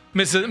line,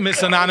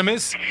 Miss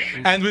Anonymous,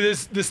 and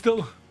with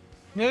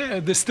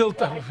there's still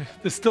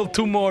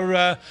 2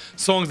 more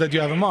songs that you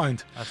have in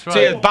mind. That's right. So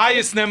yeah,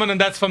 Bias Neman, and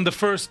that's from the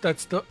first.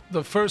 That's the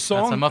first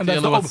song. That's a Mati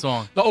Ilowitz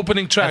song. The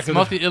opening track. That's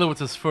Mati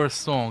Ilowitz's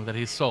first song that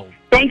he sold.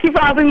 Thank you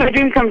for helping my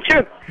dream come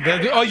true.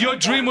 Your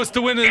dream was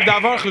to win the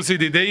Avarchu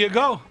CD. There you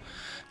go.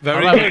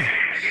 Very good.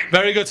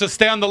 Very good. So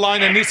stay on the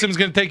line, and Nissim's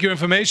going to take your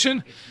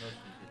information.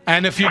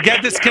 And if you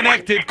get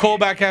disconnected, call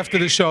back after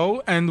the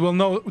show, and we'll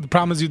know. The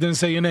problem is you didn't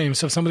say your name.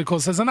 So if somebody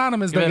calls says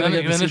anonymous, give they're going to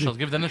give get the initials. CD.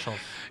 Give the initials.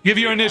 Give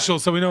your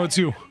initials so we know it's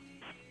you.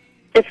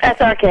 It's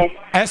SRK.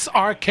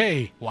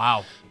 SRK.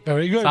 Wow.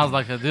 Very good. Sounds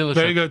like a dealership.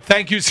 Very good.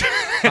 Thank you.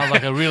 Sounds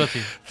like a realty.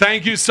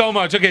 Thank you so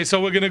much. Okay,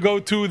 so we're going to go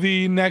to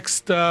the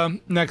next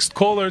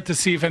caller to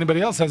see if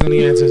anybody else has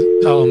any answers.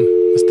 Mr.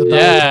 Dialton.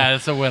 Yeah,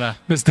 that's a winner.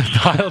 Mr.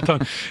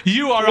 Dialton.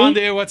 You are on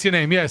there. What's your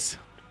name? Yes.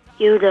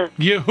 Yehuda.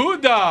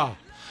 Yehuda.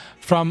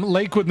 from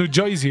Lakewood, New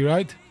Jersey,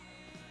 right?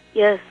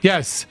 Yes.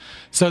 Yes.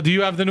 So do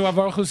you have the new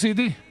Avarchu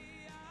CD?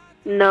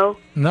 No.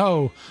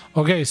 No.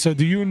 Okay, so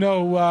do you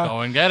know...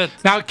 Go and get it.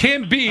 Now, it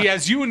can't be,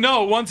 as you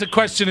know, once a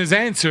question is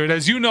answered,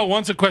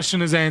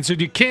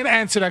 you can't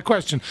answer that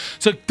question.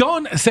 So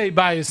don't say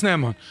Bias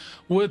Nemon.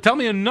 Well, tell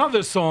me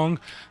another song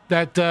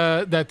that's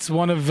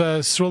one of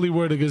Yisroel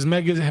Werdyger's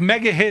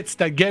mega hits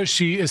that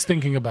Gershi is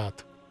thinking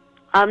about.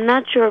 I'm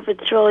not sure if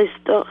it's really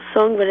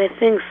song, but I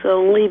think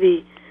so.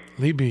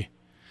 Libi.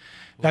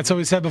 That's what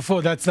we said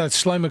before. That's that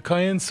Shlomo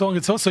Kohen song.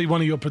 It's also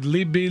one of your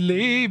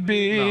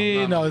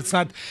Libi. No, it's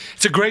not.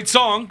 It's a great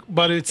song,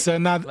 but it's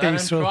not Let him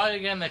Yisroel. try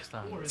again next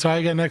time. Try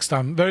again next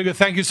time. Very good.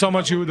 Thank you so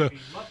much, Yehuda.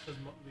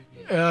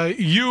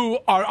 You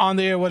are on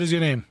the air. What is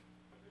your name?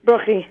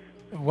 Bruchi.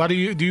 What do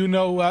you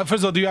know?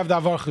 First of all, do you have the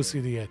Avarchu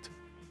CD yet?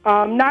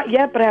 Not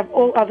yet, but I have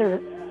all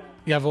other.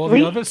 You have all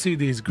the other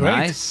CDs. Great.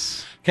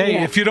 Nice. Okay,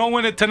 Yeah. if you don't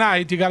win it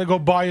tonight, you got to go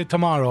buy it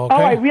tomorrow. Oh,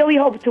 I Okay. really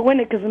hope to win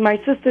it because my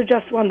sister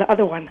just won the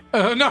other one. No,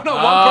 one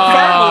per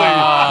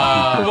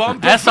family.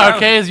 One per SRK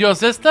family. is your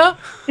sister?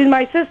 She's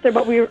my sister,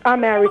 but I'm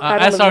married. So I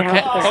don't live in the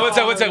SRK. house. Oh,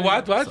 what's that?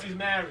 What?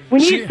 We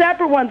need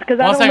separate ones because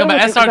I One don't second, live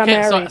but with her 'cause I'm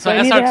SRK. married. So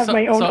I need to have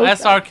my own. So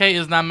house. SRK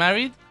is not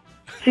married?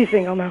 She's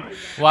single now.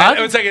 What?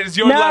 One second, it's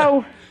your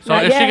No. So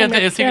not is she yet, gonna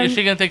next is she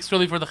time. gonna take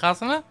Shirley for the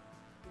chasana?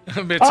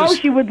 Oh,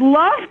 she would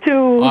love to.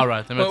 All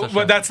right,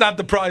 But that's not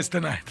the prize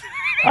tonight.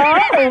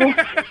 Oh.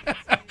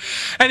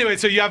 Anyway,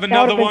 so you have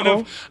another one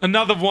of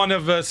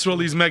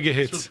Yisroel's mega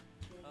hits.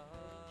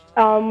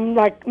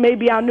 Like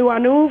maybe Anu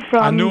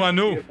from.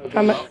 Anu.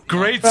 From,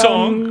 Great from,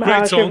 song.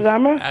 Great song.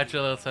 Shivzammer.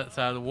 Actually, it's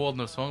a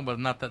Waldner song, but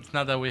it's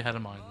not that we had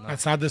in mind. No.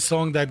 That's not the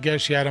song that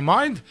Gershi had in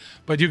mind,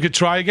 but you could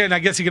try again. I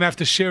guess you're gonna have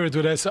to share it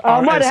with us.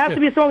 What? It has to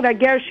be a song that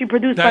Gershi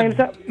produced by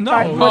himself. No,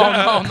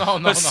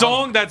 a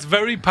song that's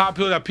very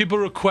popular that people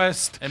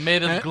request. It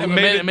made it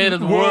made it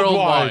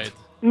worldwide.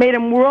 Made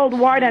him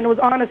worldwide, and it was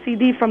on a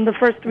CD from the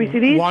first 3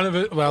 CDs. One of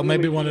it, well,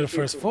 maybe one of the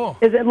first 4.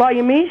 Is it La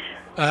Yamish?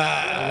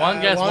 One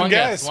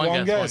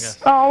guess.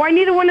 Oh, I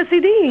need to win a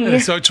CD.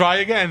 So try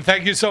again.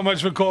 Thank you so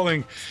much for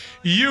calling.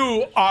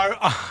 You are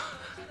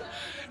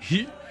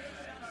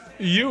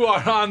you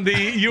are on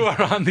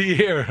the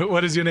air.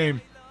 What is your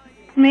name?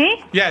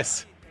 Me?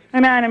 Yes.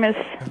 Anonymous.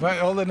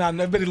 Hold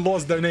on, everybody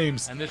lost their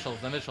names. Initials.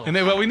 And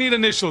well, we need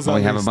initials. We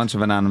at have a least. bunch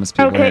of anonymous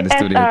people here in the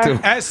studio too.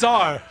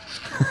 SR.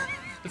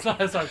 It's not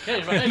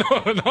SRK,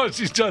 right? No,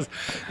 she's just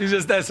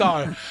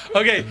SR.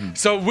 Okay,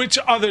 so which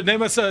other,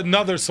 name us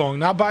another song,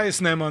 not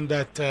bias name on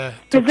that. Is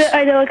it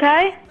Idol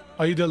Kai?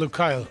 Aida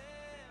Lukail.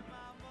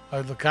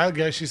 Aida Lukail,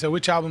 guess she said,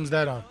 which album's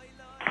that on?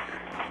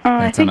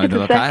 I think it's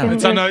the second.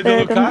 It's on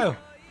Aida Lukail.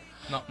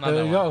 No, not There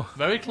that you one. go.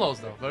 Very close,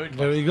 though. Very close.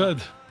 Very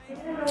good.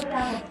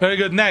 Very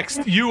good.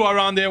 Next, you are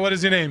on there. What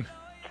is your name?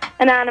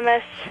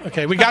 Anonymous.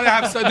 Okay, we gotta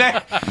have some.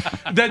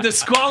 They're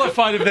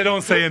disqualified if they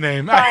don't say a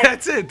name.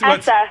 That's it.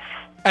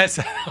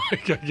 SF.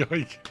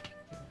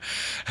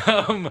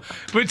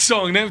 Which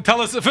song?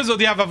 Tell us. First of all,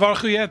 do you have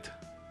Avarchu yet?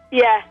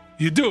 Yeah.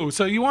 You do.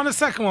 So you want a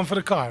second one for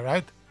the car,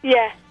 right?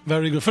 Yeah.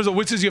 Very good. First of all,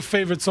 which is your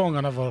favorite song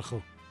on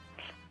Avarchu?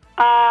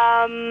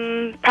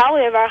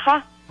 Probably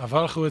Avarcha.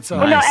 Avarchu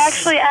itself. Well, no,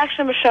 actually,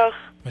 Mashoch.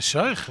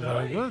 Mashoch.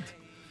 Very good.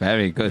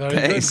 Very good Very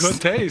taste.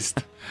 Good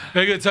taste.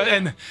 Very good. So,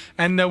 and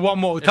one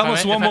more. Tell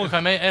us one more. If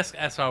I may ask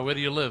SR, where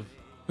do you live?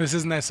 This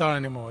isn't SR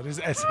anymore. This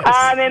is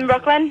SS. In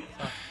Brooklyn.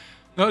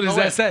 No, this is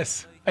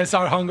SS.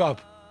 SR hung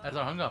up.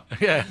 SR hung up?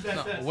 Yeah.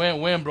 No,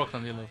 where in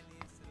Brooklyn do you live?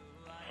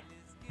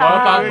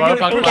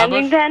 In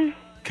Kensington.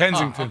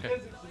 Kensington. Oh,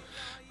 okay.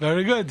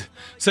 Very good.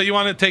 So you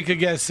want to take a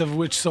guess of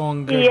which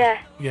song? Yeah.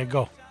 Yeah,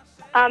 go.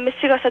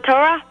 Mystika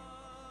Satora.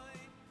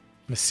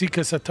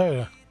 Masika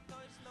Satora.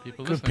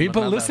 People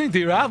People listening to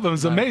your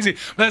albums, amazing.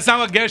 But that's not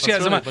what Gershi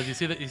has in mind. But you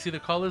see the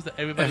colors that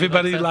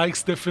Everybody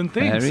likes different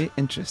things. Very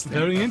interesting.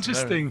 Very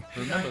interesting.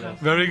 Very.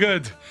 Very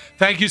good.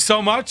 Thank you so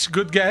much.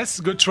 Good guess.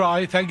 Good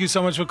try. Thank you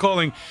so much for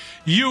calling.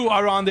 You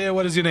are on there.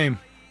 What is your name?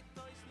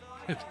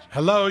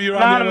 Hello, you're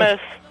on there.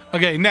 Anonymous.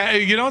 Okay, now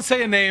you don't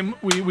say a name.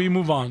 We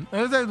move on.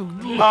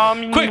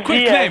 Quick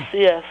DS, name.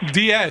 Yes.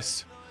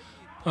 DS.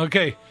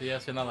 Okay.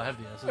 Yes, you're not allowed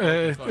to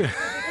have DS.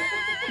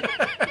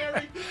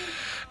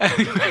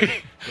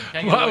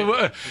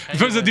 Anyway,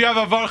 first, do you have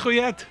a Avarchu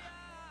yet?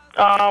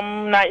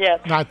 Not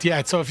yet. Not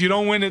yet. So if you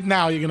don't win it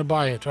now, you're gonna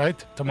buy it,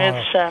 right?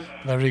 Tomorrow. It's,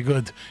 Very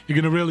good. You're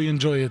gonna really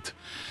enjoy it.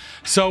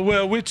 So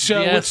which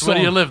DS, where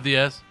do you live,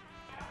 DS?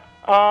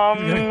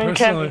 in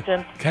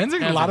Kensington.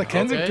 Kensington, a lot of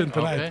Kensington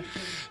tonight. Okay.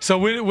 So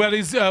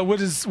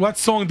what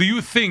song do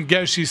you think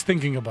Gershi's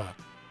thinking about?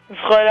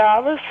 Freude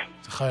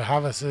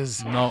Havas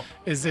is a not-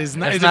 great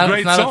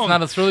it's song.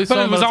 not a Yisroel but song,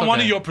 it was but on it's one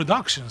of okay. your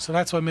productions, so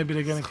that's why maybe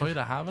they're getting.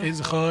 Freude Havas?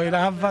 Is Freude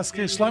Havas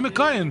Shlomo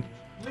Kohen.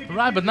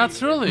 Right, but not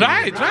Yisroel.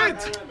 Right.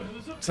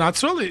 It's not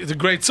Yisroel. It's a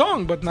great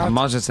song, but not.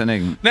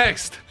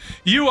 Next,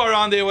 you are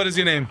on there. What is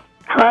your name?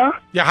 Hello?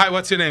 Yeah, hi.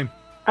 What's your name?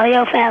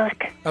 Elio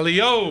Falik.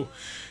 Elio.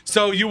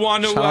 So you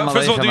want to? Shalom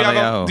First of all,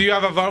 Aleichem, do you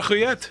have a Avarchu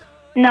yet?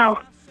 No.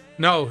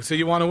 No. So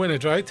you want to win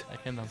it, right? I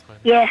can dance quite.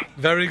 Yeah.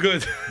 Very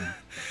good.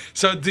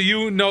 So do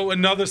you know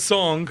another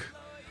song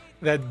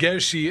that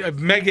Gershi, a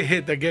mega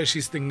hit that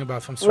Gershi's thinking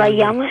about from La Sweden?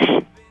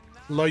 Yamish.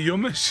 La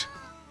Yumish?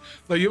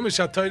 La Yumish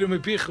Atayru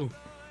Mepichu.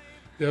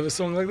 You have a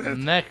song like that?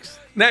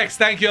 Next,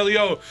 thank you,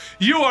 Elio.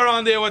 You are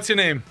on there. What's your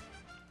name?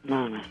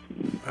 Mama.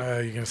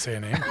 You're going to say a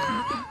name?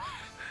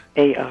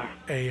 AR.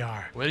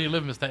 AR. Where do you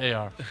live, Mr.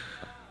 AR?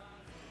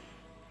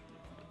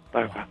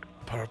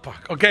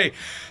 Parpak. Okay,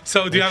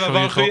 so do you have a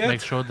Varchu yet?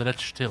 Make sure that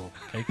it's still.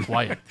 Okay,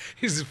 quiet.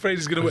 He's afraid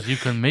he's going to win. You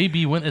can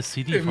maybe win a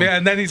CD.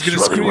 And then he's going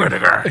to scream.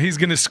 He's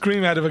going to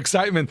scream out of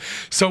excitement.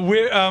 So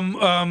we're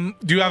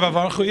do you have a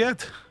Varchu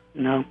yet?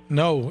 No.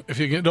 No. If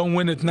you don't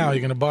win it now, you're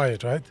going to buy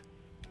it, right?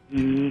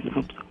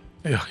 Hope so.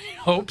 Yeah, I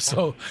hope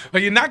so.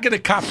 But you're not going to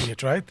copy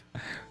it, right?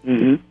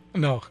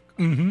 No.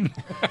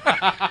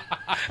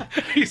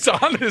 He's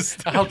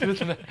honest.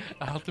 Ultimate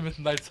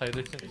night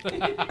sider.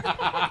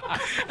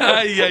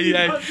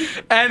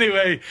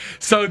 Anyway,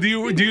 so do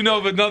you know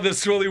of another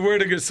Yisroel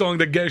Werdyger song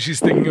that Gershi's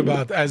thinking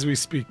about as we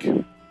speak?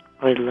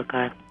 Oy de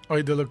Lokayl.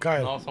 Oy de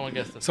Lokayl. No, someone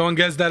guessed it. Someone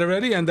guessed that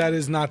already, and that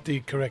is not the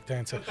correct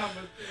answer.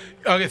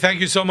 Okay, thank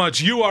you so much.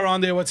 You are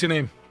on there. What's your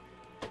name?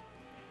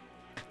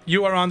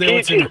 You are on there.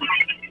 What's your name?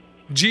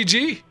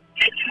 GG?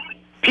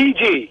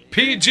 PG.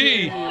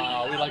 PG. We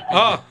like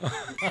PG.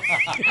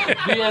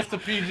 BS to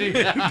PG.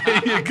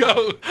 There you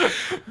go.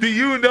 Do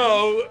you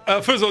know,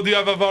 first of all, do you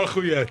have a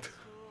Varchu yet?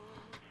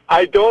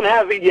 I don't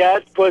have it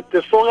yet, but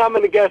the song I'm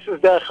going to guess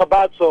is the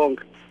Chabad song.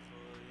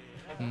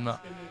 No.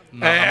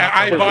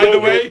 By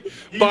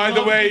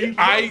the way,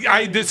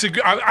 I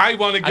disagree. I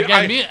want to get.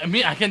 Again,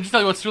 me, I can just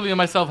tell you what Sully and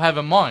myself have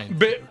in mind.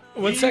 But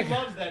one second.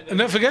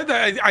 No, forget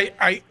that.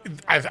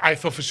 I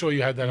thought for sure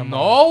you had that in mind.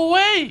 No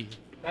way.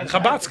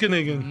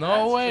 Chabatskinigan.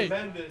 No way.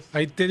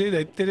 Right,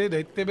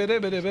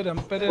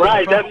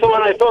 that's the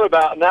one I thought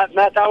about. Not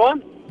that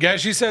one? Yeah,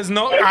 she says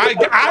no.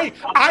 I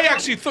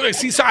actually thought.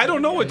 See, so I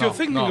don't know what you're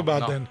thinking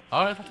about then.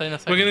 All right, I'll tell you in a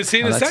second. We're gonna see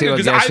in a second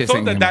because I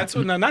thought that's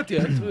no, not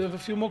yet. We have a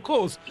few more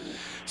calls.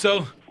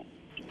 So,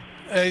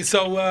 okay.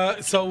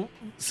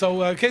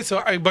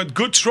 But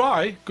good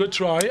try.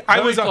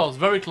 Very close.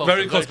 Very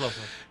close.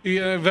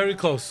 Yeah, very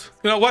close.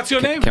 You know, what's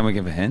your name? Can we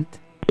give a hint?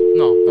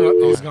 No.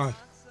 He's gone.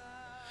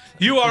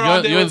 You are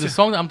on there. The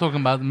song that I'm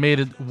talking about made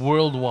it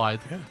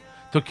worldwide. Yeah.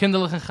 To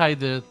Kinderliche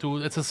Geide, to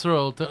It's a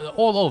Thrill,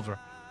 all over.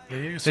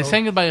 They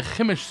sang it by a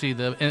Chimish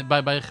Sida,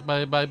 by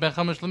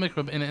Chamish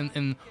Lemikrib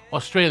in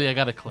Australia. I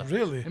got a clip.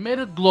 Really? It made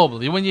it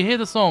globally. When you hear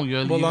the song,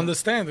 you'll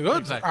understand.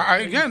 Good.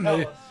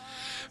 Exactly.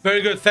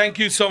 Very good. Thank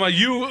you so much.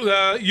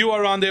 You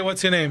are on there.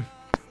 What's your name?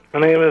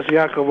 My name is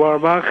Yaakov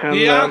Orbach. And,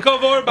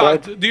 Yaakov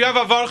Orbach. Do you have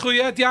a Varchu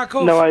yet,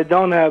 Yaakov? No, I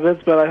don't have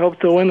it, but I hope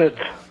to win it.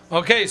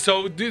 Okay,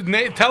 so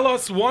tell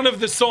us one of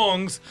the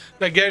songs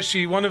that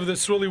one of the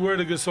Yisroel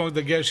Werdyger songs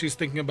that Gershi's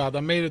thinking about. I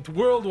made it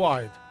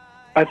worldwide.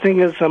 I think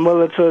it's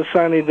Amor Letzur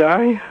Sani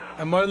Dai.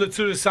 Amor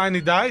Letzur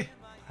Sani Dai?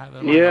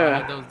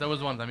 Yeah. That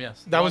was one of them,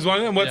 yes. That was one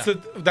of them? What's the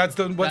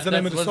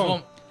name of the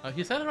song?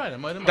 He said it right.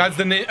 That's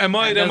the name.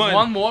 There's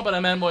one more, but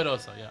I meant Moed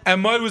also, yeah.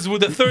 And Moed was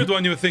with the third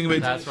one you were thinking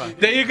with. That's right.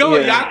 There you go,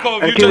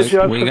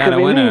 Yaakov. We got a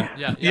winner.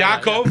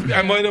 Yaakov,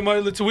 and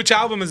Moed. Which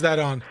album is that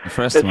on? The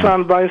first one. It's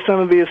on by Son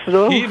of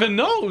Yisroel. He even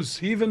knows.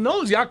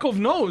 Yaakov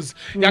knows.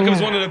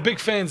 Yaakov's one of the big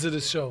fans of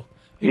this show.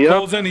 He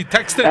calls in, he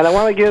texts it. And I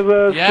want to give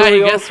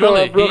Sully also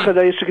a bracha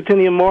that he should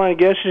continue more, and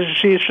guess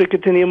she should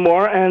continue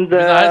more, and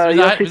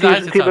Yossi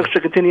Tivach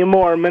should continue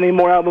more, many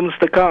more albums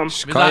to come.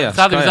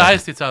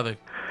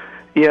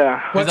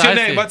 Yeah. What's your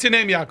name? What's your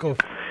name, Yaakov?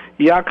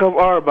 Yaakov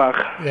Orbach.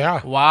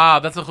 Yeah. Wow,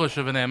 that's a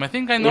chushuv name. I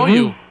think I know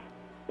you.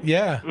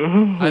 Yeah.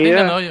 I think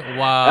I know you.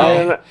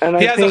 Wow. And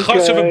he I has think, a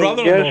chushuv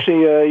brother-in-law. Yes,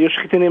 you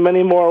should continue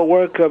many more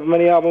work,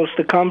 many albums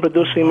to come,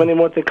 producing many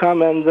more to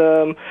come,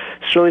 and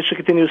Shirley should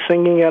continue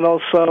singing, and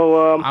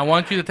also... I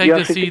want you to take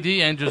the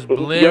CD and just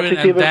blare it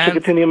and dance.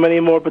 should continue many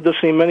more,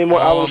 producing many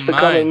more albums to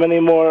come, and many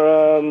more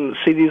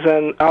CDs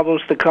and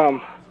albums to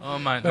come. Oh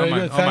my!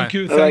 Thank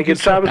you. Thank you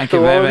to all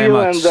of you,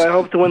 and I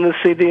hope to win the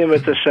CD in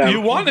Hashem.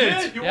 You won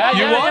it. You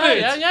won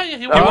it.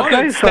 Yeah.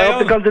 Okay, so I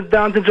hope to come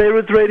down to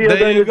JRoot Radio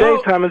during the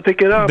daytime and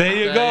pick it up. There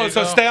you go.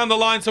 So stay on the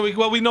line. So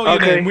we know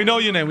your name. We know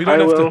your name. We don't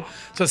have to.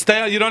 So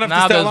stay. You don't have to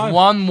stay on. Now there's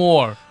one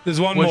more.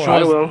 There's one more.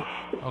 I will.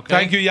 Okay.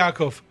 Thank you,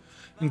 Yaakov.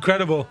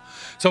 Incredible.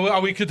 So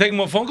we could take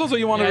more phone calls, or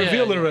you want to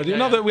reveal it already?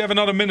 No, we have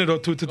another minute or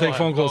two to take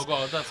phone calls.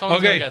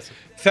 Okay.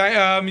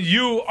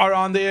 You are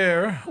on the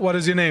air. What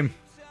is your name?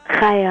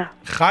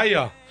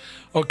 Chaya.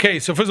 Okay,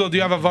 so first of all, do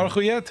you have a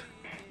Varchu yet?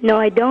 No,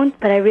 I don't,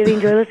 but I really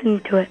enjoy listening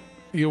to it.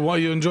 You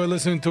enjoy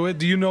listening to it?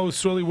 Do you know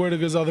Yisroel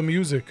Werdyger's other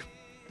music?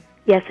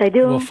 Yes, I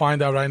do. We'll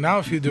find out right now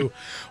if you do.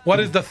 What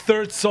is the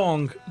third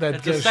song that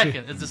It's the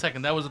second. It's the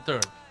second. That was the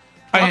third.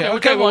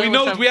 Okay, well, we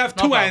know we have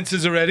two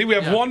answers already. We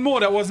have one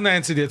more that wasn't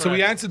answered yet. Correct. So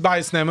we answered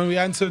Bayis Neman. We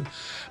answered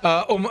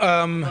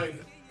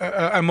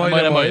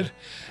Amoid.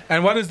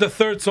 And what is the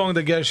third song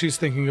that Gershi's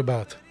thinking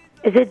about?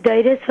 Is it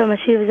Daitis from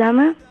Ashiv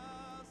Zamra?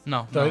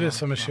 No. Daitis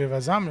from Ashiv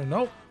Zamra,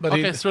 no. But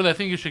okay, Sterling, I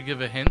think you should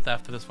give a hint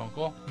after this phone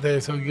call.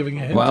 So giving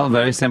a hint? Well,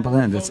 very simple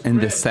hint. It's in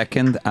the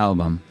second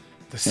album.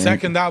 The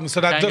second album.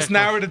 So that just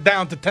narrowed it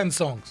down to 10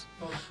 songs.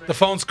 The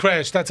phones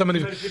crashed. That's how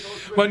many.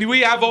 When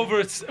we have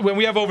over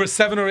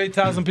 7,000 or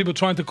 8,000 people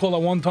trying to call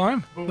at one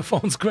time, the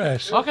phones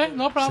crash. Okay,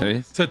 no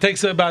problem. So it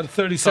takes about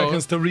 30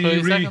 seconds to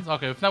 30 seconds?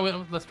 Okay,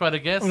 now let's try to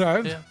guess.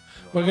 Right. Yeah.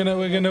 We're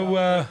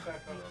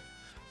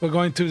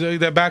going to.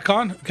 They're back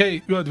on. Okay,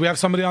 good. We have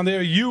somebody on the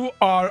air. You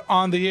are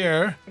on the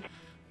air.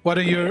 What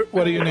is your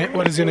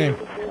name?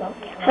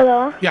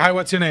 Hello. Yeah. Hi.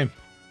 What's your name?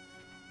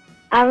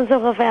 I'm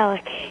Yisroel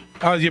Werdyger.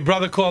 Oh, your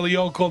brother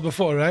called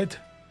before, right?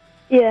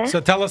 Yeah. So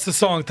tell us the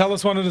song. Tell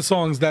us one of the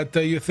songs that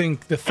you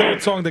think, the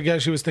third song that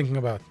Gershi was thinking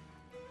about.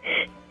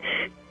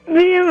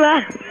 Me and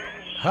my...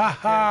 Ha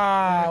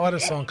ha! What a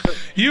song.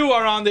 You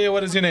are on there.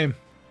 What is your name?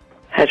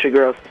 Heshy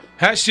Gross.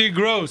 Heshy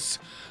Gross.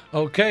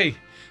 Okay.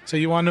 So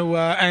you want to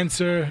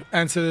answer.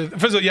 First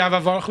of all, you have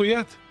a Varchu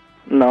yet?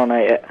 No, not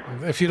yet.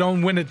 If you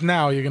don't win it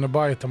now, you're going to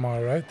buy it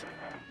tomorrow, right?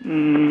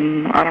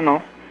 I don't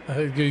know.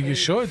 You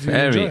should.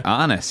 Very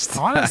honest.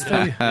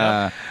 Honestly.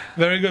 Yeah.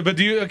 Very good. But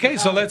do you? Okay.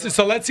 So let's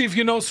see if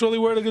you know Yisroel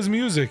Werdyger's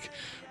music.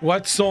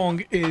 What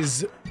song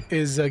is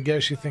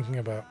Gershi thinking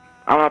about?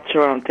 I'm not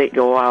sure. I'm taking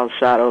a wild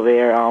shot over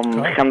here.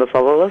 Chem the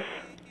Salvalis.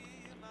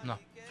 No.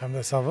 Chem the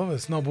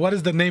Salvalis. No. But what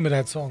is the name of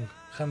that song?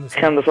 Chem the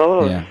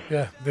Salvalis.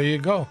 Yeah. There you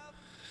go.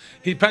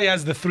 He probably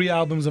has the 3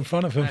 albums in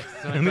front of him.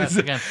 Right,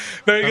 again.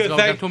 Very Let's good.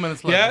 go. 2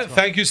 minutes left. Yeah.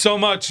 Thank you so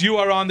much. You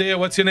are on the air.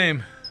 What's your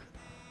name?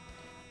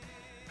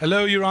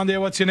 Hello, you're on there.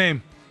 What's your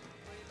name?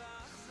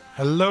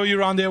 Hello,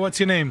 you're on there. What's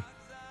your name?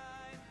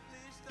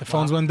 The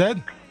phones went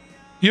dead?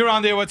 You're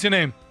on there. What's your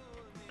name?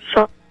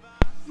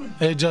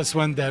 It just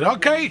went dead.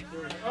 Okay.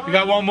 We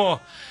got one more.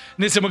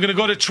 Listen, we're going to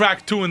go to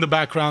track 2 in the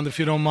background, if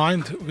you don't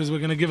mind, because we're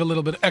going to give a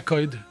little bit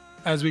echoed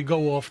as we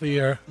go off the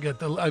air. Get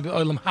the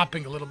I'm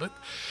hopping a little bit.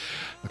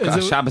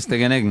 Shabbos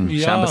beginning.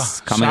 Yeah,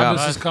 Shabbos coming up.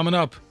 Shabbos is coming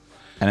up.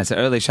 And it's an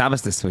early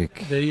Shabbos this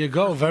week. There you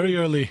go, very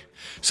early.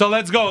 So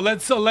let's go.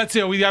 Let's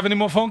see. We have any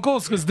more phone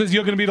calls? Because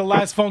you're going to be the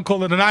last phone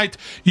call of the night.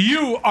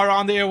 You are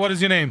on the air. What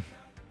is your name?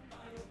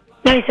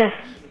 Yosef.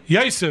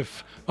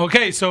 Yosef.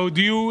 Okay, so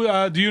do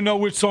you know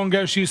which song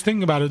Gershi is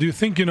thinking about, or do you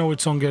think you know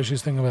which song Gershi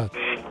is thinking about?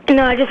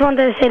 No, I just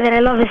wanted to say that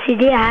I love the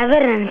CD. I have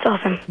it, and it's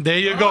awesome. There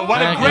you go.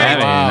 What a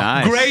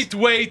great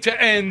way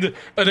to end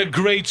a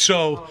great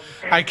show.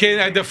 I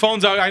can't. The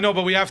phones are. I know,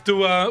 but we have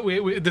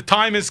to. The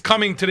time is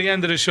coming to the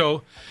end of the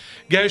show.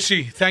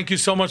 Gershi, thank you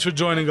so much for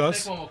joining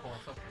us.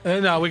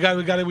 No, we got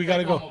to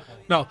go.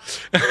 No.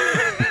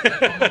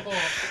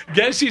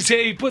 Gershi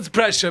say he puts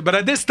pressure, but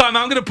at this time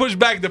I'm going to push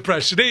back the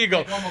pressure. There you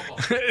go.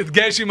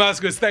 Gershi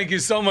Maskus, thank you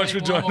so much for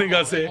joining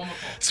us here.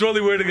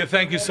 Yisroel Werdyger,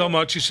 thank you so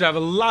much. You should have a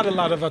lot of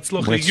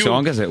atzlucha. Which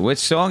song is it? Which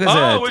song is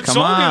it? Which Come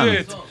song on. is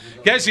it?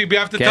 Gershi, we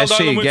have to tell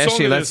them which song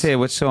it is. Let's hear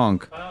which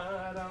song.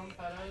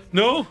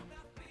 No?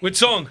 Which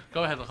song?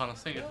 Go ahead, Elchanan,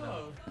 sing it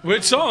now.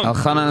 Which song?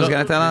 Elchanan is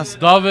going to tell us.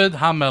 David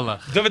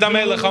HaMelech. David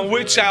HaMelech. On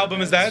which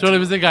album is that? Yisroel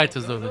was the guy to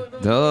David.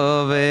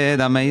 David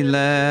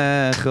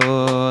HaMelech,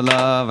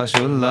 Ula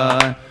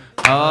Vashula.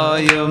 Oh,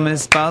 you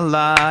miss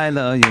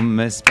Balai, you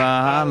miss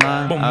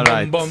Balai. All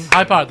right.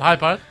 High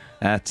part.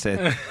 That's it.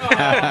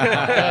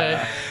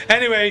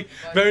 Anyway,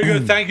 very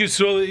good. Thank you,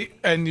 Yisroel.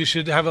 And you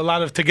should have a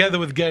lot of together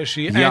with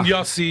Gershi and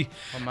Yossi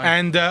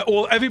and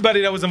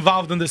everybody that was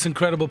involved in this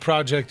incredible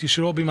project. You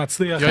should all be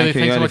matzliach. Thank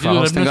you, Yoely, for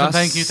hosting us.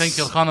 Thank you,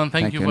 Elchanan.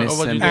 Thank you for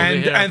what you do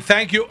here. And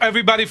thank you,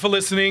 everybody, for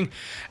listening.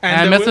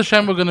 And Mitzvah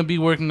Hashem, we're going to be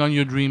working on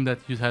your dream that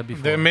you had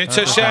before. The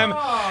Mitzvah Hashem.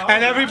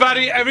 And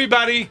everybody,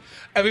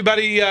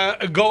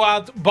 go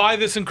out, buy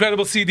this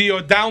incredible CD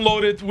or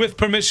download it with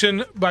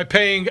permission by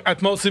paying at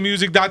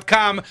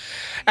mosamusic.com.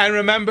 And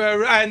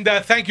remember,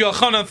 thank you,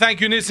 Elchanan, thank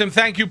you, Nissim,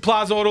 thank you,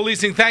 Plaza Auto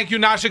Leasing, thank you,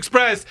 Nash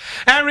Express.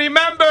 And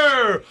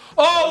remember,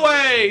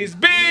 always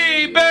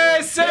be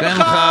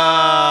besimcha.